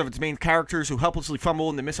misfortunes of its main characters who helplessly fumble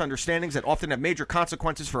into misunderstandings that often have major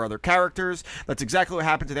consequences for other characters. That's exactly what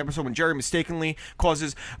happens in the episode when Jerry mistakenly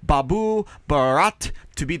causes Babu Bharat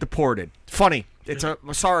to be deported. Funny. It's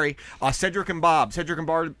sorry. Cedric and Bob,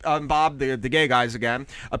 the gay guys again,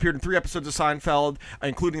 appeared in 3 episodes of Seinfeld,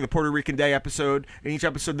 including the Puerto Rican Day episode. In each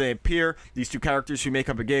episode they appear, these two characters who make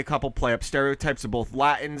up a gay couple play up stereotypes of both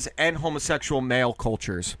Latins and homosexual male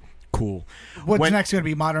cultures. Cool. What's next going to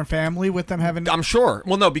be Modern Family with them having? I'm sure.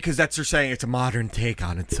 Well, no, because they're saying it's a modern take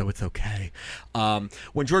on it, so it's okay.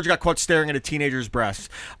 When George got caught staring at a teenager's breasts,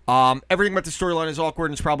 everything about the storyline is awkward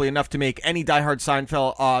and it's probably enough to make any diehard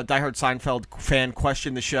Seinfeld fan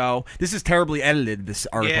question the show. This is terribly edited, this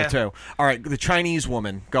article, too. All right, the Chinese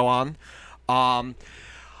woman. Go on.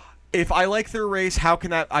 If I like their race, how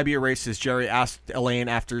can I be a racist? Jerry asked Elaine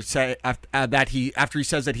after he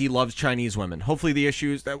says that he loves Chinese women. Hopefully the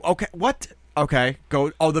issue is that okay. What? Okay,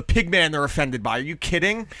 go. Oh, the pig man they're offended by. Are you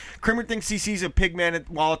kidding? Kramer thinks he sees a pig man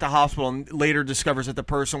while at the hospital and later discovers that the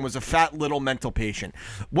person was a fat little mental patient.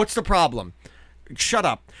 What's the problem? Shut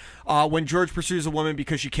up. When George pursues a woman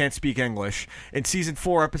because she can't speak English. In Season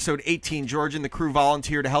 4, Episode 18, George and the crew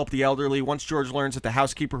volunteer to help the elderly. Once George learns that the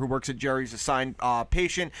housekeeper who works at Jerry's assigned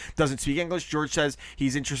patient doesn't speak English, George says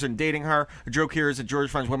he's interested in dating her. The joke here is that George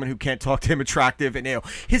finds women who can't talk to him attractive and ill.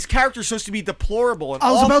 His character's supposed to be deplorable and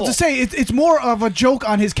I was awful. about to say, it's more of a joke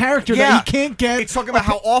on his character that he can't get. It's talking about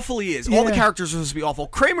how awful he is. All the characters are supposed to be awful.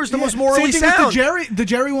 Kramer's the most morally Same thing sound. with the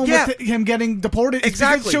Jerry one with him getting deported.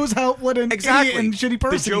 Exactly. It shows how what an idiot and shitty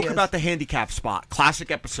person The joke he is. about the handicap spot.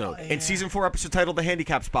 Classic episode. In Season 4 episode titled The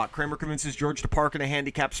Handicap Spot, Kramer convinces George to park in a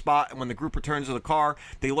handicap spot, and when the group returns to the car,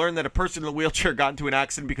 they learn that a person in a wheelchair got into an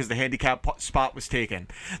accident because the handicap spot was taken.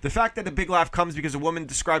 The fact that the big laugh comes because a woman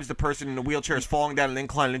describes the person in a wheelchair as falling down an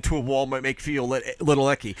incline into a wall might make you feel a little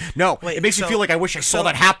icky. No, it makes me feel like I wish I saw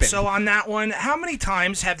that happen. So on that one, how many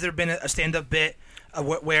times have there been a stand-up bit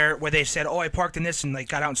where they said, "Oh, I parked in this," and they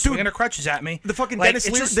got out and swinging their crutches at me? The fucking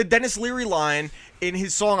Dennis Leary line in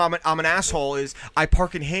his song "I'm an Asshole" is, "I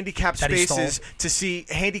park in handicapped spaces to see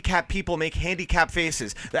handicapped people make handicapped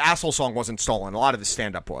faces." The asshole song wasn't stolen. A lot of his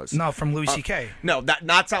stand-up was. No, from Louis C.K. No,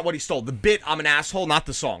 that's not what he stole. The bit "I'm an Asshole," not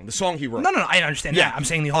the song. The song he wrote. No, I understand. Yeah, I'm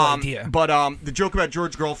saying the whole idea. But the joke about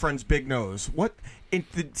George's girlfriend's big nose. What? In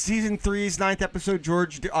Season 3's 9th episode,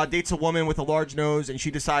 George dates a woman with a large nose, and she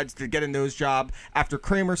decides to get a nose job after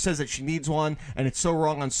Kramer says that she needs one, and it's so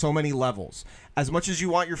wrong on so many levels. As much as you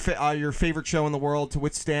want your favorite show in the world to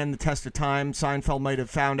withstand the test of time, Seinfeld might have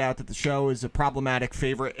found out that the show is a problematic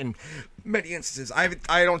favorite in many instances.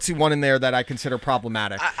 I don't see one in there that I consider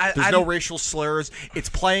problematic. There's no racial slurs. It's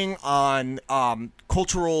playing on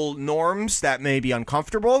cultural norms that may be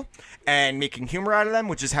uncomfortable and making humor out of them,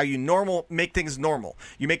 which is how you make things normal.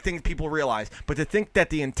 You make things people realize. But to think that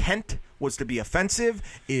the intent was to be offensive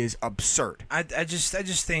is absurd. I just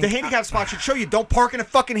think the handicap spot should show you don't park in a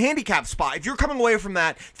fucking handicap spot. If you're coming away from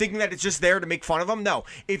that thinking that it's just there to make fun of them, no.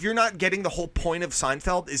 If you're not getting the whole point of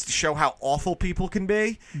Seinfeld is to show how awful people can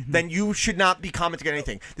be, then you should not be commenting on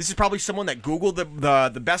anything. This is probably someone that Googled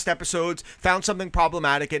the best episodes, found something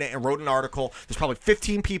problematic in it, and wrote an article. There's probably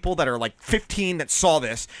 15 people that are like 15 that saw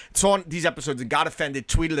these episodes and got offended,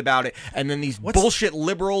 tweeted about it, and then these bullshit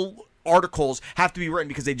liberal articles have to be written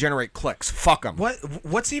because they generate clicks. Fuck them.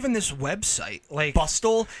 What's even this website? Like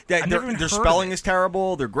Bustle? Their spelling is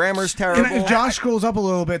terrible. Their grammar is terrible. If Josh scrolls up a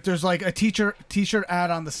little bit, there's like a t-shirt ad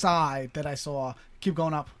on the side that I saw. Keep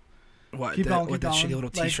going up. What? Keep going. That shitty little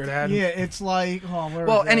t-shirt ad? Yeah, it's like...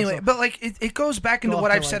 well, anyway, but like it goes back into what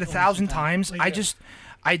I've said 1,000 times.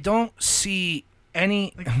 I don't see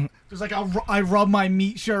any... There's like I rub my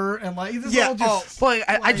meat shirt and like this all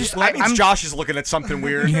just. That means Josh is looking at something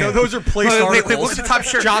weird. Yeah. Those are place articles. Look at the top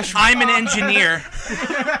shirt. Josh, I'm an engineer.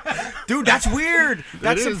 Dude, that's weird.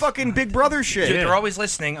 That's some fucking Big Brother shit. Dude, they're always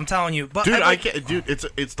listening. I'm telling you. But dude, I can't. Dude,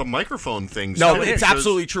 it's the microphone thing. No, it's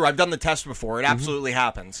absolutely true. I've done the test before. It absolutely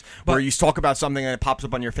happens. Where you talk about something and it pops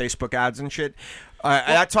up on your Facebook ads and shit.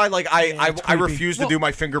 That's why, like, I refuse to do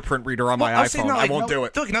my fingerprint reader on my iPhone. I won't do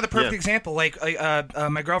it. Look, another perfect example. Like,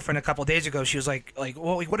 my girlfriend a couple days ago, she was like,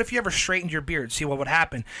 well, what if you ever straightened your beard? See what would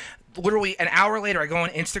happen. Literally an hour later, I go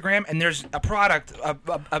on Instagram and there's a product,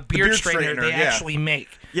 a beard straightener they actually make.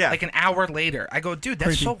 Yeah. Like an hour later, I go, dude,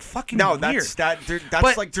 that's so fucking weird.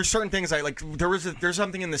 That's like there's certain things I like. There's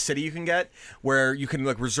something in the city you can get where you can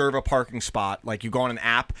like reserve a parking spot. Like you go on an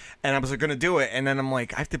app, and I was like, gonna do it, and then I'm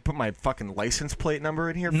like, I have to put my fucking license plate number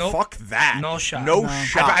in here. Nope. Fuck that. No shot. No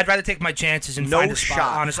shot. I'd rather take my chances and find a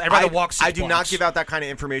spot. Honestly, I'd rather walk 6 I do not give out that kind of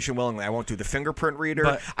information willingly. I won't do the fingerprint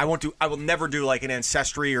reader. I will never do like an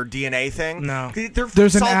ancestry or DNA thing. No.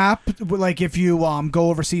 There's an app like if you go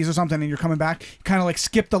overseas or something and you're coming back, kind of like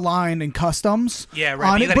skip the line in customs. Yeah,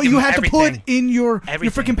 right. But you have to put in your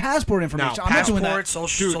freaking passport information. No, passport,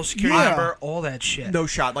 social security number, all that shit. No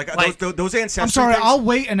shot. Like those ancestry. I'm sorry. things, I'll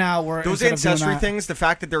wait an hour. Those ancestry things. The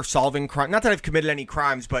fact that they're solving crime. Not that I've committed any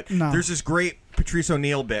crimes, but there's this great Patrice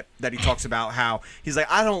O'Neill bit that he talks about how he's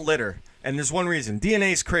like, I don't litter. And there's one reason.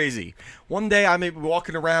 DNA's crazy. One day I may be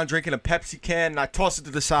walking around drinking a Pepsi can and I toss it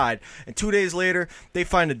to the side. And 2 days later, they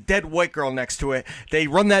find a dead white girl next to it. They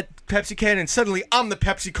run that Pepsi can and suddenly I'm the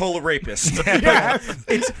Pepsi Cola rapist.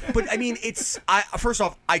 First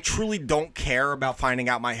off, I truly don't care about finding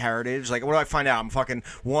out my heritage. Like, what do I find out? I'm fucking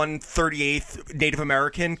 1/38 Native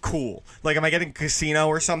American? Cool. Like, am I getting a casino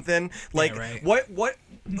or something? Like, what?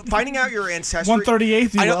 Finding out your ancestry.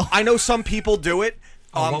 1/38, I know some people do it.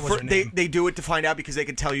 What was her they name? they do it to find out because they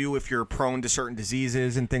can tell you if you're prone to certain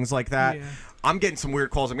diseases and things like that. Yeah. I'm getting some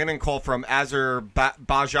weird calls. I'm getting a call from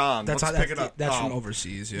Azerbaijan. That's Let's pick it up. That's from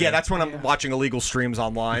overseas. Yeah, that's when I'm watching illegal streams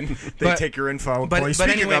online. They But- take your info. But, Boy, but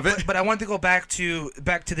speaking anyway, of it, but I wanted to go back to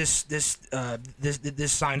this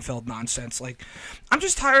Seinfeld nonsense. Like, I'm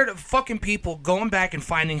just tired of fucking people going back and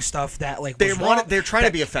finding stuff that like was wrong, they're trying to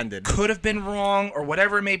that be offended. could have been wrong or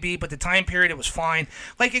whatever it may be, but the time period it was fine.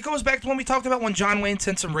 Like, it goes back to when we talked about when John Wayne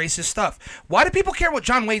said some racist stuff. Why do people care what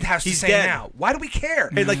John Wayne has to He's say dead. now? Why do we care?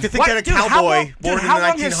 Hey, like to think What- that a dude, how cowboy long- born dude, in how the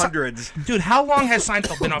long has 1900s. Dude, how long has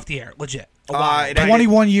Seinfeld been off the air? Legit. A while, it right? ended-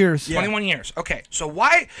 21 years. 21 years. Okay, so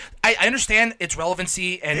why? I understand its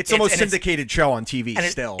relevancy and It's the most and syndicated show on TV and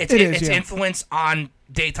still. Its It is, yeah. influence on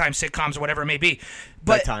daytime sitcoms or whatever it may be.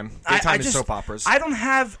 But Daytime I is just, soap operas. I don't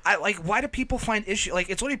have. Why do people find issue? Like,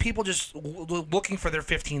 it's literally people just looking for their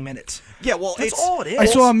 15 minutes. Yeah, well, That's it's all it is. I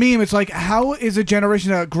saw a meme. It's like, how is a generation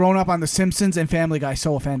that grown up on The Simpsons and Family Guy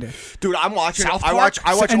so offended? Dude, I'm watching. South I watch.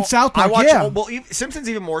 And South Park, I watch. yeah. Well, Simpsons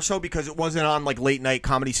even more so because it wasn't on like late night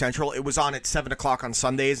Comedy Central. It was on at 7:00 on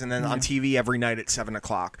Sundays, and then on TV every night at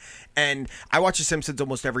 7:00. And I watch The Simpsons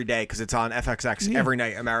almost every day because it's on FXX every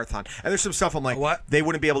night, a marathon. And there's some stuff I'm like, What? They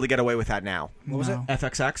wouldn't be able to get away with that now. What was it?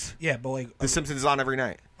 FXX. Yeah, but like, The Simpsons is on every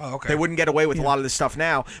night. Oh, okay. They wouldn't get away with a lot of this stuff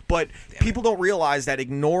now, but people don't realize that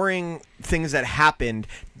ignoring things that happened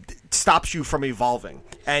stops you from evolving.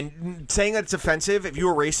 And saying that it's offensive, if you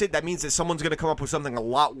erase it, that means that someone's going to come up with something a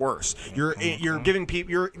lot worse. You're giving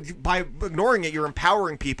people, by ignoring it, you're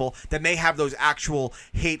empowering people that may have those actual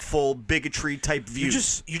hateful bigotry type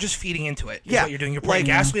views. you're just feeding into it. Is Yeah, what you're doing. You're pouring like-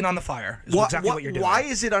 gasoline on the fire. Is exactly what you're doing. Why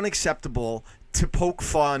is it unacceptable to poke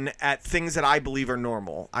fun at things that I believe are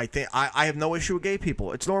normal? I think I have no issue with gay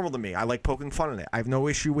people. It's normal to me. I like poking fun at it. I have no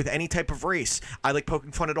issue with any type of race. I like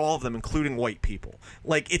poking fun at all of them, including white people.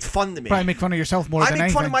 Like, it's fun to me. Probably make fun of yourself more I than make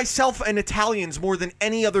anything. fun of myself and Italians more than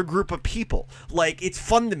any other group of people. Like, it's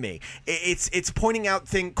fun to me. It's pointing out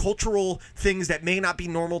cultural things that may not be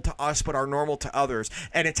normal to us but are normal to others,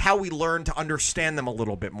 and it's how we learn to understand them a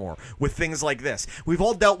little bit more with things like this. We've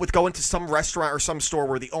all dealt with going to some restaurant or some store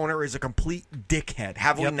where the owner is a complete dickhead.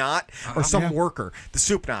 Have we not? Or some worker, the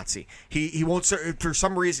soup Nazi. He won't serve, for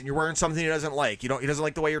some reason you're wearing something he doesn't like. He doesn't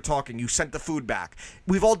like the way you're talking. You sent the food back.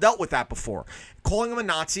 We've all dealt with that before. Calling him a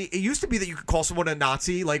Nazi. It used to be that you could call someone a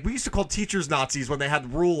Nazi. Like, we used to call teachers Nazis when they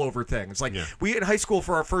had rule over things. Like, we in high school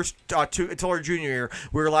for our first until our junior year,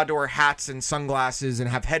 we were allowed to wear hats and sunglasses and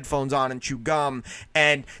have headphones on and chew gum.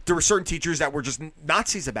 And there were certain teachers that were just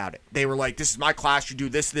Nazis about it. They were like, "This is my class. You do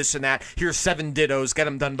this, this, and that. Here's 7 dittos. Get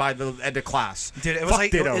them done by the end of class." Dude, it was Fuck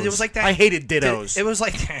like dittos. it was like that. I hated dittos. Dude, it was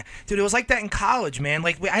like, dude, it was like that in college, man.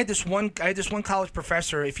 Like, I had this one college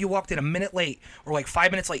professor. If you walked in a minute late or like 5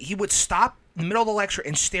 minutes late, he would stop in the middle of the lecture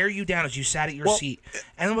and stare you down as you sat at your seat.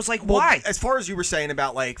 And it was like, why? As far as you were saying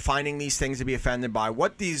about like finding these things to be offended by,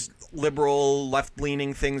 what these liberal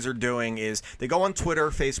left-leaning things are doing is they go on Twitter,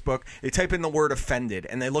 Facebook, they type in the word offended,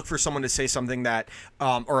 and they look for someone to say something that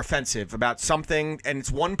or offensive about something, and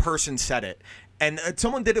it's one person said it. And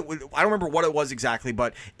someone did it with, I don't remember what it was exactly,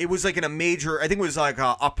 but it was like in a major, I think it was like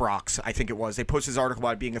Uprocks, I think it was. They posted this article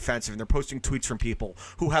about it being offensive, and they're posting tweets from people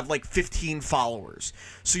who have like 15 followers.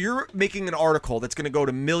 So you're making an article that's going to go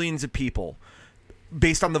to millions of people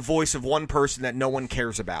based on the voice of one person that no one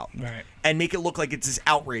cares about. Right. And make it look like it's this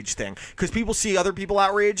outrage thing. Because people see other people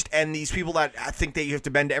outraged, and these people that think that you have to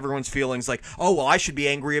bend to everyone's feelings, like, oh, well, I should be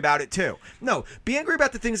angry about it too. No, be angry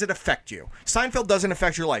about the things that affect you. Seinfeld doesn't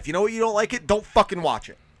affect your life. You know what? You don't like it? Don't fucking watch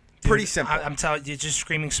it. Pretty simple. I'm telling you, just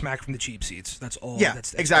screaming smack from the cheap seats. That's all. Yeah,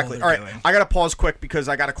 that's exactly. All All they're right, doing. I got to pause quick because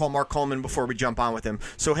I got to call Mark Coleman before we jump on with him.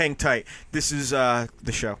 So hang tight. This is the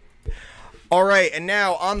show. All right, and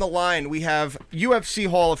now on the line we have UFC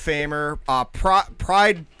Hall of Famer,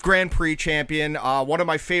 Pride Grand Prix champion, one of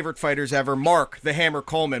my favorite fighters ever, Mark the Hammer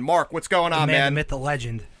Coleman. Mark, what's going on, The man? the myth, the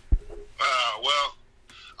legend. Well,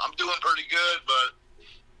 I'm doing pretty good,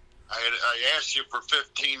 but I asked you for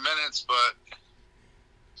 15 minutes, but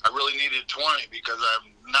I really needed 20 because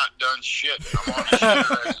I'm not done shit. I'm on the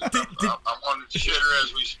shitter I'm on the shitter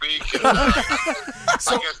as we speak. And,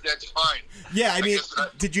 I guess that's fine. Yeah, I mean,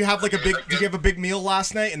 did you have like Did you have a big meal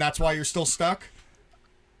last night, and that's why you're still stuck?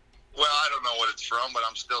 Well, I don't know what it's from, but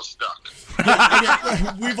I'm still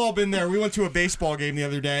stuck. We've all been there. We went to a baseball game the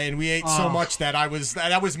other day, and we ate so much that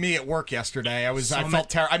that was me at work yesterday. I felt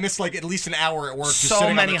terrible. I missed like at least an hour at work. Just So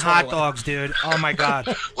sitting many on the hot toilet. dogs, dude. Oh my god.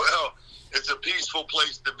 Well, it's a peaceful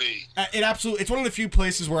place to be. It's one of the few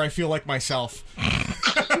places where I feel like myself.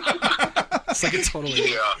 like it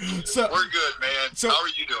totally. Yeah. So- We're good, man. so- How are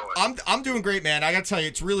you doing? I'm doing great, man. I gotta tell you,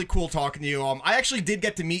 it's really cool talking to you. I actually did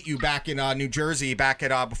get to meet you back in New Jersey, back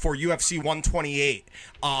at before UFC 128.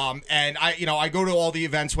 And I go to all the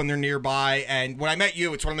events when they're nearby. And when I met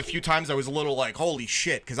you, it's one of the few times I was a little like, holy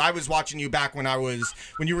shit, because I was watching you back when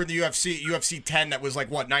you were in the UFC 10. That was like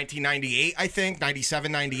what, 1998, I think,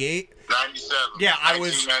 97, 98. 97. Yeah, I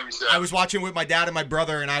was 1997. watching with my dad and my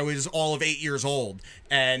brother, and I was all of 8 years old.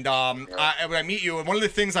 And when I meet you, and one of the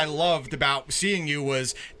things I loved about seeing you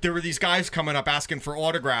was there were these guys coming up asking for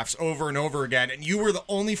autographs over and over again, and you were the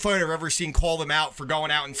only fighter I've ever seen call them out for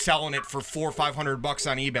going out and selling it for $400 or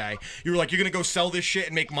 $500 on eBay. You were like, "You're gonna go sell this shit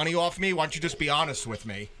and make money off me? Why don't you just be honest with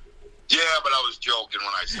me?" Yeah, but I was joking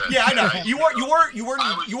when I said Yeah, I know. that. You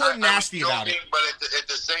weren't nasty I was about it. joking, But at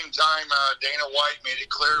the same time, Dana White made it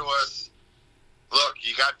clear to us, look,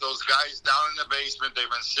 you got those guys down in the basement.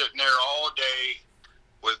 They've been sitting there all day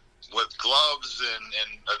with gloves, and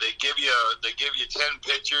they give you 10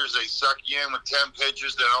 pictures. They suck you in with 10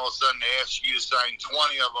 pictures. Then all of a sudden they ask you to sign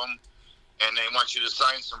 20 of them, and they want you to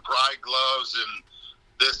sign some pride gloves and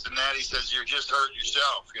this and that. He says, you're just hurting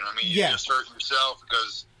yourself. You know what I mean? Yeah. You're just hurting yourself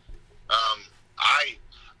because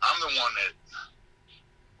I'm the one that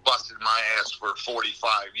busted my ass for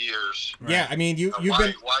 45 years. Yeah, I mean, you've Why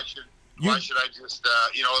been. Why should I just,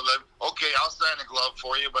 okay, I'll sign a glove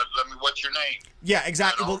for you, but what's your name? Yeah,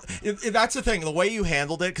 exactly. You know? Well, that's the thing. The way you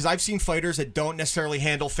handled it, because I've seen fighters that don't necessarily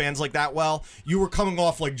handle fans like that well. You were coming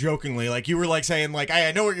off like jokingly, like you were like saying like, "Hey,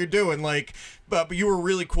 I know what you're doing," like, but you were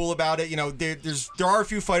really cool about it. You know, there are a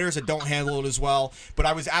few fighters that don't handle it as well. But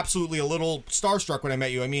I was absolutely a little starstruck when I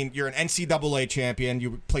met you. I mean, you're an NCAA champion.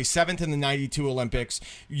 You placed 7th in the '92 Olympics,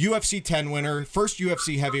 UFC 10 winner, first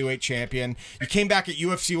UFC heavyweight champion. You came back at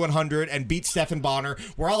UFC 100 and beat Stephan Bonner.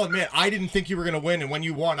 Where I'll admit, I didn't think you were gonna win, and when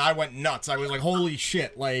you won, I went nuts. I was like, holy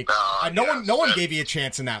shit! Like, no one gave you a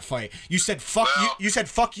chance in that fight. You said fuck you. You said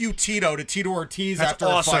fuck you, Tito, to Tito Ortiz That's after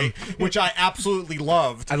awesome. a fight, which I absolutely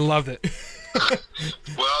loved. I loved it.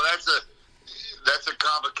 Well, that's a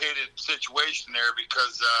complicated situation there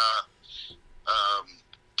because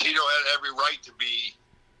Tito had every right to be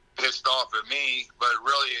pissed off at me, but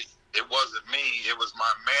really it wasn't me. It was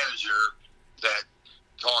my manager that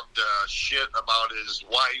talked shit about his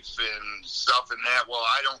wife and stuff and that. Well,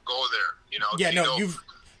 I don't go there, you know. Yeah, Tito, no,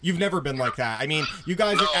 you've never been like that. I mean, you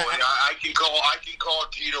guys. No, I can call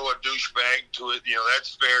Tito a douchebag to it. You know,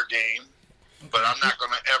 that's fair game. But I'm not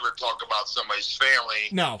going to ever talk about somebody's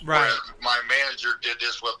family. No, right. Whereas my manager did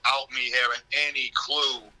this without me having any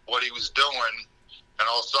clue what he was doing. And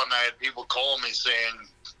all of a sudden I had people calling me saying,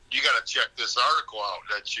 you got to check this article out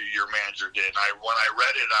that your manager did. And when I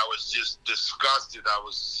read it, I was just disgusted. I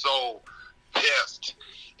was so pissed.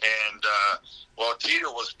 And, well,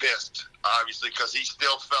 Tito was pissed, obviously, because he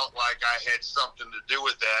still felt like I had something to do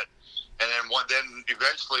with that. And then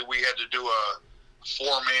eventually we had to do a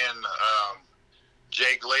four-man.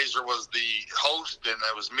 Jay Glazer was the host, and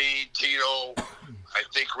it was me, Tito, I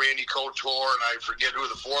think Randy Couture, and I forget who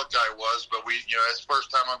the fourth guy was. But that's the first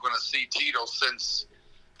time I'm going to see Tito since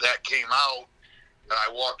that came out. And I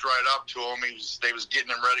walked right up to him. They was getting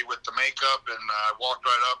him ready with the makeup, and I walked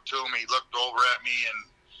right up to him. He looked over at me, and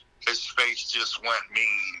his face just went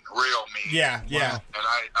mean, real mean. Yeah. And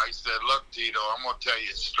I said, look, Tito, I'm going to tell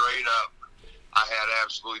you straight up, I had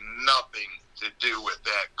absolutely nothing to do with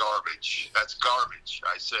that garbage. That's garbage.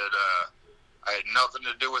 I said, I had nothing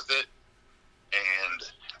to do with it, and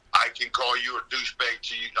I can call you a douchebag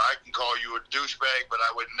I can call you a douchebag, but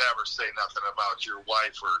I would never say nothing about your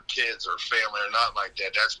wife or kids or family or nothing like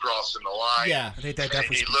that. That's crossing the line. Yeah. I think that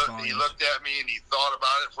definitely He looked at me and he thought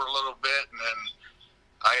about it for a little bit, and then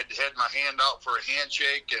I had my hand out for a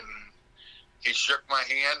handshake, and he shook my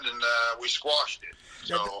hand, and we squashed it.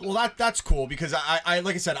 So, well, that's cool because I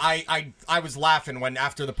like I said, I was laughing when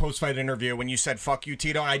after the post-fight interview when you said "fuck you,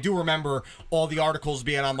 Tito," and I do remember all the articles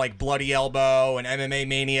being on like Bloody Elbow and MMA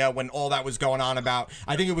Mania when all that was going on about.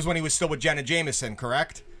 I think it was when he was still with Jenna Jameson,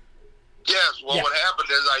 correct? yes. Well, Yeah. what happened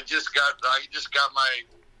is I just got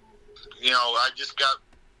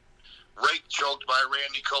rape choked by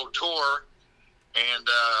Randy Couture, and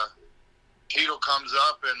Tito comes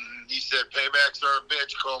up and he said, "Paybacks are a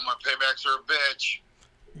bitch, Coleman. Paybacks are a bitch."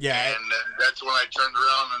 Yeah. And then that's when I turned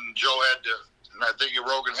around and Joe had to, and I think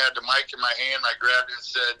Rogan had the mic in my hand. I grabbed it and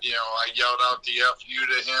said, I yelled out the F you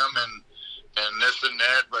to him and this and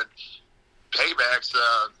that. But paybacks,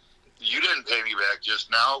 you didn't pay me back just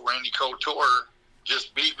now. Randy Couture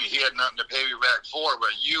just beat me. He had nothing to pay me back for,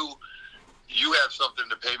 but you have something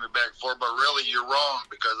to pay me back for. But really, you're wrong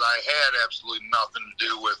because I had absolutely nothing to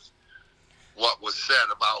do with what was said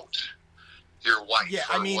about your wife. Yeah,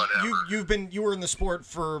 or I mean, whatever. you were in the sport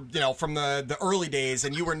for, from the early days,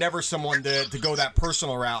 and you were never someone to go that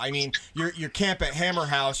personal route. I mean, your camp at Hammer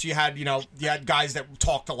House, you had guys that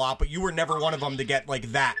talked a lot, but you were never one of them to get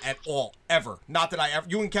like that at all, ever. Not that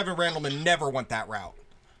you and Kevin Randleman never went that route.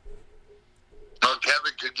 Well,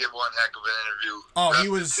 Kevin could give one heck of an interview. Oh, Rest he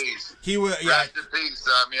was. in peace. Yeah. Rest in peace.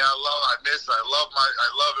 I mean, I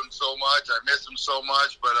love him so much. I miss him so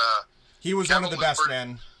much. But he was Kevin one of the best,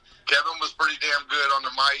 man. Kevin was pretty damn good on the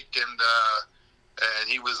mic, and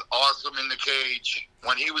he was awesome in the cage.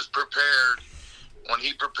 When he was prepared, when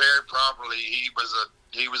he prepared properly, he was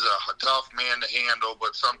a tough man to handle.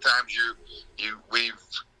 But sometimes you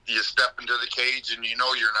step into the cage and you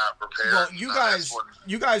know you're not prepared. Well,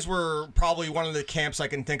 you guys were probably one of the camps I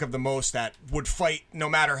can think of the most that would fight no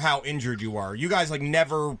matter how injured you are. You guys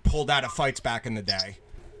never pulled out of fights back in the day.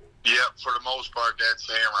 Yep, for the most part, that's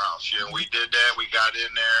Hammer House. Yeah, we did that. We got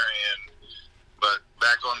in there, but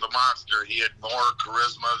back on the Monster, he had more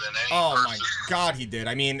charisma than any person. Oh my God, he did.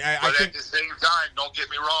 I mean, I think at the same time, don't get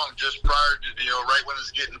me wrong. Just prior to right when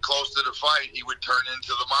it's getting close to the fight, he would turn into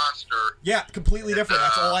the Monster. Yeah, completely different.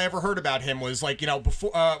 That's all I ever heard about him was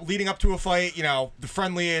before leading up to a fight, the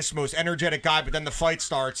friendliest, most energetic guy. But then the fight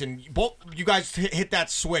starts, and both you guys hit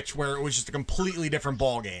that switch where it was just a completely different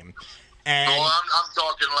ball game. And I'm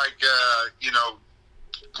talking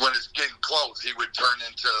when it's getting close, he would turn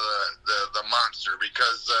into the Monster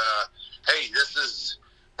because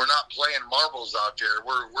we're not playing marbles out there.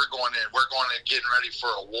 We're going in getting ready for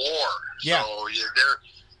a war. Yeah. So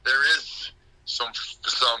there is some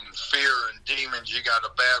fear and demons you got to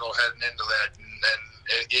battle heading into that,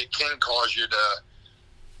 and it can cause you to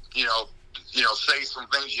say some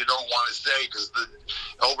things you don't want to say because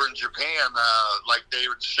over in Japan,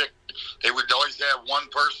 they would always have one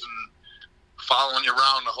person following you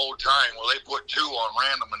around the whole time. Well, they put two on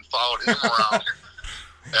random and followed him around.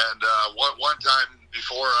 And one time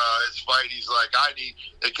before his fight, he's like,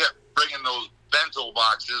 they kept bringing those bento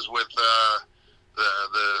boxes with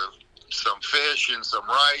some fish and some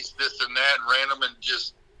rice, this and that, and random, and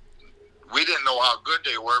we didn't know how good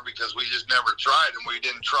they were because we just never tried them. We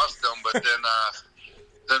didn't trust them. But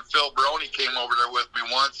then Phil Brony came over there with me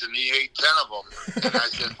once, and he ate 10 of them. And I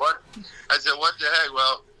said, "What?" I said, "What the heck?"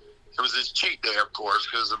 Well, it was his cheat day, of course,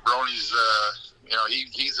 because the Brony's,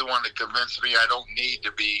 he's the one that convinced me I don't need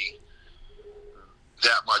to be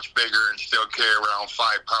that much bigger and still carry around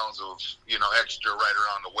 5 pounds of, extra right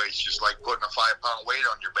around the waist, just like putting a 5-pound weight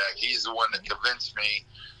on your back. He's the one that convinced me.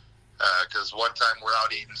 Because one time we're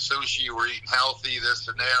out eating sushi, we're eating healthy, this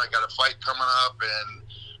and that. I got a fight coming up, and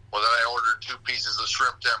then I ordered 2 pieces of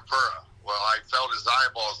shrimp tempura. Well, I felt his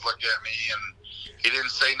eyeballs look at me, and he didn't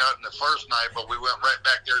say nothing the first night, but we went right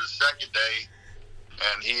back there the second day,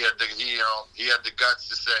 and he had the guts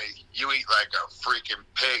to say, "You eat like a freaking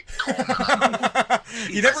pig, Coleman."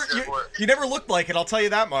 You never looked like it. I'll tell you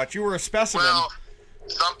that much. You were a specimen. Well,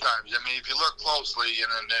 sometimes. I mean, if you look closely,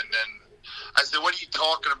 and then I said, "What are you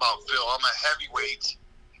talking about, Phil? I'm a heavyweight,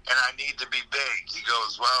 and I need to be big." He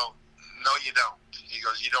goes, "Well, no, you don't." He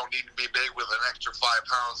goes, "You don't need to be big with an extra 5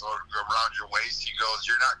 pounds around your waist." He goes,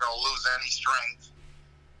 "You're not going to lose any strength."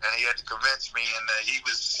 And he had to convince me, and he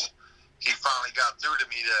finally got through to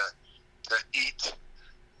me to eat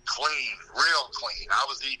clean, real clean. I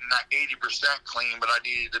was eating 80% clean, but I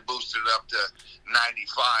needed to boost it up to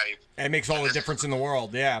 95. And it makes all the difference in the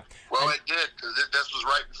world, yeah. Well, it did, because this was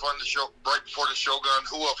right before the Shogun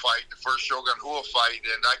Hua fight, the first Shogun Hua fight,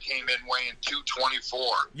 and I came in weighing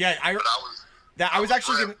 224. Yeah, I was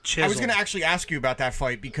going to actually ask you about that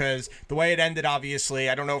fight because the way it ended, obviously,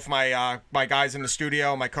 I don't know if my guys in the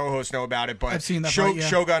studio, my co-hosts know about it, but I've seen that fight, yeah.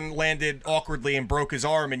 Shogun landed awkwardly and broke his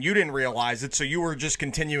arm, and you didn't realize it, so you were just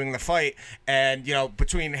continuing the fight. And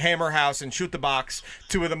between Hammer House and Shoot the Box,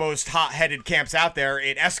 2 of the most hot-headed camps out there,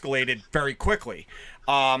 it escalated very quickly.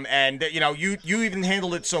 And you even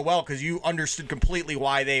handled it so well because you understood completely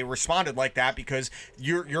why they responded like that because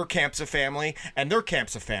your camp's a family and their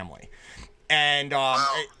camp's a family. And go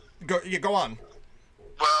on.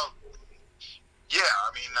 Well, yeah,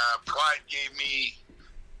 I mean, Pride gave me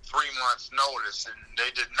 3 months' notice, and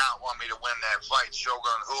they did not want me to win that fight.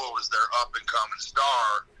 Shogun Hua was their up-and-coming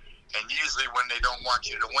star, and usually when they don't want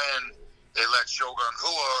you to win, they let Shogun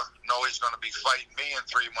Hua know he's going to be fighting me in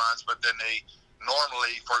 3 months, but then they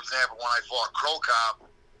normally, for example, when I fought Crow Cop,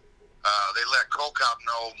 they let Crow Cop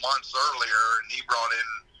know months earlier, and he brought in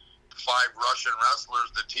 5 Russian wrestlers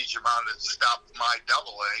to teach him how to stop my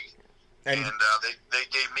double leg. And they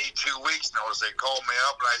gave me 2 weeks notice. They called me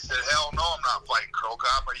up, and I said, "Hell no, I'm not fighting Crow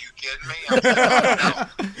Cop. Are you kidding me?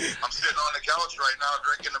 I'm sitting on the couch right now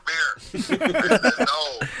drinking a beer." I said, "No,"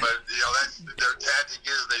 but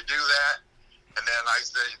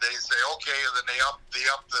okay. And then they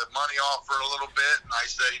up the money offer a little bit, and I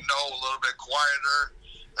say no, a little bit quieter.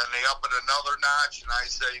 Then they up it another notch, and I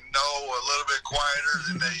say no, a little bit quieter.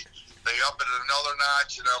 And they up it another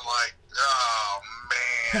notch, and I'm like, oh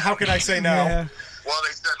man. How can I say no? Yeah. Well,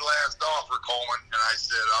 they said last offer, Coleman, and I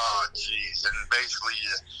said, oh jeez. And basically,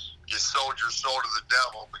 you sold your soul to the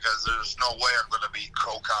devil because there's no way I'm going to beat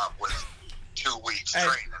Krokop with 2 weeks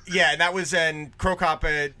training. Yeah, and that was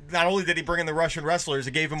Krokop. Not only did he bring in the Russian wrestlers,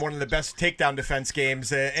 it gave him one of the best takedown defense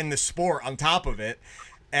games in the sport. On top of it,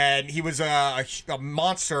 and he was a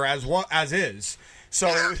monster as is. So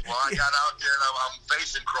yeah, well, I got out there and I'm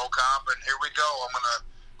facing Krokop, and here we go.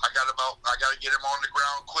 I got to get him on the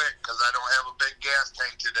ground quick because I don't have a big gas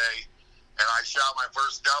tank today. And I shot my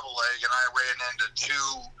first double leg, and I ran into 2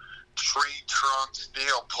 tree trunk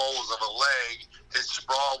steel poles of a leg. His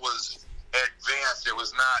sprawl was advanced. It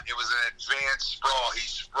was not. It was an advanced sprawl. He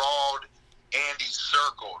sprawled and he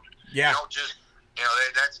circled. Yeah.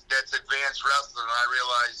 That's advanced wrestling. And I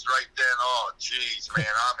realized right then, oh, geez, man,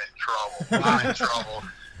 I'm in trouble. I'm in trouble.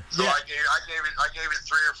 So Yeah. I gave it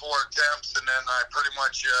 3 or 4 attempts, and then I pretty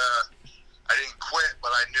much I didn't quit,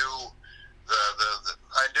 but I knew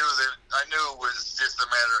I knew it was just a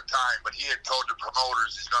matter of time. But he had told the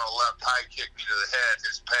promoters he's going to left high kick me to the head,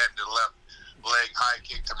 his patented left leg high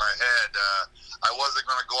kick to my head. I wasn't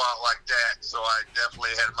going to go out like that, so I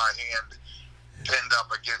definitely had my hand pinned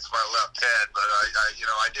up against my left head. But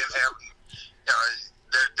I didn't have,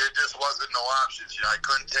 there just wasn't no options. I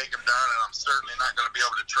couldn't take him down, and I'm certainly not going to be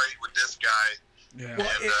able to trade with this guy. Yeah.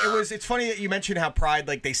 Well, it's funny that you mentioned how Pride,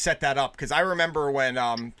 they set that up, because I remember when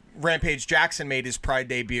Rampage Jackson made his Pride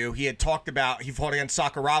debut, he had talked about, he fought against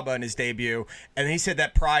Sakuraba in his debut, and he said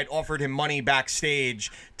that Pride offered him money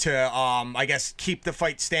backstage to, I guess, keep the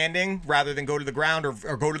fight standing rather than go to the ground,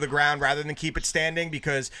 or go to the ground rather than keep it standing,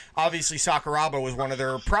 because obviously Sakuraba was one of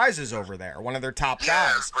their prizes over there, one of their top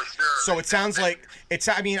guys. For sure. So it sounds like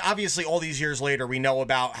obviously all these years later, we know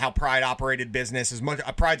about how Pride operated business.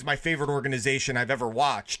 Pride's my favorite organization I've ever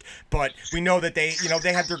watched, but we know that they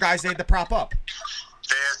had their guys they had to prop up.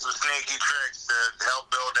 They had some sneaky tricks to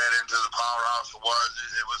help build that into the powerhouse it was.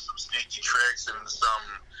 It was some sneaky tricks and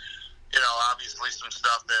some, obviously some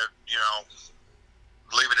stuff that,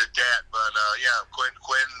 leave it at that. But,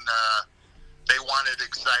 Quentin, they wanted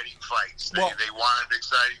exciting fights. They wanted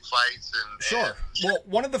exciting fights. Sure. Well,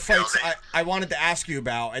 one of the fights I wanted to ask you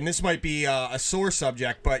about, and this might be a sore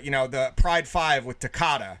subject, but, the Pride 5 with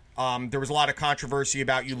Takada. There was a lot of controversy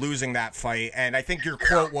about you losing that fight, and I think your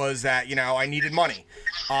quote was that, I needed money.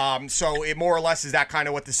 So it more or less, is that kind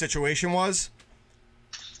of what the situation was?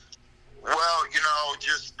 Well,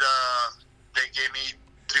 just they gave me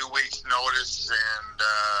 2 weeks' notice, and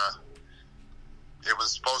it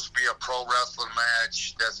was supposed to be a pro wrestling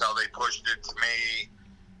match. That's how they pushed it to me,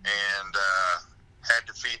 and had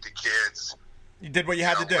to feed the kids. You did what you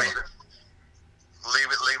had to do.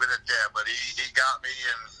 Leave it at that. But he got me,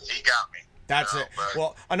 and he got me. That's it.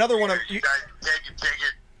 Well, another one of you guys take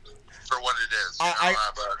it for what it is.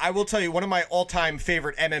 I will tell you, one of my all-time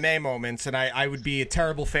favorite MMA moments, and I would be a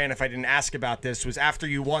terrible fan if I didn't ask about this, was after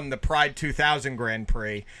you won the Pride 2000 Grand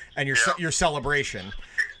Prix and your celebration.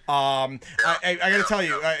 I got to tell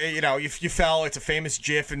you, if you fell, it's a famous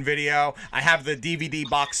GIF and video. I have the DVD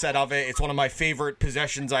box set of it. It's one of my favorite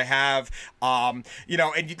possessions I have. And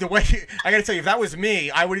the way I got to tell you, if that was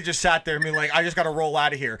me, I would have just sat there and been like, I just got to roll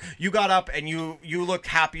out of here. You got up and you look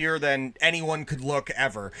happier than anyone could look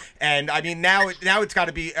ever. And I mean, now it's got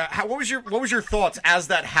to be. What was your thoughts as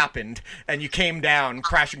that happened and you came down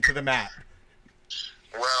crashing to the mat?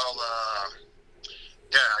 Well,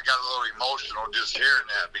 I got a little emotional just hearing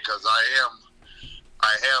that because I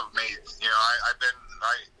have made, I've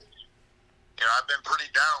been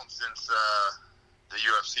pretty down since the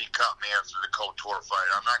UFC cut me after the Couture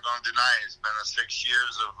fight. I'm not going to deny it. It's been 6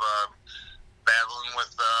 years of battling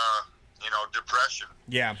with, depression.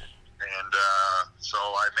 Yeah. And so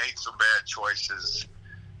I made some bad choices,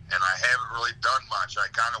 and I haven't really done much. I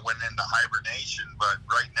kind of went into hibernation, but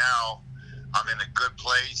right now I'm in a good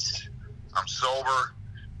place. I'm sober.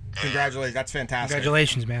 Congratulations. That's fantastic.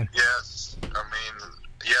 Congratulations, man. Yes.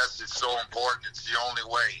 It's so important. It's the only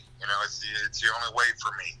way. It's the only way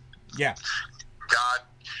for me. Yeah. God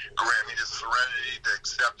grant me the serenity to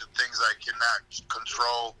accept the things I cannot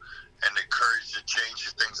control and the courage to change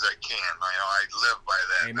the things I can. I live by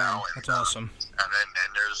that. Amen. Now. That's awesome.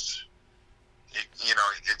 And there's,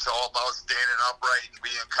 it's all about standing upright and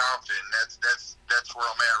being confident. That's where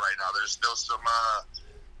I'm at right now. There's still some,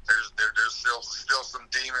 there's still some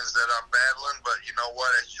demons that I'm battling, but you know what?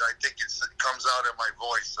 I think it comes out in my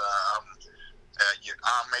voice.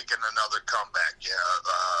 I'm making another comeback. Yeah,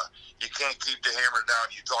 you can't keep the hammer down.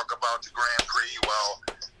 You talk about the Grand Prix. Well,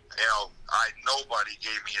 nobody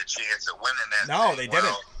gave me a chance at winning that. No, thing. they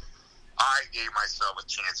didn't. I gave myself a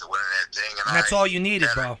chance at winning that thing, And that's all you needed,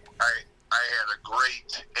 bro. I had a great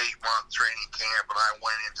 8-month training camp, and I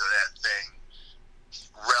went into that thing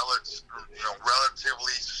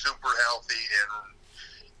relatively super healthy and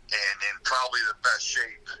in probably the best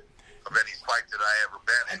shape of any fight that I ever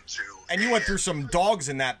been into. And you went through some dogs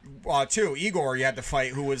in that too. Igor, you had to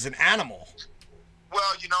fight, who was an animal.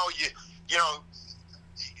 Well,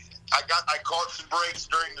 I caught some breaks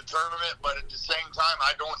during the tournament, but at the same time,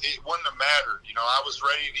 it wouldn't have mattered. I was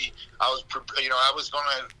ready I was going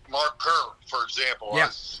to Mark Kerr, for example. Yeah,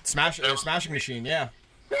 smashing machine, yeah.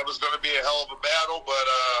 That was going to be a hell of a battle,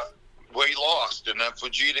 but he lost, and then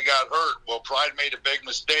Fujita got hurt. Well, Pride made a big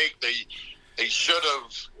mistake. They should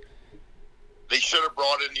have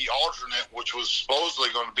brought in the alternate, which was supposedly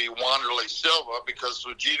going to be Wanderlei Silva, because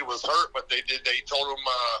Fujita was hurt, but they told him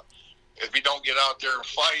if he don't get out there and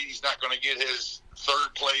fight, he's not going to get his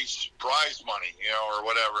third place prize money, or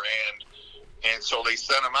whatever. And so they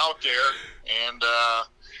sent him out there, and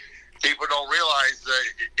people don't realize that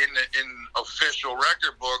in official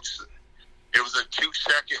record books, it was a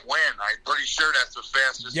 2-second win. I'm pretty sure that's the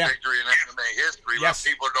fastest victory in MMA history. Yes.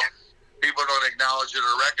 But people don't acknowledge it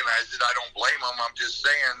or recognize it. I don't blame them. I'm just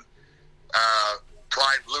saying,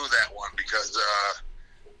 Pride blew that one because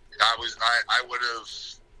I would have.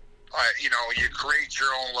 You create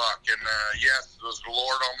your own luck, and yes, was the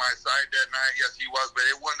Lord on my side that night? Yes, he was, but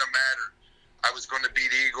it wouldn't have mattered. I was going to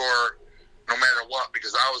beat Igor no matter what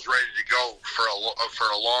because I was ready to go for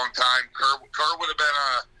a long time. Kerr would have been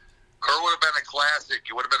a classic.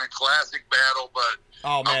 It would have been a classic battle, but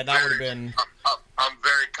that would have been. I'm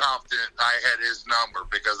very confident I had his number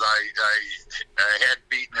because I had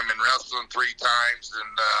beaten him in wrestling 3 times,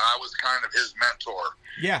 and I was kind of his mentor.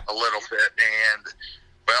 Yeah, a little bit, and.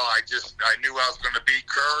 Well, I knew I was going to beat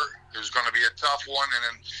Kerr. It was going to be a tough one, and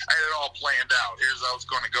then I had it all planned out. Here's how I was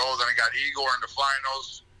going to go. Then I got Igor in the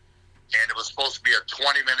finals, and it was supposed to be a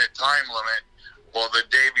 20-minute time limit. Well, the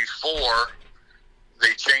day before,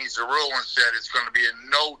 they changed the rule and said it's going to be a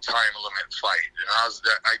no time limit fight, and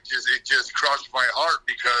it just crushed my heart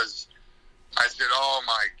because I said, "Oh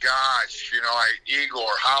my gosh,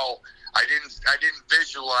 Igor, how." I didn't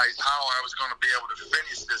visualize how I was going to be able to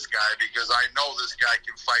finish this guy because I know this guy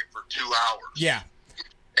can fight for 2 hours. Yeah.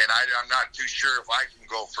 And I'm not too sure if I can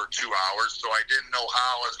go for 2 hours, so I didn't know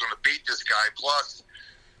how I was going to beat this guy. Plus,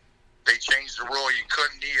 they changed the rule. You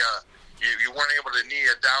couldn't you weren't able to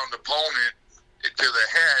knee a downed opponent to the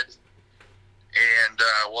head. And,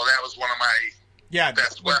 that was one of my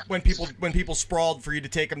best weapons. When people sprawled for you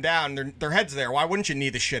to take them down, their head's there. Why wouldn't you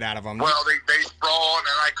knee the shit out of them? Well, they sprawl, and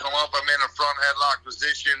then I come up. I'm in a front headlock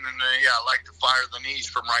position, and I like to fire the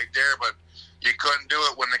knees from right there, but you couldn't do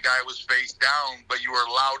it when the guy was face down, but you were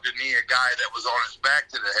allowed to knee a guy that was on his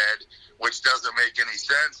back to the head, which doesn't make any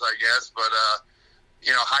sense, I guess, but,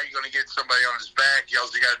 how are you going to get somebody on his back?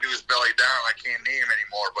 All you got to do is belly down. I can't knee him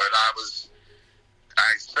anymore, but I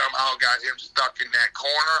somehow got him stuck in that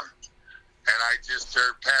corner. And I just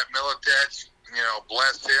heard Pat Militech,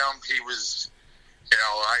 bless him. He was,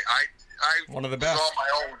 I one of the best. Saw my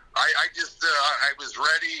own. I was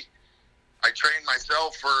ready. I trained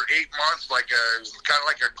myself for 8 months, it was kind of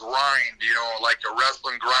like a grind, like a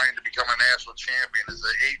wrestling grind to become a national champion. It's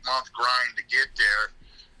an 8-month grind to get there.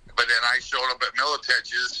 But then I showed up at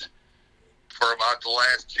Militech's for about the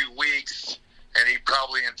last 2 weeks, and he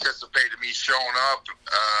probably anticipated me showing up,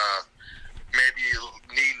 maybe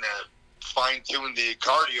needing to fine-tune the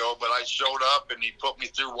cardio, but I showed up and he put me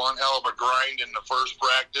through one hell of a grind in the first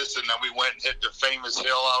practice, and then we went and hit the famous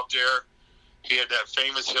hill out there. He had that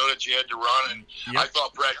famous hill that you had to run, and I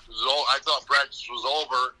thought practice was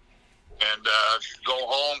over, and go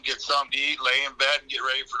home, get something to eat, lay in bed, and get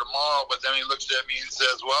ready for tomorrow. But then he looks at me and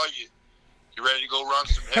says, "Well, you ready to go run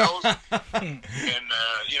some hills?" And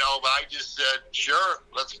but I just said, "Sure,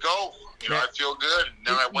 let's go." I feel good. And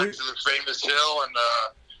then I went to the famous hill, and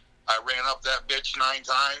I ran up that bitch 9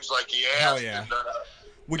 times like he asked. Hell yeah.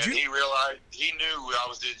 And, he realized, he knew I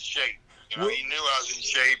was in shape. He knew I was in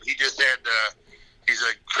shape. He just had he's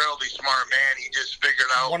a incredibly smart man. He just figured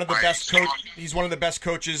out he's one of the best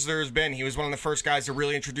coaches there's been. He was one of the first guys to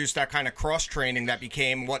really introduce that kind of cross training that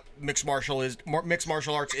became what mixed martial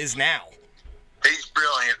arts is now. He's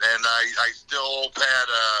brilliant, and I still owe Pat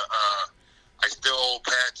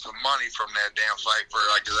some money from that damn fight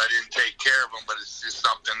because I didn't take care of him, but it's just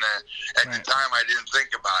something that at the time I didn't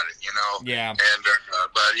think about it, Yeah. And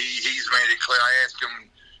but he's made it clear. I asked him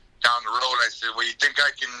down the road. I said, well, you think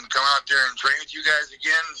I can come out there and train with you guys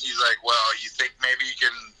again? He's like, well, you think maybe you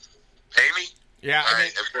can pay me? Yeah,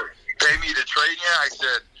 Pay me to train you? I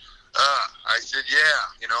said, yeah,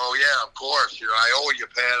 yeah, of course. I owe you,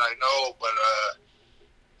 Pat, I know, but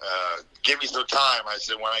give me some time. I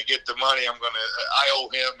said, when I get the money, I owe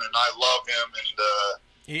him, and I love him, and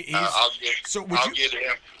I'll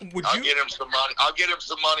get him some money. I'll get him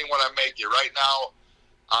some money when I make it. Right now,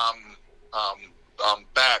 I'm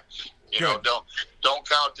back. Don't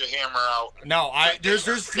count the hammer out. No, there's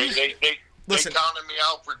they counted me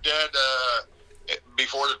out for dead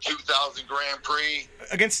before the 2000 Grand Prix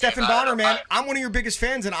against Stephen Bonner, man. I'm one of your biggest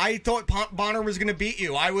fans, and I thought Bonner was going to beat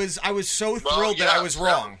you. I was so thrilled that I was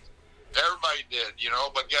wrong. Everybody did,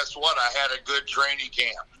 but guess what? I had a good training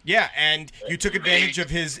camp. Yeah, and you took advantage of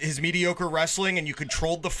his mediocre wrestling, and you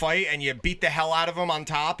controlled the fight, and you beat the hell out of him on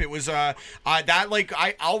top. It was I'll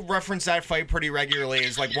reference that fight pretty regularly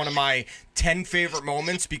as like one of my 10 favorite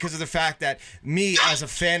moments because of the fact that me as a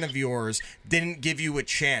fan of yours didn't give you a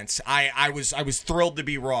chance. I was thrilled to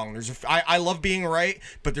be wrong. I love being right,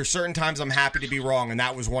 but there's certain times I'm happy to be wrong, and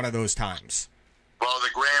that was one of those times. Well, the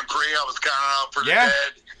Grand Prix, I was counting out for the dead.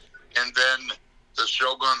 And then the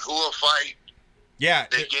Shogun Hua fight,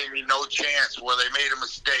 they gave me no chance. Well, they made a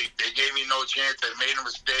mistake. They gave me no chance. They made a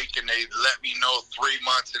mistake, and they let me know 3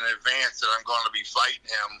 months in advance that I'm going to be fighting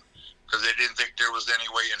him because they didn't think there was any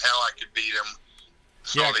way in hell I could beat him.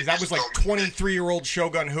 So because that was like 23-year-old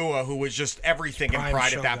Shogun Hua, who was just everything in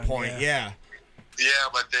Pride at that point. Yeah,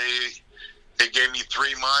 but they gave me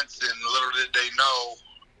 3 months, and little did they know,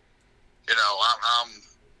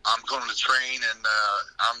 I'm going to train, and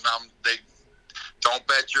they don't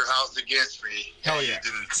bet your house against me. Hell yeah!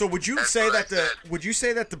 So would you say that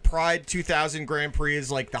the Pride 2000 Grand Prix is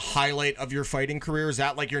like the highlight of your fighting career? Is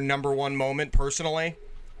that like your number one moment personally?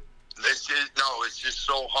 It's just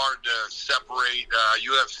so hard to separate.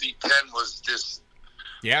 UFC 10 was just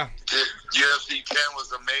UFC 10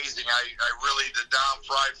 was amazing. I really the Don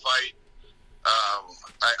Fry fight.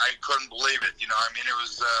 I couldn't believe it. It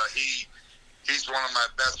was He's one of my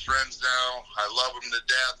best friends now. I love him to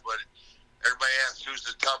death, but everybody asks who's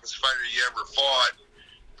the toughest fighter you ever fought.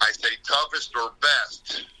 I say toughest or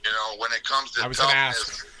best. When it comes to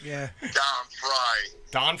toughness,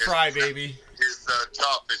 Don Fry, baby, is the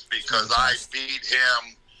toughest because I beat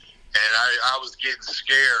him, and I was getting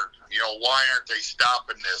scared. Why aren't they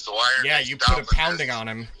stopping this? Why aren't they you put a pounding on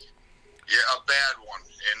him. Yeah, a bad one.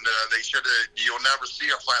 And they should have. You'll never see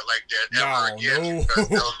a fight like that ever again. Because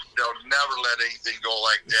they'll never let anything go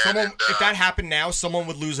like that. If that happened now, someone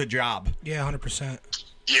would lose a job. Yeah, 100%.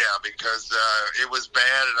 Yeah, because it was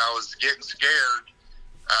bad, and I was getting scared.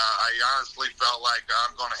 I honestly felt like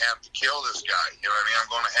I'm going to have to kill this guy. I'm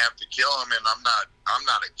going to have to kill him, and I'm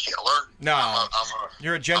not a killer. No,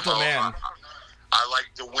 you're a gentle man. I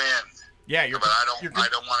like to win. Yeah, but I don't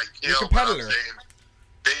want to kill. You're a competitor.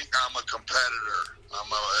 I'm a competitor.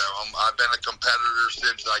 I've been a competitor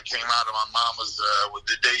since I came out of my mama's.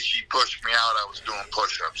 The day she pushed me out, I was doing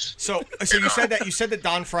push-ups. So you said that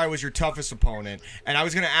Don Fry was your toughest opponent, and I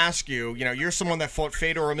was going to ask you. You're someone that fought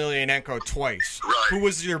Fedor Emelianenko twice. Right. Who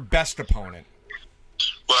was your best opponent?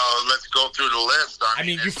 Well, let's go through the list. I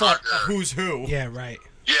mean you fought who's who? Yeah, right.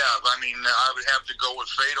 Yeah, I would have to go with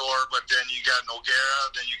Fedor, but then you got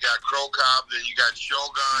Nogueira, then you got Krokop, then you got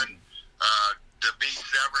Shogun. The B7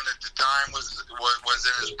 at the time was in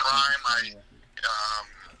his prime.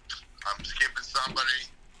 I'm skipping somebody.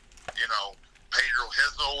 Pedro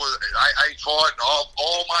Hizzle was. I fought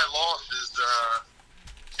all my losses.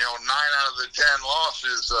 9 out of the 10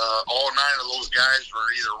 losses. All 9 of those guys were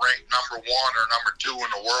either ranked number 1 or number 2 in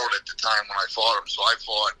the world at the time when I fought them. So I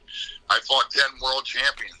fought 10 world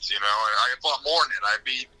champions. And I fought more than it. I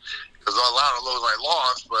beat. Because a lot of those I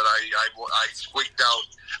lost, but I squeaked out.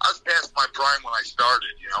 I was past my prime when I started.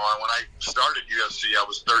 When I started UFC, I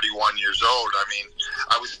was 31 years old.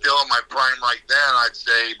 I was still in my prime right then, I'd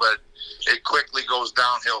say, but it quickly goes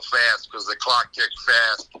downhill fast because the clock ticks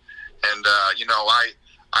fast. And,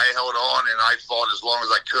 I held on and I fought as long as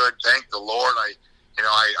I could. Thank the Lord. I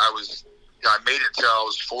made it till I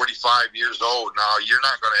was 45 years old. Now, you're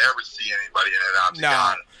not going to ever see anybody in an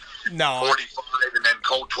octagon. No. 45, and then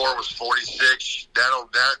Couture was 46.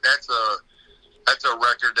 That's a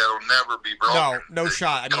record that'll never be broken. No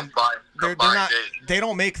shot. They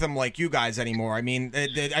don't make them like you guys anymore. I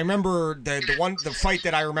remember the fight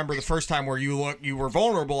that I remember the first time where you were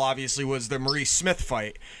vulnerable. Obviously, was the Maurice Smith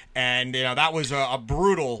fight, and that was a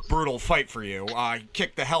brutal fight for you. You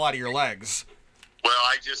kicked the hell out of your legs. Well,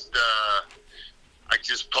 I just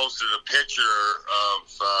posted a picture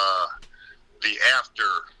of the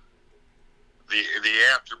the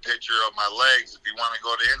after picture of my legs. If you want to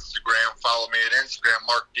go to Instagram, follow me at Instagram,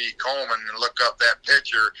 Mark D. Coleman, and look up that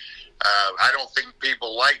picture. I don't think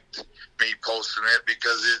people liked me posting it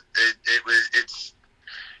because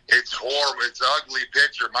it's horrible. It's an ugly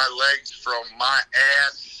picture. My legs from my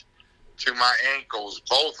ass to my ankles,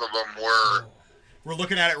 both of them were. We're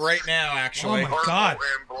looking at it right now, actually. Oh my God. Purple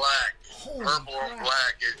and black. Holy Purple crap. and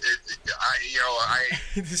black.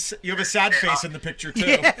 You have a sad face in the picture,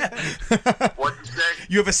 too. What you say?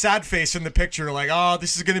 You have a sad face in the picture, like, oh,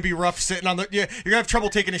 this is going to be rough sitting on the... Yeah, you're going to have trouble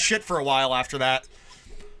taking a shit for a while after that.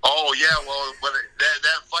 Oh yeah, well, but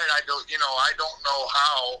that fight, I don't know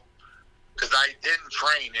how, because I didn't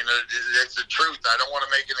train, and it's the truth. I don't want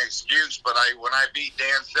to make an excuse, but when I beat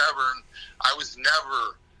Dan Severn, I was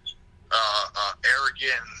never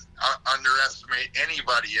arrogant, underestimate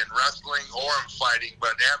anybody in wrestling or in fighting.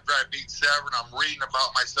 But after I beat Severn, I'm reading about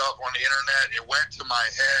myself on the internet. It went to my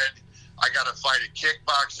head. I got to fight a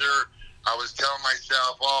kickboxer. I was telling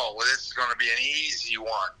myself, oh, well, this is going to be an easy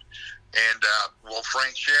one. And,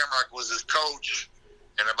 Frank Shamrock was his coach.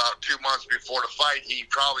 And about 2 months before the fight, he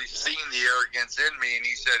probably seen the arrogance in me. And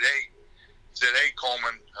he said, hey,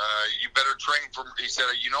 Coleman, you better train for me. He said,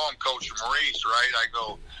 I'm coaching Maurice, right? I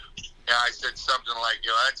go, yeah, I said something like,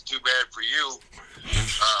 that's too bad for you.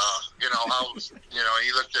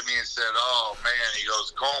 He looked at me and said, oh, man, he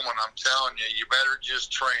goes, Coleman, I'm telling you, you better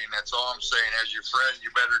just train. That's all I'm saying. As your friend,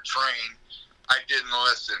 you better train. I didn't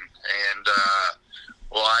listen. And,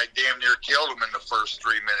 I damn near killed him in the first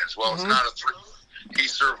 3 minutes. Well, It's not a he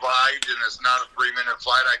survived, and it's not a 3-minute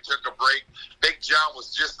fight. I took a break. Big John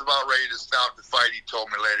was just about ready to stop the fight, he told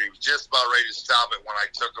me later. He was just about ready to stop it when I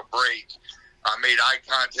took a break. I made eye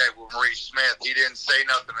contact with Maurice Smith. He didn't say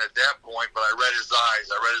nothing at that point, but I read his eyes.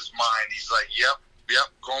 I read his mind. He's like, yep,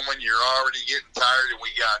 Coleman, you're already getting tired, and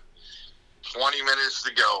we got 20 minutes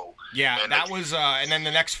to go. Yeah, and that was, and then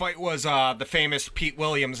the next fight was the famous Pete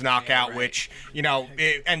Williams knockout, which,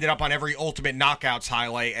 it ended up on every Ultimate Knockouts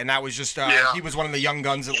highlight, and that was just, he was one of the young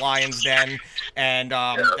guns at Lions Den, and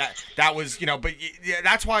that was, but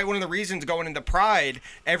that's why one of the reasons going into Pride,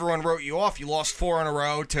 everyone wrote you off. You lost 4 in a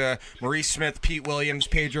row to Maurice Smith, Pete Williams,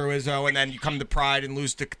 Pedro Izzo, and then you come to Pride and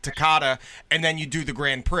lose to Takada, and then you do the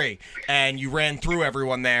Grand Prix, and you ran through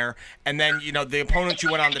everyone there, and then, the opponent you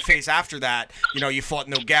went on to face after that, you fought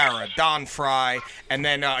Nogueira, Don Fry, and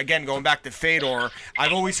then again going back to Fedor.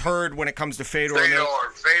 I've always heard when it comes to Fedor again,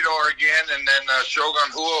 and then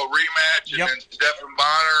Shogun Huo rematch, and then Stephen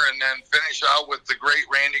Bonner, and then finish out with the great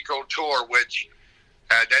Randy Couture, which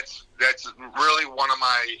that's really one of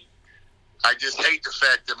my. I just hate the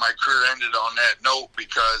fact that my career ended on that note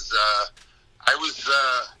because I was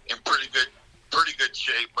in pretty good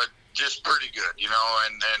shape, but just pretty good,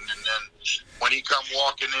 and then when he come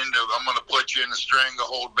walking into, I'm going to put you in the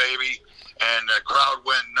stranglehold, baby, and the crowd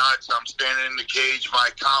went nuts. I'm standing in the cage. My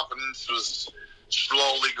confidence was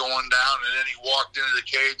slowly going down, and then he walked into the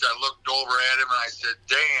cage. I looked over at him, and I said,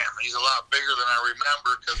 damn, he's a lot bigger than I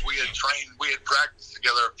remember because we had practiced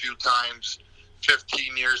together a few times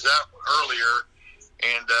 15 years earlier,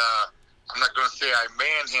 and I'm not going to say I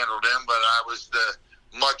manhandled him, but I was the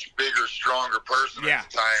much bigger, stronger person at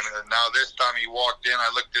the time. And now this time he walked in,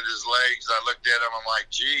 I looked at his legs, I looked at him, I'm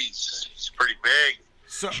like, geez, he's pretty big.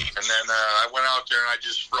 And then I went out there and I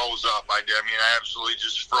just froze up. I absolutely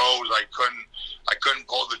just froze. I couldn't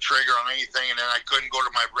pull the trigger on anything, and then I couldn't go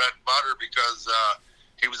to my bread and butter because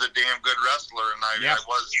he was a damn good wrestler, and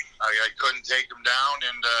I couldn't take him down,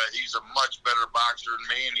 and he's a much better boxer than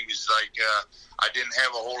me, and he was like, I didn't have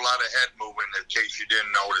a whole lot of head movement, in case you didn't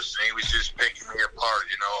notice, and he was just picking me apart,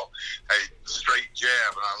 a straight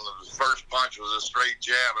jab, and the first punch was a straight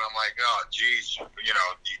jab, and I'm like, oh, geez, you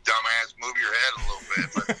dumbass, move your head a little bit.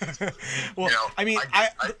 But, well,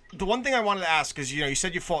 the one thing I wanted to ask is, you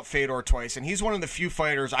said you fought Fedor twice, and he's one of the few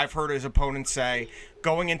fighters I've heard his opponents say,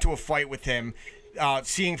 going into a fight with him,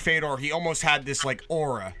 seeing Fedor, he almost had this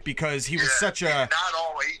aura because he was such a.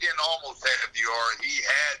 He didn't almost have the aura. He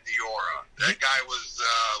had the aura. That guy was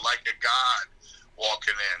like a god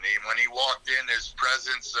walking in. When he walked in, his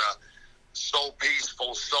presence so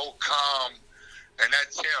peaceful, so calm, and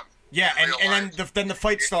that's him. Yeah, and then the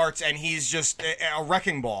fight starts, and he's just a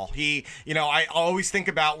wrecking ball. I always think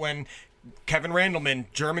about when Kevin Randleman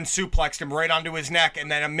German suplexed him right onto his neck,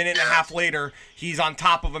 and then a minute and a half later, he's on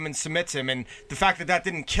top of him and submits him. And the fact that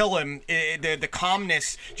didn't kill him, the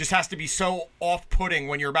calmness just has to be so off-putting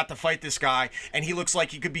when you're about to fight this guy, and he looks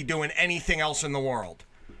like he could be doing anything else in the world.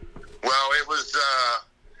 Well, it was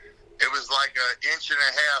like an inch and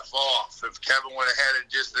a half off. If Kevin would have had it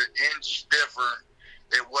just an inch different,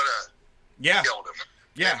 it would have killed him.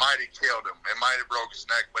 Yeah. It might have killed him. It might have broke his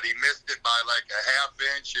neck, but he missed it by like a half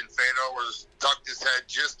inch, and Fedor tucked his head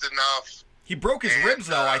just enough. He broke his ribs,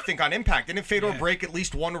 though, I think, on impact. Didn't Fedor break at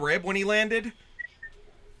least one rib when he landed?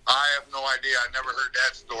 I have no idea. I never heard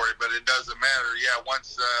that story, but it doesn't matter. Yeah,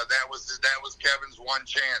 once that was Kevin's one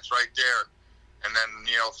chance right there, and then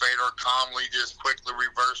Fedor calmly just quickly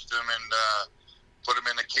reversed him and put him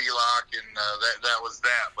in a key lock, and that was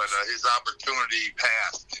that. But his opportunity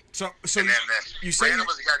passed. So and then you say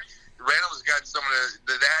Randall's got some of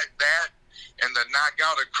that and the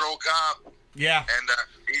knockout of Crow Cop. Yeah. And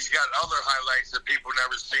he's got other highlights that people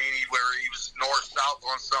never seen where he was north-south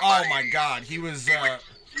on somebody. Oh, my God. He was...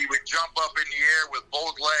 He would jump up in the air with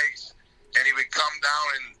both legs, and he would come down,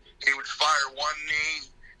 and he would fire one knee,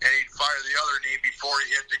 and he'd fire the other knee before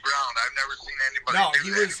he hit the ground. I've never seen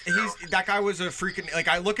anybody that guy was a freaking, like,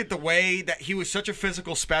 I look at the way that he was such a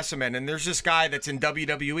physical specimen, and there's this guy that's in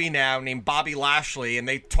WWE now named Bobby Lashley, and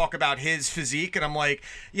they talk about his physique, and I'm like,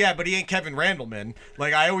 yeah, but he ain't Kevin Randleman.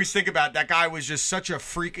 Like, I always think about that guy was just such a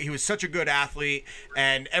freak. He was such a good athlete,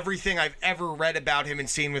 and everything I've ever read about him and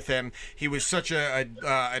seen with him, he was such an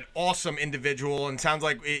awesome individual, and sounds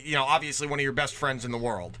like, obviously one of your best friends in the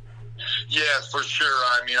world. Yeah, for sure.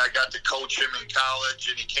 I mean, I got to coach him in college,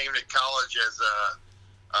 and he came to college as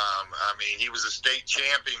he was a state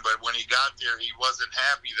champion, but when he got there, he wasn't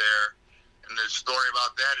happy there. And the story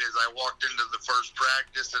about that is I walked into the first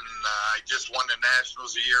practice, and I just won the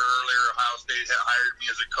Nationals a year earlier. Ohio State had hired me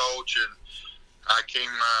as a coach, and I came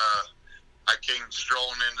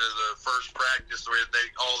strolling into the first practice where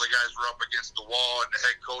all the guys were up against the wall, and the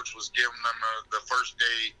head coach was giving them the first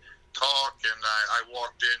day talk, and I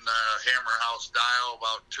walked in Hammer House style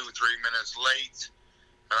about 2-3 minutes late,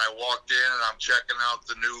 and I walked in and I'm checking out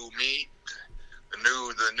the new meat, the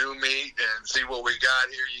new meat, and see what we got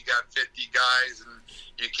here. You got 50 guys, and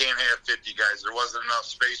you can't have 50 guys. There wasn't enough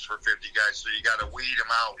space for 50 guys, so you got to weed them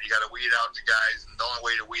out. You got to weed out the guys, and the only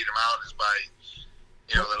way to weed them out is by,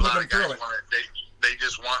 a lot of guys they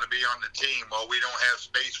just want to be on the team. Well, we don't have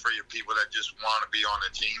space for you people that just want to be on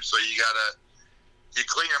the team, so you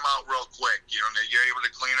clean them out real quick. You're able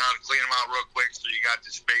to clean them out real quick, so you got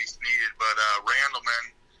the space needed. But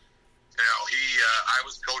Randleman, I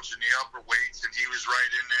was coaching the upper weights, and he was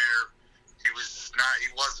right in there. He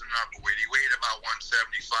wasn't an upper weight. He weighed about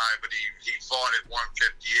 175, but he fought at 158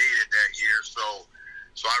 at that year. So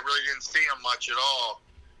I really didn't see him much at all.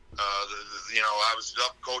 I was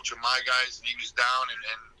up coaching my guys, and he was down,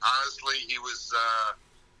 and honestly, he was.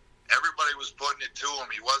 Everybody was putting it to him.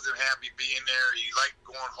 He wasn't happy being there. He liked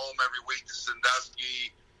going home every week to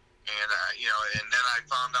Sandusky, and and then I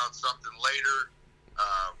found out something later.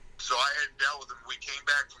 So I hadn't dealt with him. We came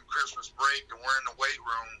back from Christmas break, and we're in the weight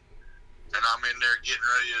room, and I'm in there getting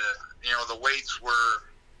ready to. The weights were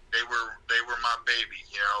my baby.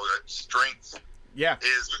 Strength. Yeah.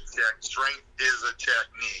 Strength is a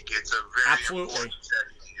technique. It's a very important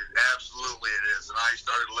technique. Absolutely, it is. And I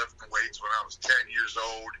started lifting weights when I was 10 years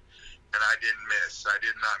old. And I didn't miss. I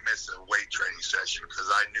did not miss a weight training session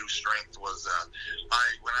because I knew strength was.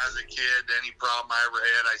 When I was a kid, any problem I ever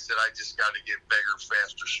had, I said I just got to get bigger,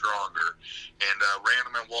 faster, stronger. And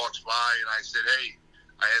Randleman walks by, and I said, "Hey,"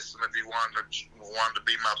 I asked him if he wanted to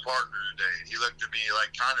be my partner today. And he looked at me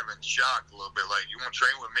like kind of in shock a little bit, like, "You want to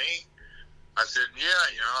train with me?" I said, "Yeah,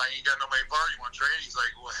 I ain't got nobody partner. You want to train?" He's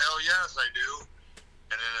like, "Well, hell yes, I do."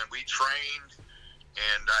 And then we trained.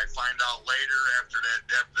 And I find out later after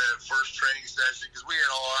that first training session, because we had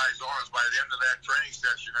all eyes on us. By the end of that training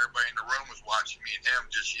session, everybody in the room was watching me and him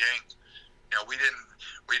just yank. We didn't.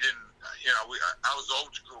 I was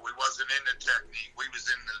old school. We wasn't into technique. We was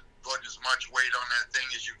into putting as much weight on that thing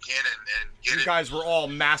as you can and get it. You guys were all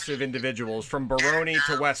massive individuals, from Baroni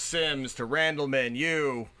to Wes Sims to Randleman.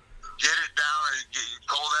 You get it down and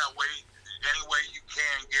pull that weight any way you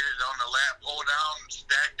can. Get it on the lap, pull down,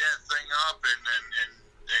 stack that thing up, and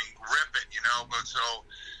rip it, But so,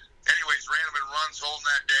 anyways, Randleman runs home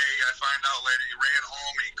that day. I find out later he ran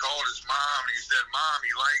home and he called his mom and he said, "Mom,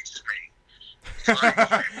 he likes me."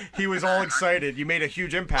 He was all excited. You made a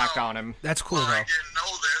huge impact on him. That's cool, though. I didn't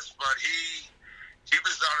know this, but he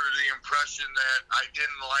was under the impression that I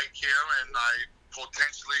didn't like him and I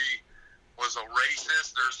potentially was a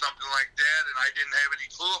racist or something like that, and I didn't have any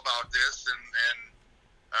clue about this.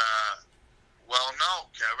 Well, no,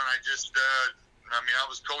 Kevin, I just. I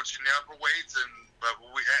was coaching the upper weights, but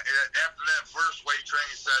after that first weight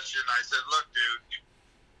training session, I said, "Look, dude,"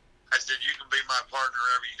 I said, "you can be my partner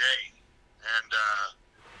every day,"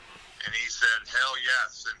 and he said, "Hell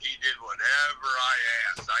yes," and he did whatever I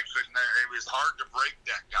asked. I couldn't. It was hard to break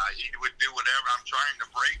that guy. He would do whatever. I'm trying to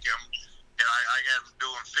break him, I got him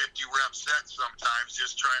doing 50 rep sets sometimes,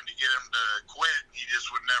 just trying to get him to quit. He just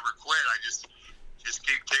would never quit. I just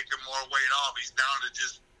keep taking more weight off. He's down to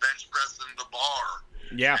just bench pressing the bar.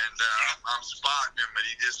 Yeah. And I'm spotting him, but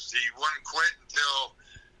he wouldn't quit until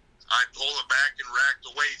I pull it back and rack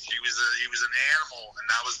the weights. He was an animal, and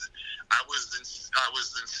I was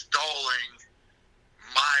installing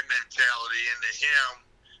my mentality into him,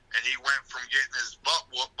 and he went from getting his butt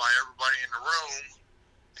whooped by everybody in the room,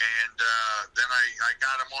 and then I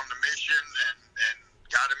got him on the mission and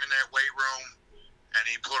got him in that weight room, and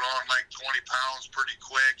he put on like 20 pounds pretty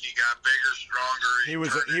quick. He got bigger, stronger.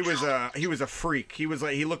 He was a freak. He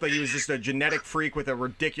looked like he was just a genetic freak with a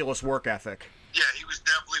ridiculous work ethic. Yeah, he was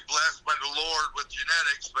definitely blessed by the Lord with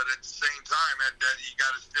genetics, but at the same time, that you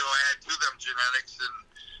got to still add to them genetics.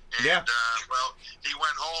 And yeah. Well, he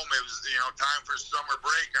went home. It was time for summer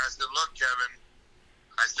break. And I said, "Look, Kevin,"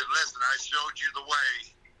 I said, "listen, I showed you the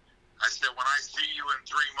way." I said, "When I see you in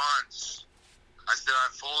 3 months, I said I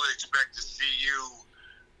fully expect to see you,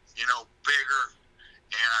 bigger,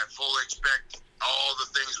 and I fully expect." All the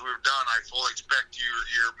things we've done, I fully expect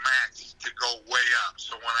your max to go way up.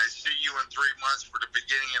 So when I see you in 3 months for the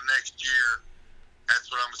beginning of next year, that's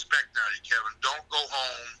what I'm expecting out of you, Kevin. Don't go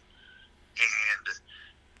home and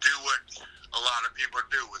do what a lot of people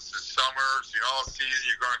do. It's the summer, it's the all season,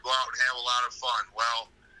 you're going to go out and have a lot of fun. Well,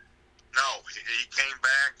 no, he came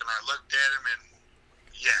back, and I looked at him, and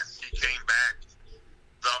yes, he came back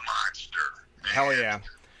the monster. Hell yeah.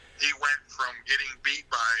 He went from getting beat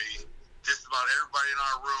by just about everybody in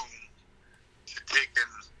our room to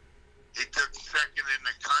he took second in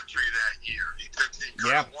the country that year. He could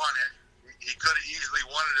have won it. He could have easily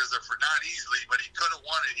won it not easily, but he could have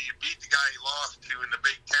won it. He beat the guy he lost to in the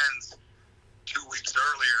Big Tens 2 weeks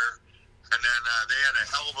earlier, and then they had a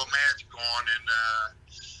hell of a match going, and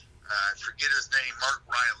I forget his name, Mark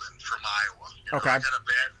Ryland from Iowa. Okay. I got a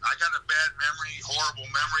bad memory, horrible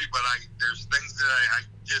memory, but there's things that I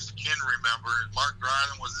just can remember. Mark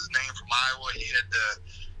Ryland was his name from Iowa. He had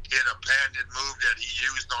a patented move that he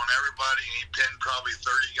used on everybody, and he pinned probably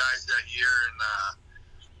 30 guys that year, and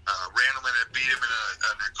Randleman had beat him in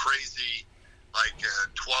a crazy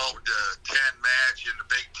 12 to 10 match in the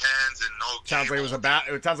Big Tens, and Sounds like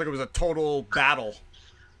it was a total battle.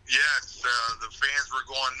 Yes, the fans were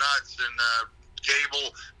going nuts, and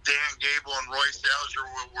Dan Gable and Royce Alger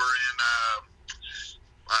were in.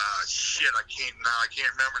 I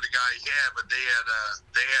can't remember the guy he had, but they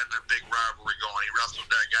had a big rivalry going. He wrestled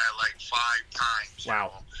that guy like 5 times.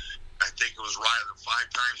 Wow. I think it was Ryland 5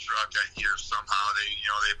 times throughout that year. Somehow they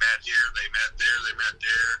met here, they met there, they met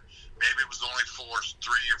there. Maybe it was only 3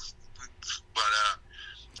 but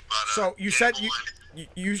so you said you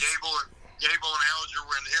Gable and Alger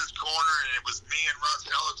were in his corner, and it was me and Russ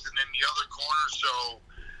Hellickson in the other corner. So,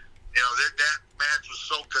 that match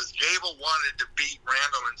was because Gable wanted to beat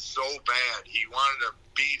Randleman so bad. He wanted to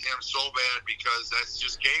beat him so bad because that's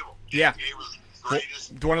just Gable. Yeah. Gable's the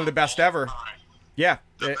greatest. One of the best ever. Yeah.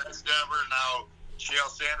 The best ever. Now, Chael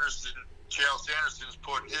Sanderson's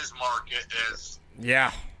putting his mark as.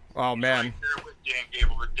 Yeah. Oh, man. Right there with Dan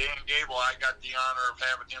Gable. But Dan Gable, I got the honor of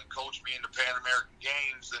having him coach me in the Pan American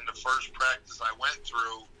Games in the first practice I went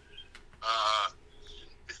through.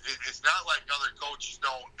 It's not like other coaches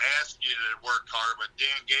don't ask you to work hard, but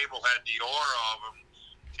Dan Gable had the aura of him.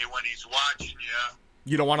 And when he's watching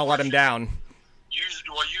you don't want to let him down.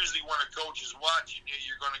 Usually when a coach is watching you,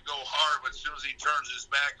 you're going to go hard, but as soon as he turns his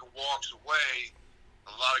back and walks away,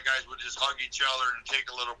 a lot of guys would just hug each other and take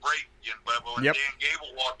a little break again. But when Dan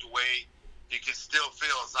Gable walked away, you could still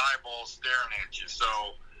feel his eyeballs staring at you. So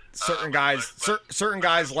certain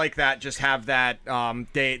guys like that just have that.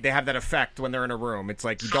 They have that effect when they're in a room. It's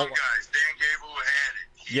like some guys. Dan Gable had it.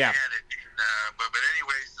 He had it. And, but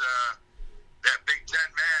anyways, that Big Ten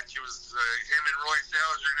match, it was him and Royce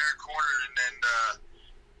Alger in their corner, and then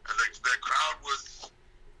the crowd was.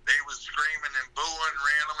 They was screaming and booing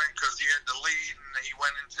Randleman because he had the lead, and he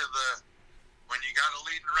went into when you got a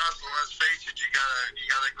lead in wrestling, let's face it, you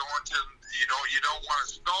gotta go into you don't want to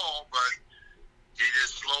stall, but he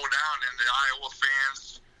just slowed down, and the Iowa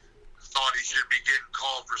fans thought he should be getting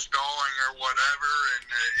called for stalling or whatever, and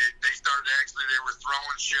they were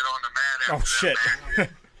throwing shit on the mat after that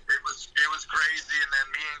match. It was crazy, and then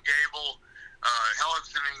me and Gable,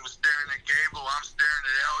 Hellickson was staring at Gable, I'm staring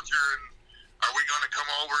at Alger, and are we going to come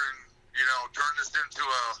over and, turn this into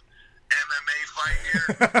a MMA fight here?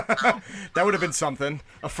 No. That would have been something.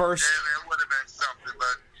 A first. Yeah, it would have been something,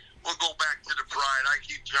 but we'll go back to the pride. I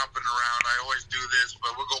keep jumping around. I always do this,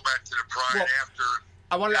 but we'll go back to the pride after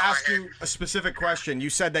I wanted to ask you a specific question. You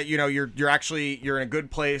said that you're in a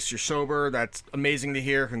good place. You're sober. That's amazing to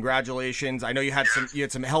hear. Congratulations. I know you had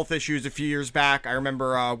some health issues a few years back. I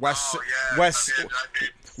remember Wes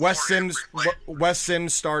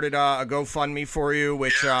Sims started a GoFundMe for you,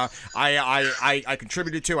 which I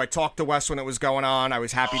contributed to. I talked to Wes when it was going on. I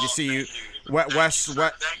was happy to see you. I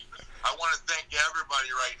want to thank everybody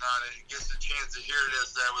right now that gets a chance to hear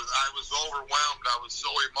this. I was overwhelmed. I was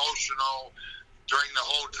so emotional during the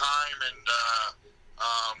whole time, and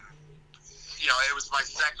it was my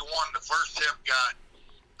second one. The first hip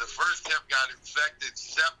got infected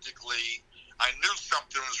septically. I knew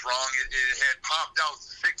something was wrong. It had popped out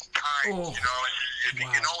 6 times. And you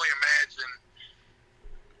can only imagine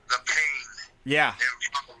the pain. Yeah.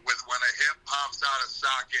 When a hip pops out of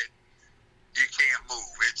socket, you can't move.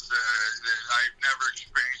 I've never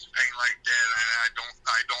experienced pain like that, and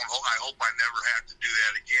I hope I never have to do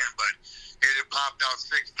that again. But it had popped out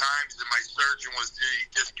 6 times, and my surgeon he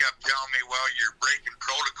just kept telling me, "Well, you're breaking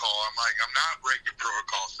protocol." I'm like, "I'm not breaking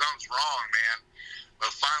protocol. Something's wrong, man."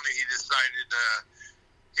 But finally, he decided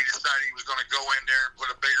he was going to go in there and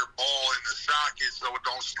put a bigger ball in the socket so it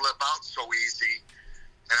don't slip out so easy.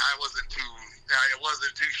 And I wasn't too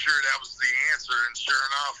sure that was the answer. And sure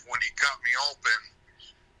enough, when he cut me open,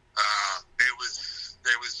 it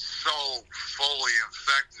was so fully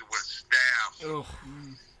infected with staph. Oh.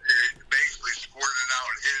 It basically squirted out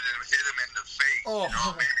and hit him in the face. Oh.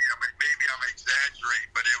 Maybe I'm exaggerating,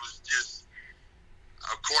 but it was just.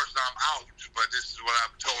 Of course, I'm out, but this is what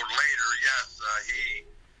I'm told later. Yes, he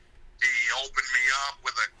opened me up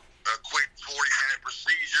with a quick 40-minute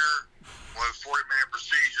procedure. Well, a 40-minute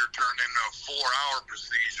procedure turned into a 4-hour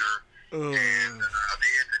procedure, and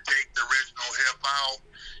they had to take the original hip out.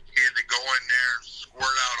 He had to go in there and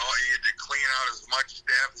squirt out he had to clean out as much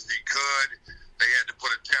staph as he could. They had to put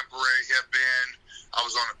a temporary hip in. I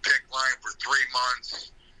was on a PICC line for 3 months.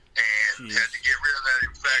 And had to get rid of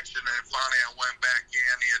that infection, and finally I went back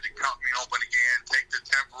in. He had to cut me open again, take the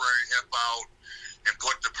temporary hip out, and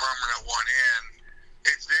put the permanent one in.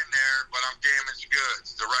 It's in there, but I'm damaged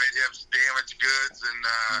goods. The right hip's damaged goods,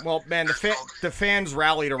 and well, man, the fans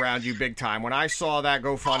rallied around you big time. When I saw that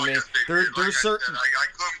GoFundMe, there's certain. I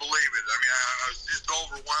couldn't believe it. I was just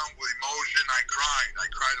overwhelmed with emotion. I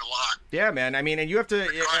cried a lot. Yeah, man. I mean, and you have to. I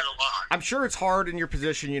cried a lot. I'm sure it's hard in your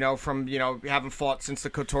position, from having fought since the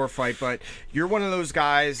Couture fight, but you're one of those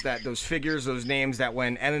guys those figures, those names that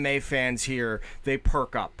when MMA fans hear, they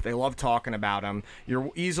perk up. They love talking about them. You're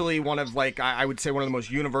easily one of, I would say, one of the most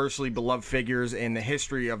universally beloved figures in the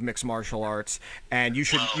history of mixed martial arts, and you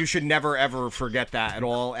should never ever forget that at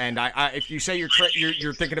all. And if you say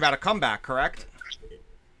you're thinking about a comeback, correct?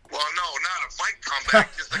 Well, no, not a fight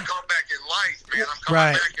comeback, just a comeback in life, man. I'm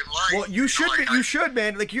coming back in life. Well, you should,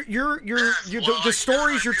 man. Like the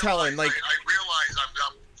stories you're telling, like I realize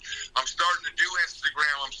I'm starting to do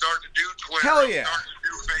Instagram. I'm starting to do Twitter. Hell yeah. I'm starting to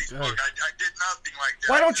do Facebook. I did nothing like that.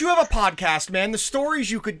 Why don't you have a podcast, man? The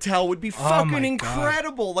stories you could tell would be fucking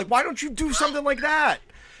incredible. Like, why don't you do something like that?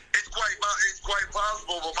 It's quite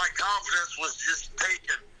possible, but my confidence was just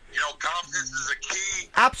taken. Confidence is a key.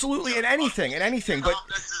 Absolutely, in anything. But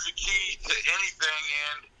confidence is a key to anything,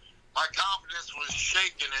 and my confidence was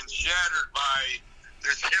shaken and shattered by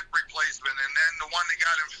this hip replacement, and then the one that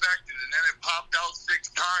got infected, and then it popped out 6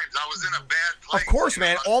 times. I was in a bad place. Of course,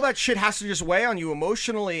 man. All that shit has to just weigh on you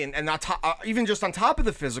emotionally, and not even just on top of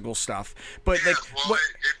the physical stuff. But it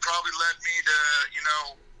probably led me to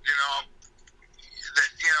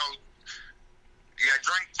I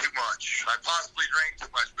drank too much. I possibly drank too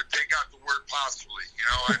much, but take out the word possibly.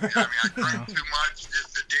 I drank too much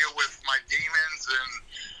just to deal with my demons and.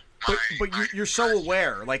 But you're so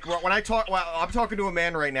aware. Like when I'm talking to a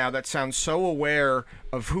man right now that sounds so aware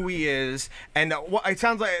of who he is, and it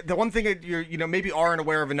sounds like the one thing that you're maybe aren't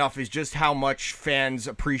aware of enough is just how much fans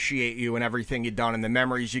appreciate you and everything you've done and the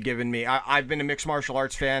memories you've given me. I've been a mixed martial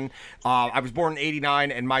arts fan. I was born in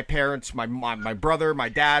 '89, and my parents, my brother, my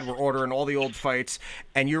dad were ordering all the old fights,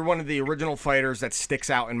 and you're one of the original fighters that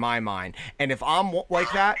sticks out in my mind. And if I'm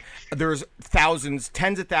like that, there's thousands,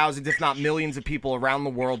 tens of thousands, if not millions of people around the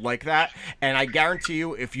world like that. And I guarantee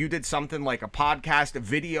you, if you did something like a podcast, a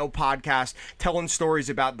video podcast, telling stories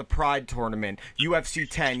about the Pride tournament, UFC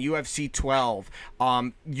 10, UFC 12,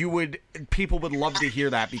 people would love to hear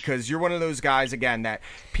that, because you're one of those guys, again, that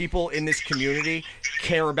people in this community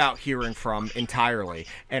care about hearing from entirely.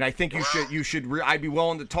 And I think I'd be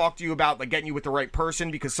willing to talk to you about getting you with the right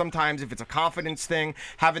person, because sometimes if it's a confidence thing,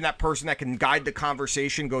 having that person that can guide the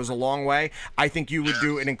conversation goes a long way. I think you would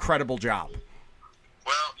do an incredible job.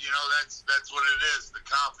 Well, that's what it is. The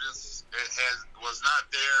confidence was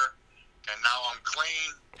not there, and now I'm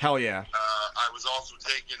clean. Hell yeah. I was also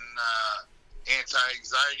taking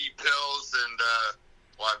anti-anxiety pills, and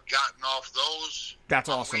I've gotten off those. That's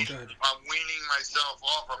awesome. I'm weaning myself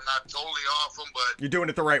off. I'm not totally off them, but You're doing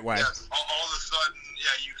it the right way. yes, all of a sudden,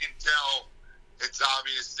 you can tell it's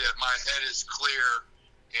obvious that my head is clear.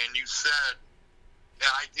 And you said,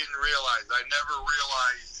 I didn't realize. I never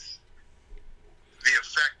realized the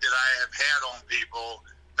effect that I have had on people.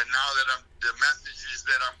 But now that the messages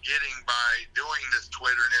that I'm getting by doing this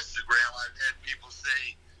Twitter and Instagram, I've had people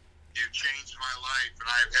say, you changed my life. And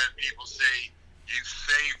I've had people say, you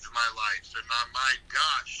saved my life. And my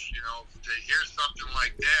gosh, to hear something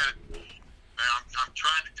like that, man, I'm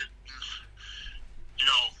trying to,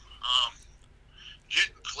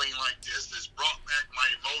 getting clean like this has brought back my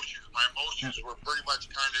emotions. My emotions were pretty much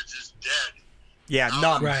kind of just dead. Yeah,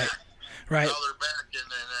 now numb. Right. Now they're back, and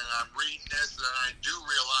I'm reading this, and I do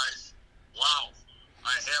realize, wow,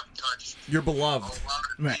 I have touched You're beloved. a lot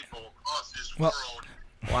of Right. people across this Well, world.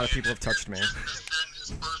 A lot of people have touched me. Just to send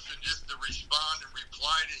this person, just to respond and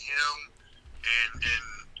reply to him, and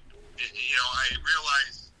I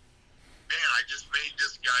realized, man, I just made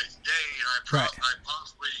this guy's day, and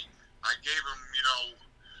I gave him,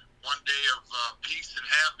 one day of peace and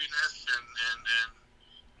happiness, and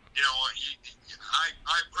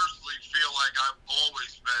I personally feel like I've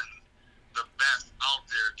always been the best out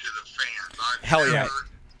there to the fans. Hell yeah.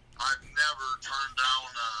 I've never turned down.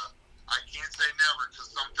 I can't say never,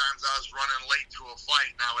 because sometimes I was running late to a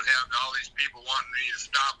fight, and I would have all these people wanting me to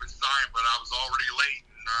stop and sign, but I was already late,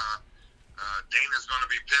 and Dana's going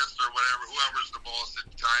to be pissed or whatever, whoever's the boss at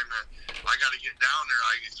the time. I got to get down there.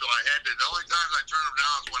 So I had to. The only times I turned them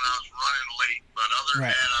down is when I was running late. But other than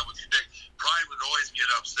that, I would stick. Pride would always get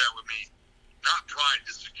upset with me. Not Pride,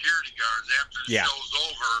 the security guards. After the show's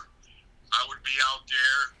over, I would be out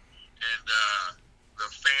there, and the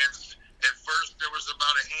fans. At first, there was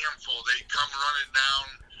about a handful. They'd come running down,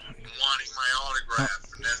 wanting my autograph,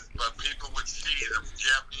 but people would see. The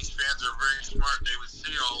Japanese fans are very smart. They would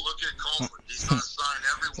see, oh, look at Coleman. He's going to sign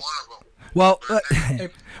every one of them.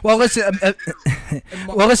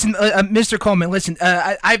 Listen, Mr. Coleman. Listen,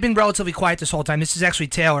 I've been relatively quiet this whole time. This is actually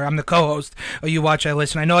Taylor. I'm the co-host of You Watch, I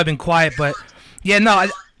Listen. I know I've been quiet, but yeah.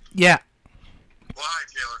 Well, hi,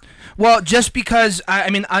 Taylor. Well, just because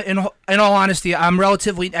in all honesty, I'm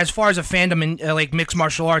relatively, as far as a fandom in like mixed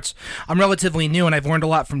martial arts, I'm relatively new, and I've learned a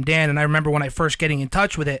lot from Dan. And I remember when I first getting in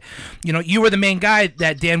touch with it, you were the main guy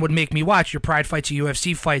that Dan would make me watch your Pride fights, your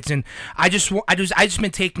UFC fights, and I just been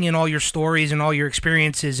taking in all your stories and all your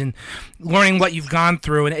experiences and learning what you've gone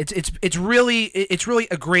through, and it's really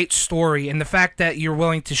a great story, and the fact that you're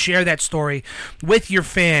willing to share that story with your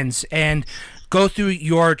fans and go through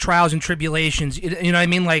your trials and tribulations, you know what I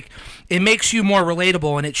mean? Like, it makes you more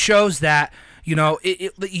relatable, and it shows that,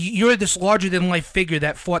 you're this larger-than-life figure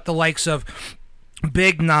that fought the likes of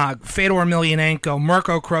Big Nog, Fedor Emelianenko,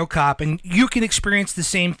 Mirko Cro Cop, and you can experience the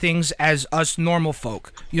same things as us normal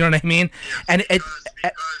folk. You know what I mean? And because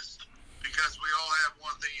we all have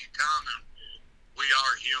one thing in common. We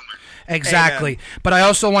are human. Exactly. Amen. But I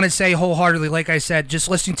also want to say wholeheartedly, like I said, just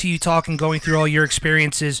listening to you talk and going through all your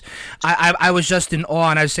experiences, I was just in awe,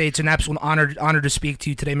 and I say it's an absolute honor to speak to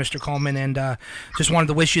you today, Mr. Coleman, and just wanted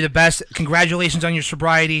to wish you the best. Congratulations on your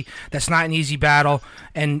sobriety. That's not an easy battle,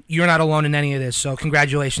 and you're not alone in any of this, so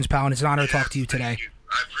congratulations, pal, and it's an honor to talk to you today. Thank you.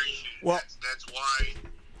 I appreciate it. Well, that's why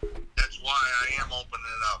I am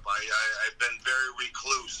opening up. I've been very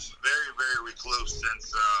recluse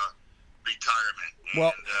since retirement.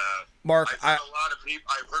 Well, and, Mark, I've heard a lot of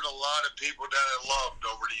people that I loved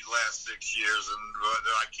over these last 6 years, and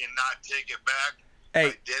I cannot take it back.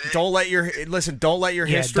 Hey, don't let your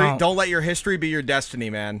history be your destiny,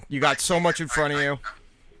 man. You got so much in front of you.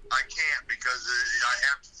 I can't, because I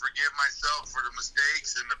have to forgive myself for the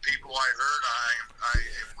mistakes and the people I hurt. I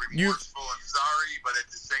am remorseful and sorry, but at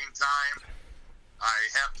the same time, I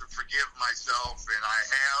have to forgive myself, and I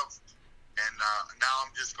have. And now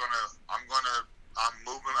I'm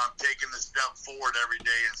taking the step forward every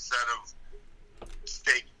day instead of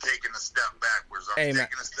taking a step backwards. I'm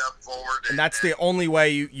taking a step forward. And that's the only way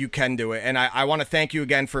you can do it. And I want to thank you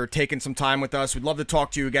again for taking some time with us. We'd love to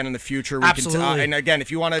talk to you again in the future. Absolutely. And again, if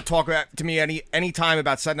you want to talk to me any time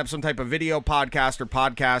about setting up some type of video podcast or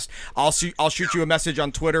podcast, I'll shoot you a message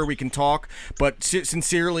on Twitter. We can talk. But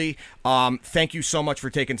sincerely, thank you so much for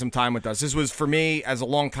taking some time with us. This was, for me, as a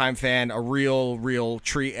longtime fan, a real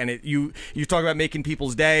treat. And you talk about making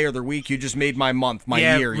people's day or their week. You just made my month, my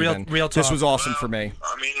year. Real talk. This was awesome for me.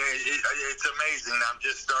 I mean, it's amazing. I'm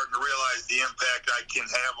just starting to realize the impact I can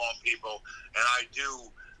have on people, and I do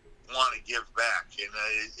want to give back. And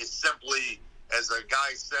it's simply, as a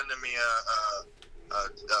guy sending me a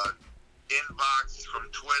inbox from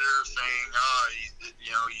Twitter saying,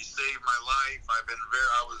 you saved my life. I've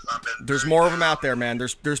been. There's more of them out there, man.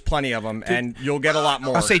 There's plenty of them, and you'll get a lot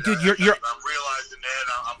more. I'll say, dude, I'm realizing that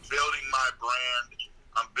I'm building my brand.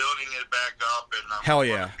 I'm building it back up, and hell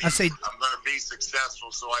yeah. I say I'm going to be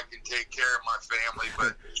successful so I can take care of my family.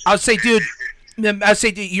 But I'll say, dude. I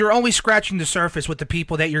say you're only scratching the surface with the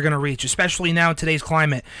people that you're going to reach, especially now in today's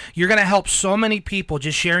climate. You're going to help so many people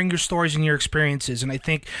just sharing your stories and your experiences, and I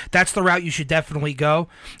think that's the route you should definitely go.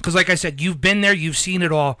 Because, like I said, you've been there, you've seen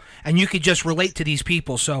it all, and you could just relate to these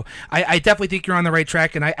people. So I definitely think you're on the right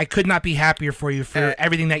track, and I could not be happier for you for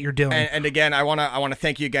everything that you're doing. And again, I want to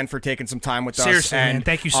thank you again for taking some time with us. Seriously, and, man,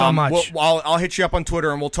 thank you so much. I'll hit you up on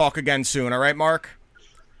Twitter, and we'll talk again soon. All right, Mark?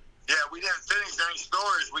 Yeah, we didn't finish any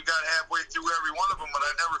stories. We got halfway through every one of them, but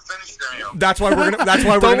I never finished any of them. That's why we're gonna. That's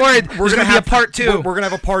why Don't worry, there's gonna be a part 2. We're gonna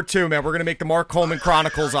have a part 2, man. We're gonna make the Mark Coleman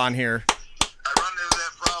Chronicles on here. I run into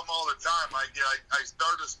that problem all the time. I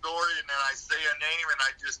start a story and then I say a name and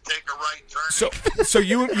I just take a right turn. So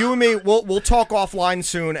you and me, we'll talk offline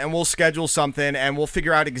soon, and we'll schedule something, and we'll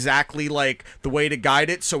figure out exactly like the way to guide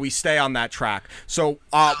it, so we stay on that track. So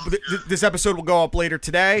this episode will go up later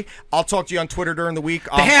today. I'll talk to you on Twitter during the week.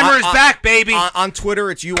 The hammer is back, baby. On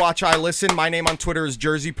Twitter, it's You Watch I Listen. My name on Twitter is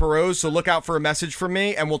Jersey Perot. So look out for a message from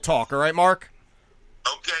me, and we'll talk. All right, Mark?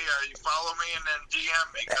 Okay, you follow me and then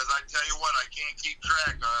DM me, because I tell you what, I can't keep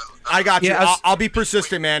track. I got you. Yeah, I'll be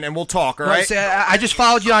persistent, man, and we'll talk. All right. I just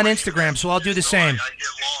followed you on Instagram, so I'll do the same. I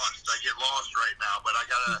get lost right now, but I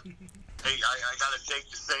gotta take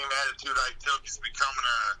the same attitude I took as becoming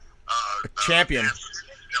a champion,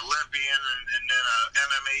 Olympian, and then a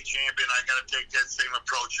MMA champion. I gotta take that same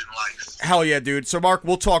approach in life. Hell yeah, dude. So Mark,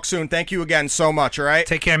 we'll talk soon. Thank you again so much. All right.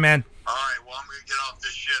 Take care, man. All right, well, I'm gonna get off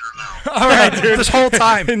this shitter now. All right, dude. This whole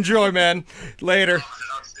time. Enjoy, man. Later.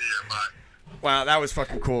 I'll see you. Bye. Wow, that was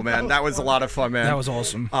fucking cool, man. That was a lot of fun, man. That was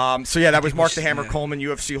awesome. So yeah, that was Mark the Hammer Coleman,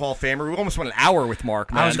 UFC Hall of Famer. We almost went an hour with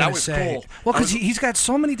Mark, man. That was cool. Well, because he's got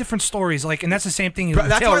so many different stories, like, and that's the same thing.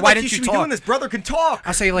 That's Taylor, why didn't you talk? Doing this? Brother can talk.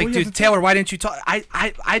 I say, like, dude, Taylor, why didn't you talk?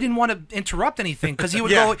 I didn't want to interrupt anything, because he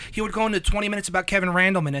would go into 20 minutes about Kevin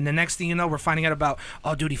Randleman, and the next thing you know, we're finding out about,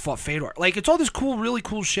 oh, dude, he fought Fedor. Like, it's all this cool, really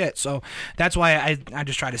cool shit. So that's why I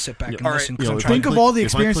just try to sit back and listen. Think of all the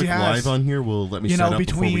experience he has. Live on here, will let me set up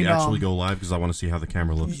before we actually go live, because I want to see how the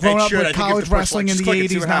camera looks. Growing up with college wrestling in the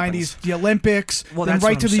 80s, 90s, the Olympics, then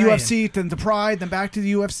right to the UFC, then the Pride, then back to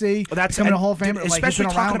the UFC, becoming a Hall of Famer. Especially he's been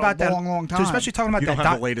talking around about that, long time. Especially talking about you that. Don't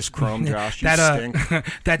have the latest Chrome, Josh. You stink.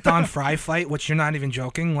 That Don Fry fight, which you're not even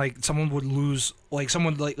joking. Like, someone would lose. Like,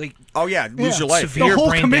 someone like oh yeah, lose your life. The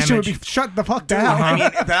whole commission damage. would be shut the fuck down. I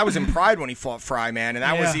mean, that was in Pride when he fought Fry, man, and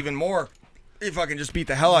that was even more. He fucking just beat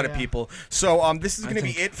the hell out of people. So this is going to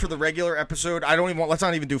be it for the regular episode. Let's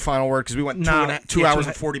not even do final word, because we went 2 hours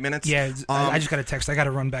and 40 minutes. Yeah, I just got a text. I got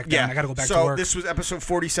to run back down. I got to go back to work. So this was episode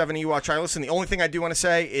 47 of You Watch I Listen. The only thing I do want to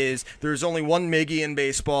say is there's only one Miggy in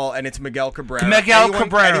baseball, and it's Miguel Cabrera.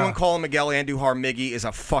 Anyone call him Miguel Andujar, Miggy is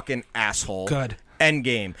a fucking asshole. Good.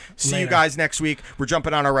 Endgame. See you guys next week. We're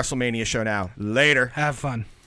jumping on our WrestleMania show now. Later. Have fun.